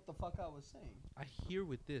you know what the fuck I was saying. I hear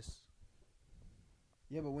with this.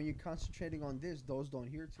 Yeah, but when you're concentrating on this, those don't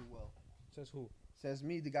hear too well. Says who? Says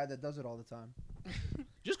me, the guy that does it all the time.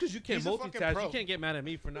 Just because you can't He's a fucking multitask, pro. you can't get mad at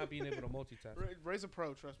me for not being able to multitask. Ray's a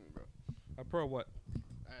pro, trust me, bro. A pro what?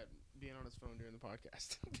 At being on his phone during the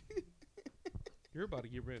podcast. You're about to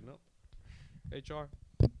get written up. HR.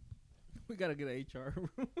 We gotta get an HR.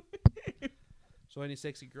 So any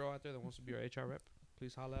sexy girl out there that wants to be our HR rep,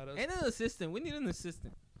 please holla at us. And an assistant. We need an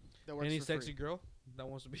assistant. That works Any for sexy free. girl that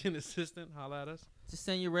wants to be an assistant, holla at us. Just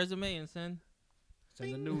send your resume and send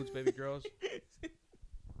Send the nudes, baby girls.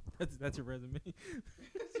 That's your resume.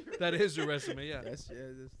 That is your resume, yeah. That's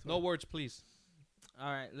No words, please.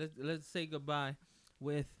 All right, let's say goodbye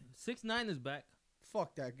with 6ix9ine is back.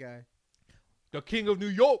 Fuck that guy. The king of New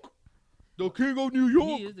York. The king of New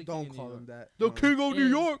York. He is the Don't king of call New him York. that. The No. king of New And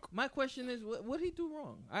York. My question is, what did he do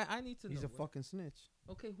wrong? I need to know. He's a What- fucking snitch.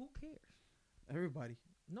 Okay, who cares? Everybody.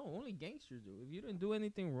 No, only gangsters do. If you didn't do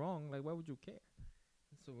anything wrong, like why would you care?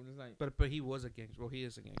 So it's like, But he was a gangster. Well, he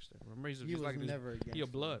is a gangster. Remember, he's He just was like never a gangster. he a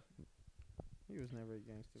blood. He was never a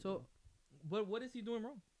gangster. so, what is he doing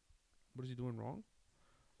wrong? What is he doing wrong?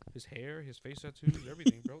 His hair, his face tattoos,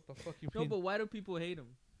 everything, bro. What the fuck you No, mean? but why do people hate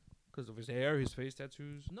him? Because of his hair, his face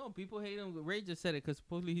tattoos. No, people hate him. Ray just said it because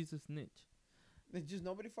supposedly he's a snitch. It's just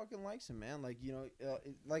nobody fucking likes him, man. Like, you know,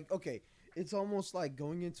 like, okay, it's almost like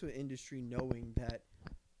going into an industry knowing that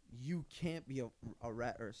you can't be a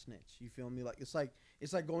rat or a snitch. You feel me? Like, it's like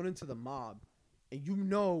going into the mob, and you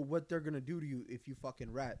know what they're gonna do to you if you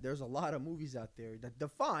fucking rat. There's a lot of movies out there that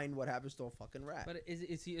define what happens to a fucking rat. But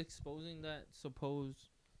is he exposing that supposed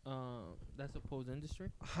industry?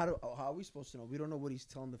 How are we supposed to know? We don't know what he's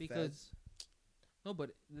telling the feds. Because no,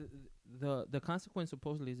 but the consequence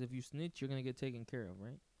supposedly is if you snitch, you're gonna get taken care of,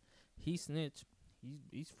 right? He snitched.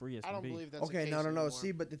 He's free as I can don't be. believe that's Okay, the no. case anymore.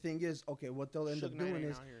 See, but the thing is, okay, what they'll end Suge up Knight doing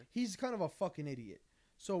ain't is out here. he's kind of a fucking idiot.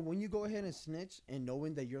 So when you go ahead and snitch and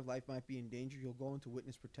knowing that your life might be in danger, you'll go into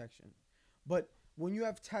witness protection. But when you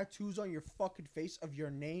have tattoos on your fucking face of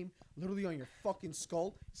your name, literally on your fucking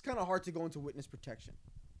skull, it's kind of hard to go into witness protection.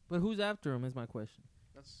 But who's after him is my question.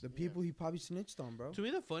 That's The yeah. people he probably snitched on, bro. To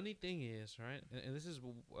me, the funny thing is, right, and this is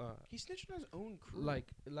He snitched on his own crew. like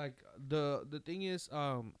the thing is,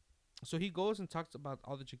 so he goes and talks about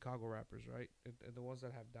all the Chicago rappers, right, and the ones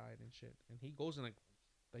that have died and shit, and he goes and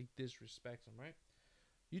like disrespects them, right?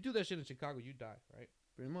 You do that shit in Chicago, you die, right?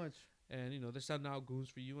 Pretty much. And you know they're sending out goons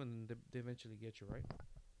for you, and they eventually get you, right?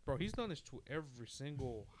 Bro, he's done this to every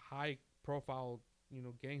single high-profile,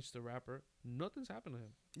 gangster rapper. Nothing's happened to him.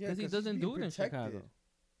 Yeah, Because he he's doesn't being do it in protected. Chicago.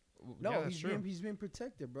 No, Yeah, that's true. he's being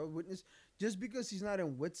protected, bro. Witness, just because he's not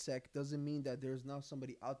in WITSEC doesn't mean that there's now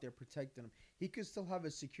somebody out there protecting him. He could still have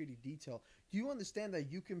a security detail. Do you understand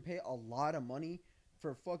that you can pay a lot of money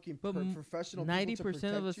for fucking But professional 90% people to of the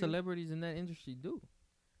protect you? celebrities in that industry do.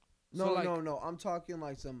 No, So, like, no. I'm talking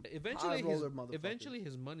like some Eventually, high roller motherfuckers. Eventually,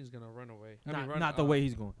 his money's gonna run away. Not the way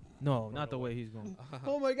he's going. No, run not the away. way he's going.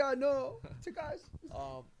 Oh my God, no! To guys.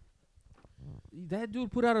 That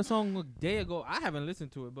dude put out a song a day ago. I haven't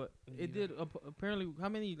listened to it, but it Neither. did apparently. How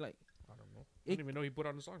many like I don't know. I It- didn't even know he put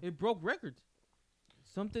out a song. it broke records?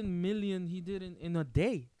 Something million he did in a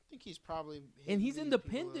day, I think he's probably. and hitting he's these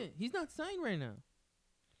independent. people up. He's not signed right now.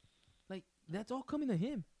 Like that's all coming to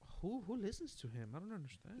him. Who listens to him? I don't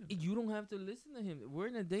understand. You don't have to listen to him. We're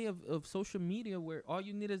in a day of social media where all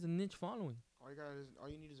you need is a niche following. All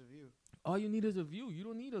you need is a view. All you need is a view. You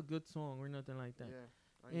don't need a good song or nothing like that. Yeah.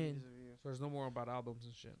 All you need And- is a view. So there's no more about albums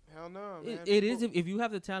and shit. Hell no, man. It is if you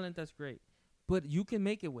have the talent, that's great, but you can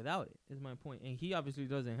make it without it. Is my point, and he obviously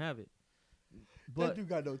doesn't have it. That But dude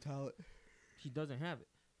got no talent. he doesn't have it.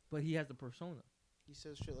 But he has the persona. He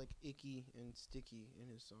says shit like icky and sticky in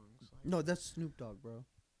his songs. Like, No, that's Snoop Dogg, bro.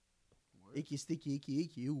 what? Icky, sticky,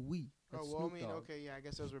 icky, ooh wee. Oh That's well, I Snoop mean, Dogg. okay, yeah, I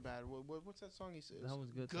guess those were bad. What's that song he says? That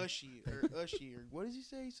was good. too. Gushy or ushy or what does he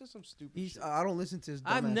say? He says some stupid He's. shit. I don't listen to his.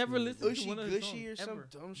 I've dumbass never music. listened to Ushy one of his gushy or songs, some ever.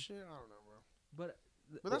 dumb shit. I don't know, bro. But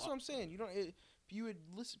But that's what I'm saying. You don't. If you would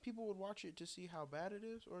listen, people would watch it to see how bad it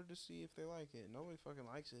is, or to see if they like it. Nobody fucking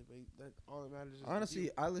likes it, but that all that matters is the Honestly,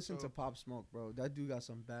 view. I listen So- to Pop Smoke, bro. That dude got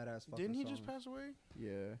some badass fucking Didn't he songs. just pass away?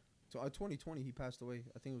 Yeah. So 2020, he passed away.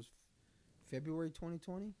 I think it was February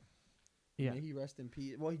 2020. yeah, May he rest in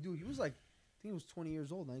peace. Well, he was like, I think he was 20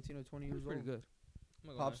 years old, 19 or 20 he was years pretty old. good. I'm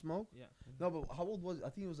not gonna Pop lie. Smoke? Yeah, No, but how old was? I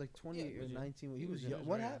think he was like 20 Yeah, or he was 19. He He was was young. young.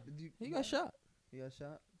 What He was happened? he got shot. He got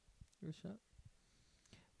shot. He got shot.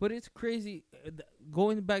 But it's crazy.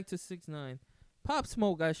 Going back to 6ix9ine, Pop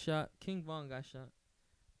Smoke got shot. King Von got shot.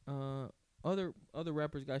 Other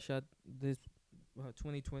rappers got shot this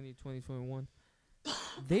 2020, 2021.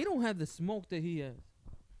 They don't have the smoke that he has,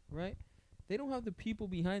 right? They don't have the people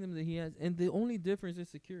behind him that he has, and the only difference is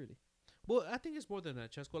security. Well, I think it's more than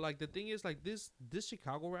that, Chesco. Like the thing is, like this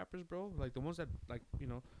Chicago rappers, bro. Like the ones that, like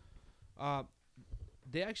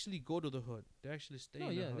they actually go to the hood. They actually stay. Oh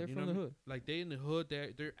in the yeah, hood, they're you from know the what I mean? hood. Like they in the hood.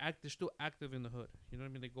 They're still active in the hood. You know what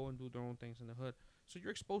I mean? They go and do their own things in the hood. So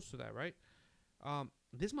you're exposed to that, right?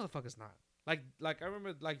 This motherfucker's not. Like I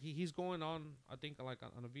remember, like he's going on. I think like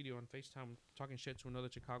on a video on FaceTime talking shit to another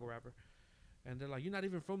Chicago rapper, and they're like, "You're not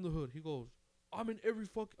even from the hood." He goes, "I'm in every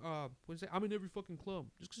I'm in every fucking club.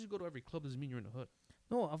 Just because you go to every club doesn't mean you're in the hood."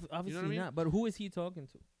 No, obviously I mean? not. But who is he talking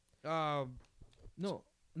to? Um, No.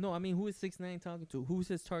 I mean, who is 6ix9ine talking to? Who's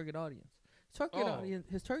his target audience?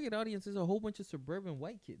 His target audience is a whole bunch of suburban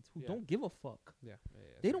white kids who Yeah. don't give a fuck. yeah,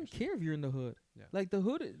 They don't care if you're in the hood. Yeah. Like the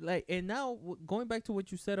hood, and now going back to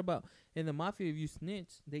what you said about in the mafia, if you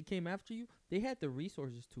snitch, they came after you. They had the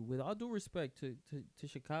resources to. With all due respect to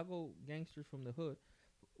Chicago gangsters from the hood,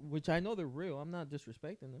 which I know they're real. I'm not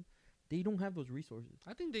disrespecting them. They don't have those resources.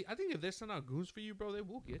 I think if they send out goons for you, bro, they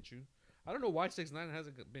will get you. I don't know why 6ix9ine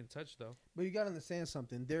hasn't been touched though. But you gotta understand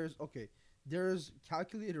something. There's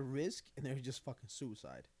calculated risk and there's just fucking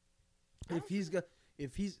suicide. If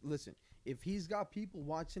he's got people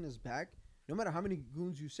watching his back, no matter how many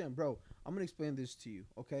goons you send, bro, I'm gonna explain this to you,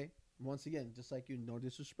 okay? Once again, just like you, no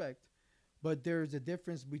disrespect, but there's a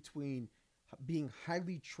difference between being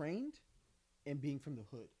highly trained and being from the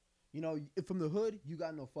hood. You know, if from the hood, you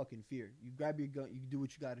got no fucking fear. You grab your gun, you do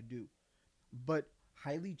what you gotta do. But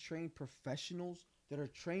highly trained professionals that are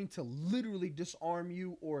trained to literally disarm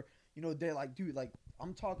you, or you know, they're like, dude, like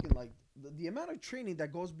I'm talking like the amount of training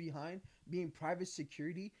that goes behind being private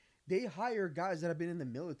security. They hire guys that have been in the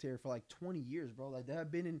military for like 20 years, bro. Like they have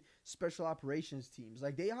been in special operations teams.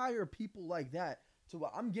 Like they hire people like that. So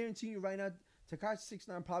I'm guaranteeing you right now, Tekashi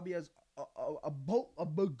 6ix9ine probably has a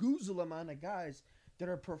bagoozle amount of guys that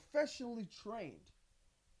are professionally trained.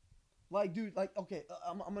 Like, dude, like, okay,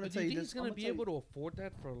 I'm gonna But tell do you you think this. he's gonna be able to afford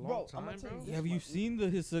that for a long Bro, I'm time, gonna tell bro? you this. Have you seen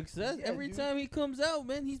his success? Yeah, Every dude. time he comes out,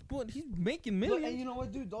 man, he's making Look, millions. and you know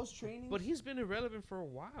what, dude? Those trainings. But he's been irrelevant for a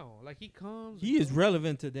while. Like he comes. He is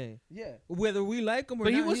relevant today, yeah. whether we like him or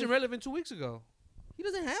But not. he wasn't relevant 2 weeks ago. He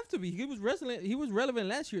doesn't have to be. He was wrestling. He was relevant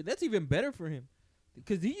last year. That's even better for him,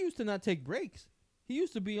 because he used to not take breaks. He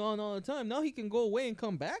used to be on all the time. Now he can go away and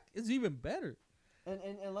come back. It's even better. And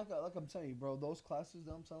like I'm telling you, bro, those classes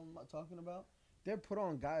that I'm talking about, they're put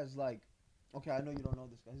on guys like, okay, I know you don't know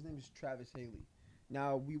this guy. His name is Travis Haley.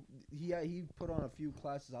 Now he put on a few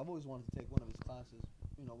classes. I've always wanted to take one of his classes.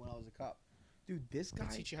 You know, when I was a cop, dude, this guy.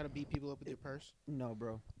 They teach you how to beat people up with your purse. No,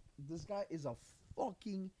 bro, this guy is a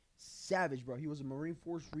fucking savage, bro. He was a Marine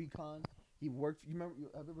Force recon. He worked. You remember?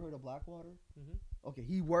 Have you ever heard of Blackwater? Mm-hmm. Okay,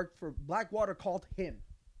 he worked for Blackwater. Called him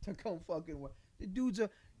to come fucking work. The dude's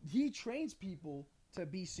he trains people to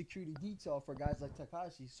be security detail for guys like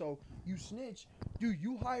Tekashi. So you snitch, dude.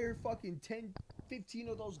 You hire fucking 10, 15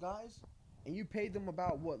 of those guys, and you pay them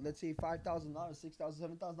about what? Let's say $5,000,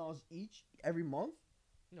 $6,000, $7,000 each every month.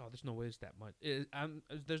 No, there's no way it's that much.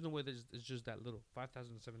 There's no way it's just that little.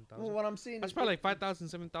 5,000 to 7,000. Well, what I'm saying That's is probably like 5,000,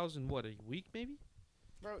 7,000. What, a week maybe?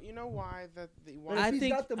 Bro, you know why that the But why if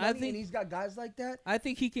he's got the money think- and he's got guys like that. I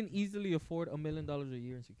think he can easily afford $1 million a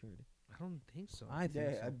year in security. I don't think so. I think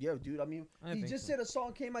Yeah, so. yeah, dude. I mean, I he think just so. said a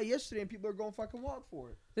song came out yesterday and people are going fucking walk for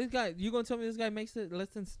it. This guy, you gonna tell me this guy makes it less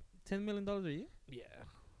than $10 million a year? Yeah.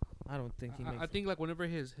 I don't think he makes. I think like whenever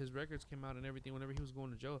his records came out and everything, whenever he was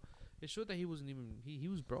going to jail, it showed that he wasn't even he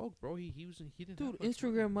was broke, bro. He didn't. Dude, have much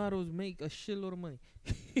Instagram money. models make a shitload of money.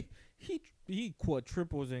 he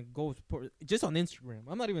quadruples and goes just on Instagram.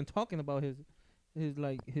 I'm not even talking about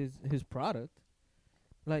his product.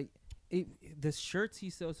 Like the shirts he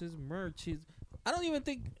sells, his merch, I don't even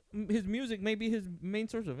think his music may be his main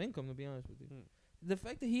source of income, to be honest with you. The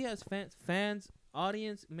fact that he has fans,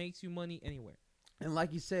 audience makes you money anywhere. And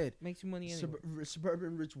like you said, Makes you money anywhere.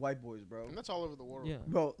 suburban rich white boys, bro. and that's all over the world. Yeah.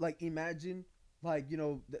 Bro, like imagine, like you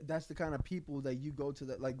know, that's the kind of people that you go to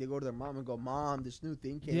that, like they go to their mom and go, "Mom, this new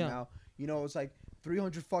thing came Yeah. out. You know, it's like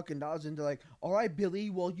 $300 fucking dollars," and they're like, "All right,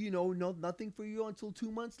 Billy, well, you know, nothing for you until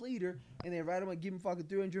 2 months later," and they write him and give him fucking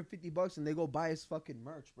 $350, and they go buy his fucking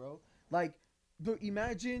merch, bro. Like, but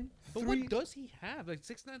imagine. But what does he have? Like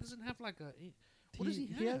 6ix9ine doesn't have like a. What does he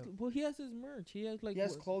have? He has his merch. He has like He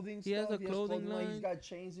has clothing. he has stuff, a clothing He's line. got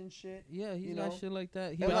chains and shit. Yeah, he's you got know? shit like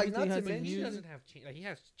that. He And, like, obviously not to has his mention- He music. doesn't have chains. Like he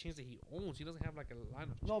has chains that he owns. He doesn't have like a line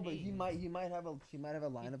of. No, but he chains. might have a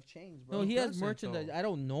line of chains, bro. No, he has doesn't, merchandise. though. I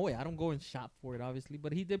don't know it. I don't go and shop for it, obviously.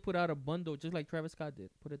 But he did put out a bundle, just like Travis Scott did.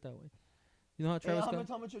 Put it that way. You know how Hey, Travis Scott?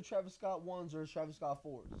 how much are Travis Scott ones or Travis Scott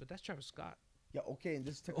fours? But that's Travis Scott. Yeah, okay, and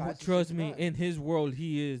this is Oh, Tekashi trust me, 69. in his world,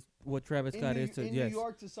 he is what Travis Scott New, is to in yes. New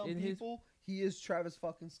York, to some In his- people, he is Travis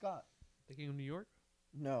fucking Scott. The King of New York.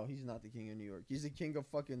 No, he's not the king of New York. He's the king of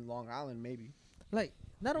fucking Long Island, maybe. Like,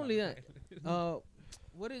 not only that,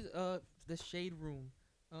 what is the Shade Room,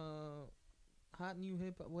 Hot New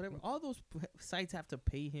Hip Hop, whatever. All those sites have to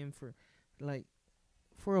pay him for, like,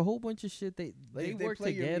 for a whole bunch of shit. They If work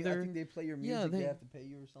play your I together. think they play your Yeah, music. they- they have to pay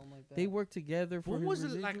you or something like that. They work together for When his was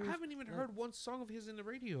it? Like I residuals. haven't even Like, heard one song of his in the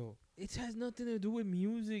radio. It has nothing to do with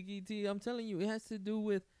music, ET. I'm telling you, it has to do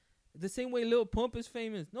with The same way Lil Pump is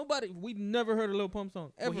famous. We never heard a Lil Pump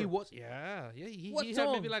song ever. Well, he was, yeah. He What had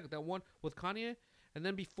song? maybe like that one with Kanye, and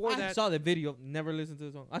then before I that, saw the video. Never listened to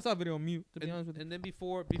the song. I saw a video on mute. To be honest with you. and then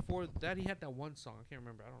before that, he had that one song. I can't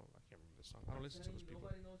remember. I can't remember the song. I don't listen to those people.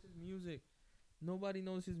 Nobody knows his music. Nobody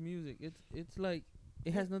knows his music. It's like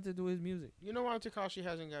it has nothing to do with his music. You know why Tekashi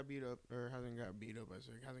hasn't got beat up, hasn't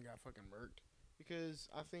got fucking murked? Because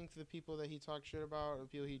I think the people that he talks shit about, the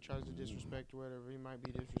people he tries to disrespect or whatever, he might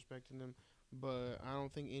be disrespecting them. But I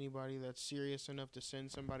don't think anybody that's serious enough to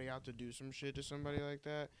send somebody out to do some shit to somebody like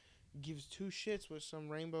that gives two shits what some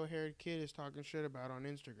rainbow-haired kid is talking shit about on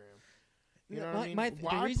Instagram. You know what I mean?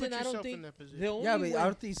 Why the reason put I don't yourself think in that position? the only Yeah, but way, I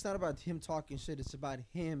don't think it's not about him talking shit. It's about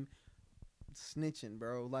him snitching,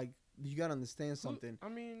 bro. Like, you gotta understand something. I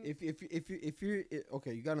mean, If you're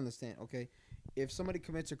okay, you gotta understand. Okay, if somebody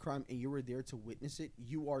commits a crime and you were there to witness it,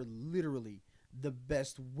 you are literally the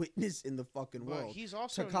best witness in the fucking but world. he's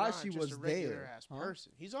also Tekashi not just was a regular there, ass huh?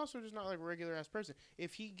 person. He's also just not like a regular ass person.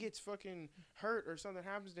 If he gets fucking hurt or something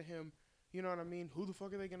happens to him, you know what I mean? Who the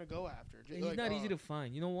fuck are they gonna go after? he's not easy to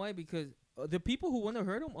find. You know why? Because the people who want to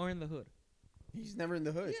hurt him are in the hood. He's never in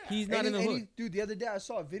the hood. Yeah. He's not in the hood. Dude, the other day I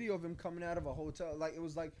saw a video of him coming out of a hotel. Like, it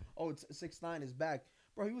was like, oh, it's 6ix9ine is back.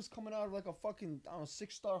 Bro, he was coming out of like a fucking, I don't know,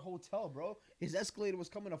 6-star hotel, bro. His Escalator was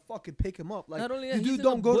coming to fucking pick him up. Like, Not only the that, dude he's in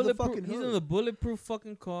don't a go to the bulletproof- fucking He's hood. in a bulletproof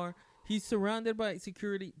fucking car. He's surrounded by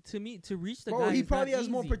security. To me, to reach the Bro, guy, he is probably not has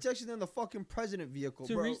more easy. protection than the fucking president vehicle,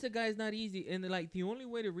 To bro. reach the guy is not easy, and like the only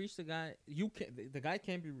way to reach the guy, the guy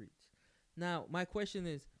can't be reached. Now, my question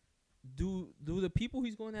is, do the people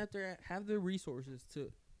he's going after have the resources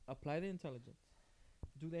to apply the intelligence?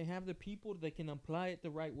 Do they have the people that can apply it the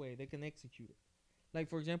right way? They can execute it. Like,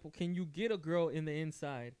 for example, can you get a girl in the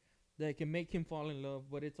inside that can make him fall in love,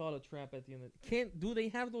 but it's all a trap at the end of it? Do they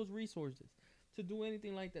have those resources to do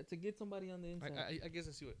anything like that, to get somebody on the inside? I guess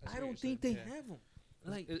I see what. I don't think they have them.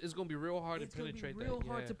 Like, it's gonna be real hard to it's gonna be penetrate real that.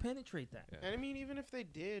 hard yeah. to penetrate that. Yeah. And I mean, even if they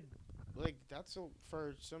did, like, that's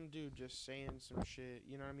for some dude just saying some shit,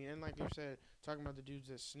 you know what I mean? And like you said, talking about the dudes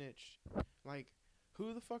that snitched, like,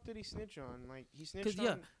 who the fuck did he snitch on? Like, he snitched on...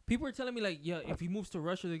 Because, people are telling me, like, if he moves to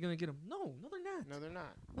Russia, they're going to get him. No, they're not. No, they're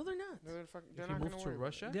not. No, they're not. No, they're If not he going moves to to worry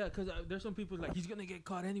Russia, Yeah, because there's some people like, he's going to get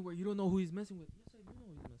caught anywhere. You don't know who he's messing with. Yes, I do know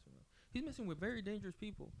who he's messing with. He's messing with very dangerous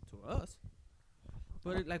people to us.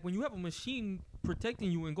 But, like, when you have a machine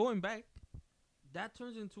protecting you and going back, that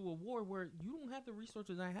turns into a war where you don't have the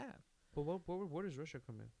resources I have. but where does Russia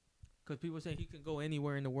come in? Because people say he can go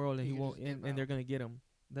anywhere in the world and He he can won't, just dip and they're out. going to get him.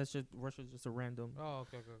 That's just, Russia's just a random. Oh,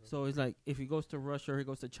 okay. So it's like, if he goes to Russia or he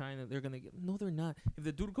goes to China, they're going to get... No, they're not. If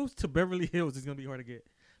the dude goes to Beverly Hills, it's going to be hard to get.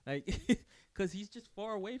 Like, because he's just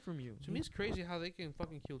far away from you. To me, it's crazy how they can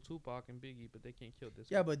fucking kill Tupac and Biggie, but they can't kill this.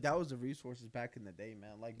 Yeah, guy. but that was the resources back in the day,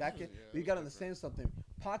 man. Like, back in... Yeah, you it gotta was understand something.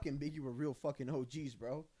 Pac and Biggie were real fucking OGs,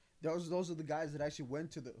 bro. Those are the guys that actually went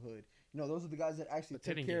to the hood. You know, those are the guys that actually But they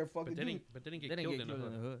took didn't care get, of fucking... but they didn't get killed in the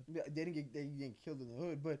hood. Yeah, they didn't get killed in the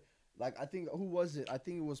hood, but like, I think, who was it? I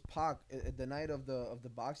think it was Pac at the night of the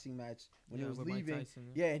boxing match when he was with Mike leaving. Tyson,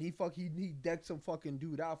 Yeah, and he decked some fucking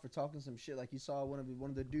dude out for talking some shit. Like, he saw one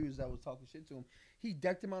of the dudes that was talking shit to him. He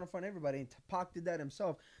decked him out in front of everybody, and Pac did that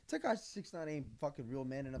himself. Tekashi 6ix9ine ain't fucking real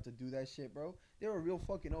man enough to do that shit, bro. They were real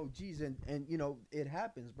fucking OGs, and you know, it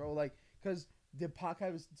happens, bro. Like, cause did Pac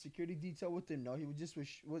have a security detail with him? No, he was just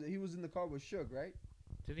he was in the car with Suge, right?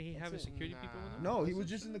 Didn't he have his That's it. security people with him? No, he Was was it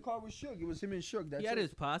just in Suge? the car with Suge. It was him and Suge. That's He had it.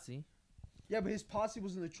 his posse. Yeah, but his posse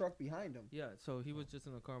was in the truck behind him. Yeah, so he was just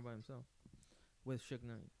in the car by himself with Suge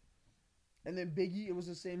Knight. And then Biggie, it was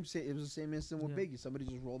the same incident with Yeah. Biggie. Somebody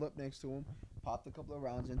just rolled up next to him, popped a couple of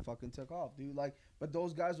rounds, and fucking took off, dude. Like, but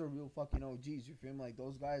those guys are real fucking OGs. You feel me? Like,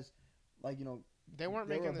 those guys, like, you know, They weren't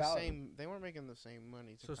They were making the about same. They weren't making the same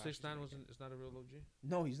money. So Tekashi's 6ix9ine making. is not a real OG.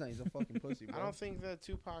 no, he's not. He's a fucking pussy, bro. I don't think that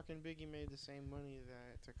Tupac and Biggie made the same money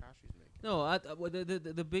that Tekashi's making. No, well,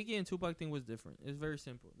 the Biggie and Tupac thing was different. It's very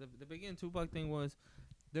simple. The Biggie and Tupac thing was,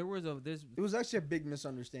 there was It was actually a big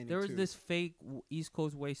misunderstanding. there was too. this fake East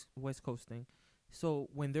Coast West Coast thing. So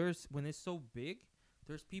when it's so big,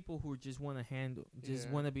 there's people who just want to handle, just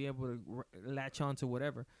Yeah. want to be able to latch on to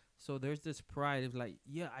whatever. So there's this pride of like,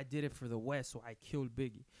 yeah, I did it for the West, so I killed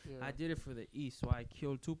Biggie. Yeah. I did it for the East, so I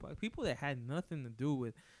killed Tupac. People that had nothing to do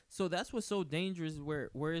with. So that's what's so dangerous. Where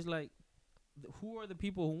it's like, who are the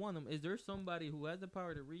people who want them? Is there somebody who has the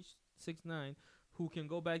power to reach 6ix9ine, who can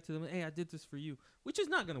go back to them? Hey, I did this for you, which is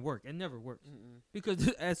not gonna work. It never works Mm-mm. because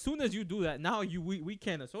as soon as you do that, now we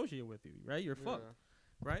can't associate with you, right? You're fucked,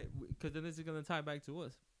 Yeah. right? Because then this is gonna tie back to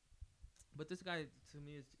us. But this guy, to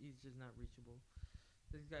me, he's just not reachable.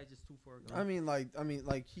 This guy's just too far gone. I mean,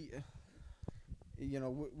 like he, you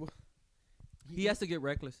know, He has to get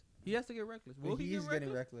reckless. He has to get reckless. Will he He's get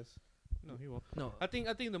getting reckless? reckless. No, he won't. No. I think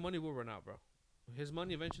the money will run out, bro. His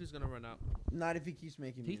money eventually is gonna run out. Not if he keeps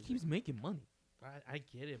making He music. keeps making money. I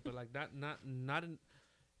get it, but like not in,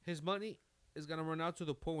 his money is gonna run out to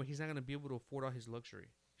the point where he's not gonna be able to afford all his luxury.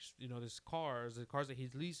 You know, the cars that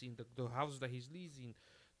he's leasing, the houses that he's leasing,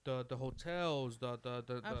 the hotels, the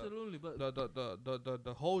Absolutely, but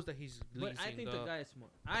the hoes that he's leasing. But I think the guy is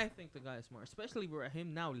smart. I think the guy is smart, especially with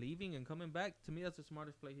him now leaving and coming back. To me, that's the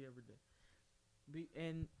smartest play he ever did.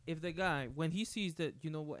 And if the guy, when he sees that, you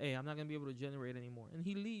know what, hey, I'm not gonna be able to generate anymore, and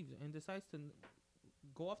he leaves and decides to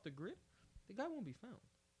go off the grid, the guy won't be found.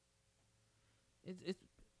 It's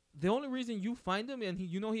the only reason you find him, and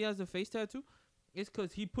he has a face tattoo, is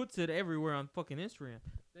because he puts it everywhere on fucking Instagram.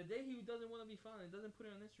 The day he doesn't want to be found and doesn't put it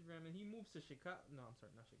on Instagram, and he moves to Chicago. No, I'm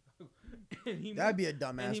sorry, not Chicago. and That'd be a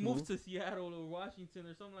dumbass And he move. moves to Seattle or Washington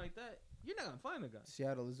or something like that. You're not gonna find the guy.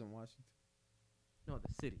 Seattle isn't Washington. No,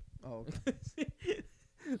 the city. Oh, okay.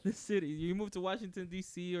 The city. You move to Washington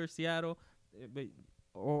D.C. or Seattle, but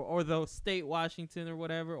or the state Washington or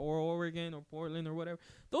whatever, or Oregon or Portland or whatever.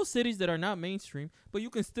 Those cities that are not mainstream, but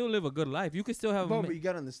you can still live a good life. You can still have. But you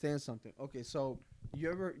gotta understand something. Okay, so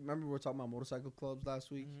you ever remember we were talking about motorcycle clubs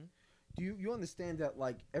last week? Mhm. Do you understand that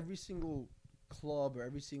like every single club or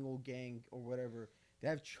every single gang or whatever, they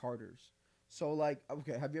have charters. So like,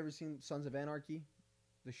 okay, have you ever seen Sons of Anarchy,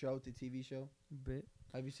 the TV show? Bit.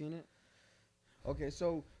 Have you seen it? Okay,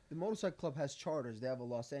 so the motorcycle club has charters. They have a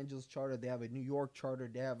Los Angeles charter. They have a New York charter.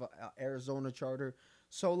 They have a Arizona charter.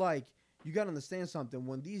 So like, you gotta understand something.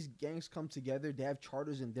 When these gangs come together, they have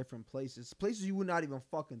charters in different places you would not even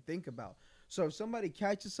fucking think about. So if somebody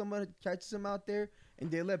catches them out there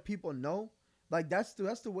and they let people know, like that's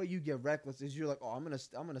the way you get reckless. Is you're like, oh, I'm in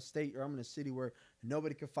a state or I'm in a city where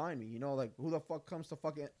nobody can find me. You know, like who the fuck comes to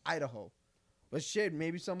fucking Idaho? But shit,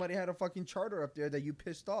 maybe somebody had a fucking charter up there that you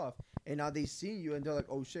pissed off, and now they seen you and they're like,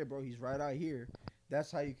 oh shit, bro, he's right out here. That's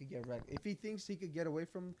how you could get wrecked. If he thinks he could get away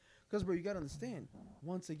from, because bro, you gotta understand.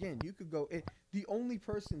 Once again, you could go. The only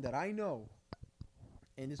person that I know,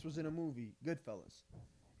 and this was in a movie, Goodfellas,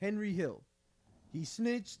 Henry Hill. He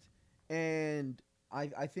snitched, and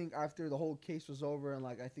I think after the whole case was over, and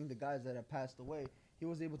like I think the guys that had passed away, he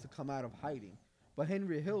was able to come out of hiding. But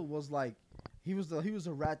Henry Hill was like, he was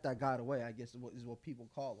a rat that got away. I guess is what people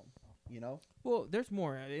call him. You know. Well, there's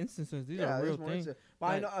more instances. These are real things. But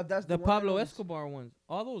I know that's the one Pablo Escobar ones.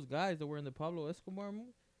 All those guys that were in the Pablo Escobar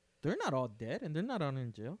movie, they're not all dead and they're not all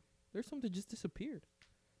in jail. There's some that just disappeared.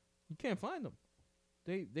 You can't find them.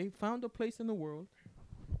 They found a place in the world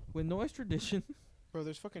with no extradition. Bro,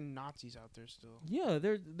 there's fucking Nazis out there still. Yeah,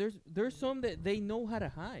 there's some that they know how to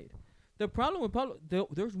hide. The problem with Pablo,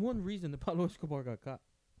 there's one reason the Pablo Escobar got caught.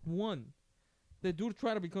 One, the dude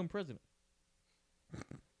tried to become president,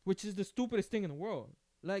 which is the stupidest thing in the world.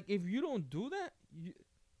 Like, if you don't do that,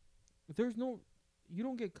 you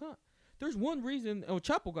don't get caught. There's one reason El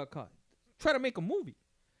Chapo got caught. Try to make a movie.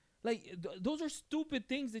 Like, those are stupid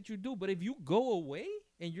things that you do. But if you go away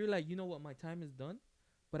and you're like, you know what, my time is done,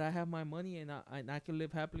 but I have my money and I can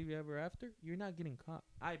live happily ever after, you're not getting caught.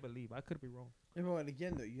 I believe. I could be wrong. Yeah, but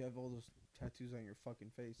again, though, you have all those tattoos on your fucking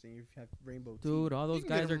face and you have rainbow teeth. Dude, all those You can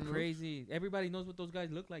get guys are them crazy. Everybody knows what those guys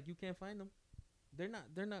look like. You can't find them. They're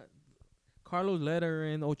not. Carlos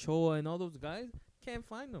Leder and Ochoa and all those guys, can't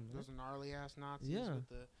find them. Those gnarly ass Nazis Yeah. with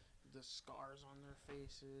the scars on their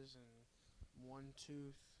faces and one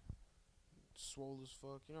tooth swole as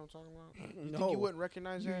fuck. You know what I'm talking about? You think you wouldn't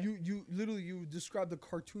recognize that? You literally you described the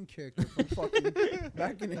cartoon character from fucking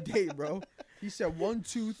back in the day, bro. He said one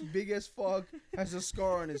tooth, big as fuck, has a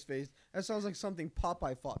scar on his face. That sounds like something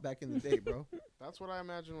Popeye fought back in the day, bro. That's what I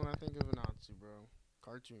imagine when I think of a Nazi, bro.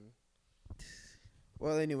 Cartoon.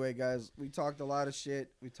 Well, anyway, guys, we talked a lot of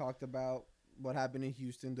shit. We talked about what happened in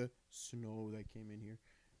Houston, the snow that came in here.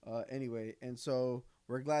 Anyway, and so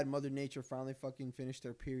we're glad Mother Nature finally fucking finished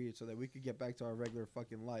their period so that we could get back to our regular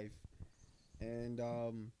fucking life. And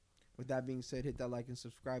with that being said, hit that like and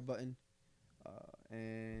subscribe button.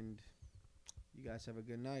 And you guys have a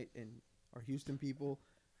good night. And our Houston people,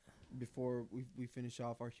 before we finish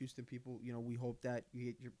off, our Houston people, you know, we hope that you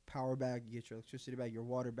get your power back, you get your electricity back, your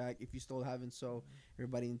water back. If you still haven't, so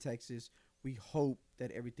everybody in Texas, we hope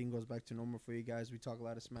that everything goes back to normal for you guys. We talk a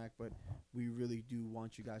lot of smack, but we really do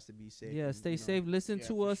want you guys to be safe. Yeah, and, stay you know, safe. Listen Yeah,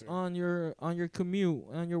 to for us sure. on your commute,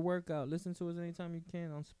 on your workout. Listen to us anytime you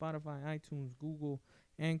can on Spotify, iTunes, Google,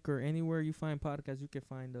 Anchor, anywhere you find podcasts, you can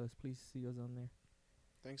find us. Please see us on there.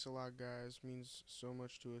 Thanks a lot, guys. Means so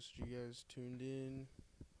much to us that you guys tuned in.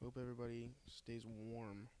 Hope everybody stays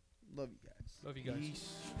warm. Love you guys. Love you guys.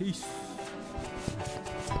 Peace. Peace.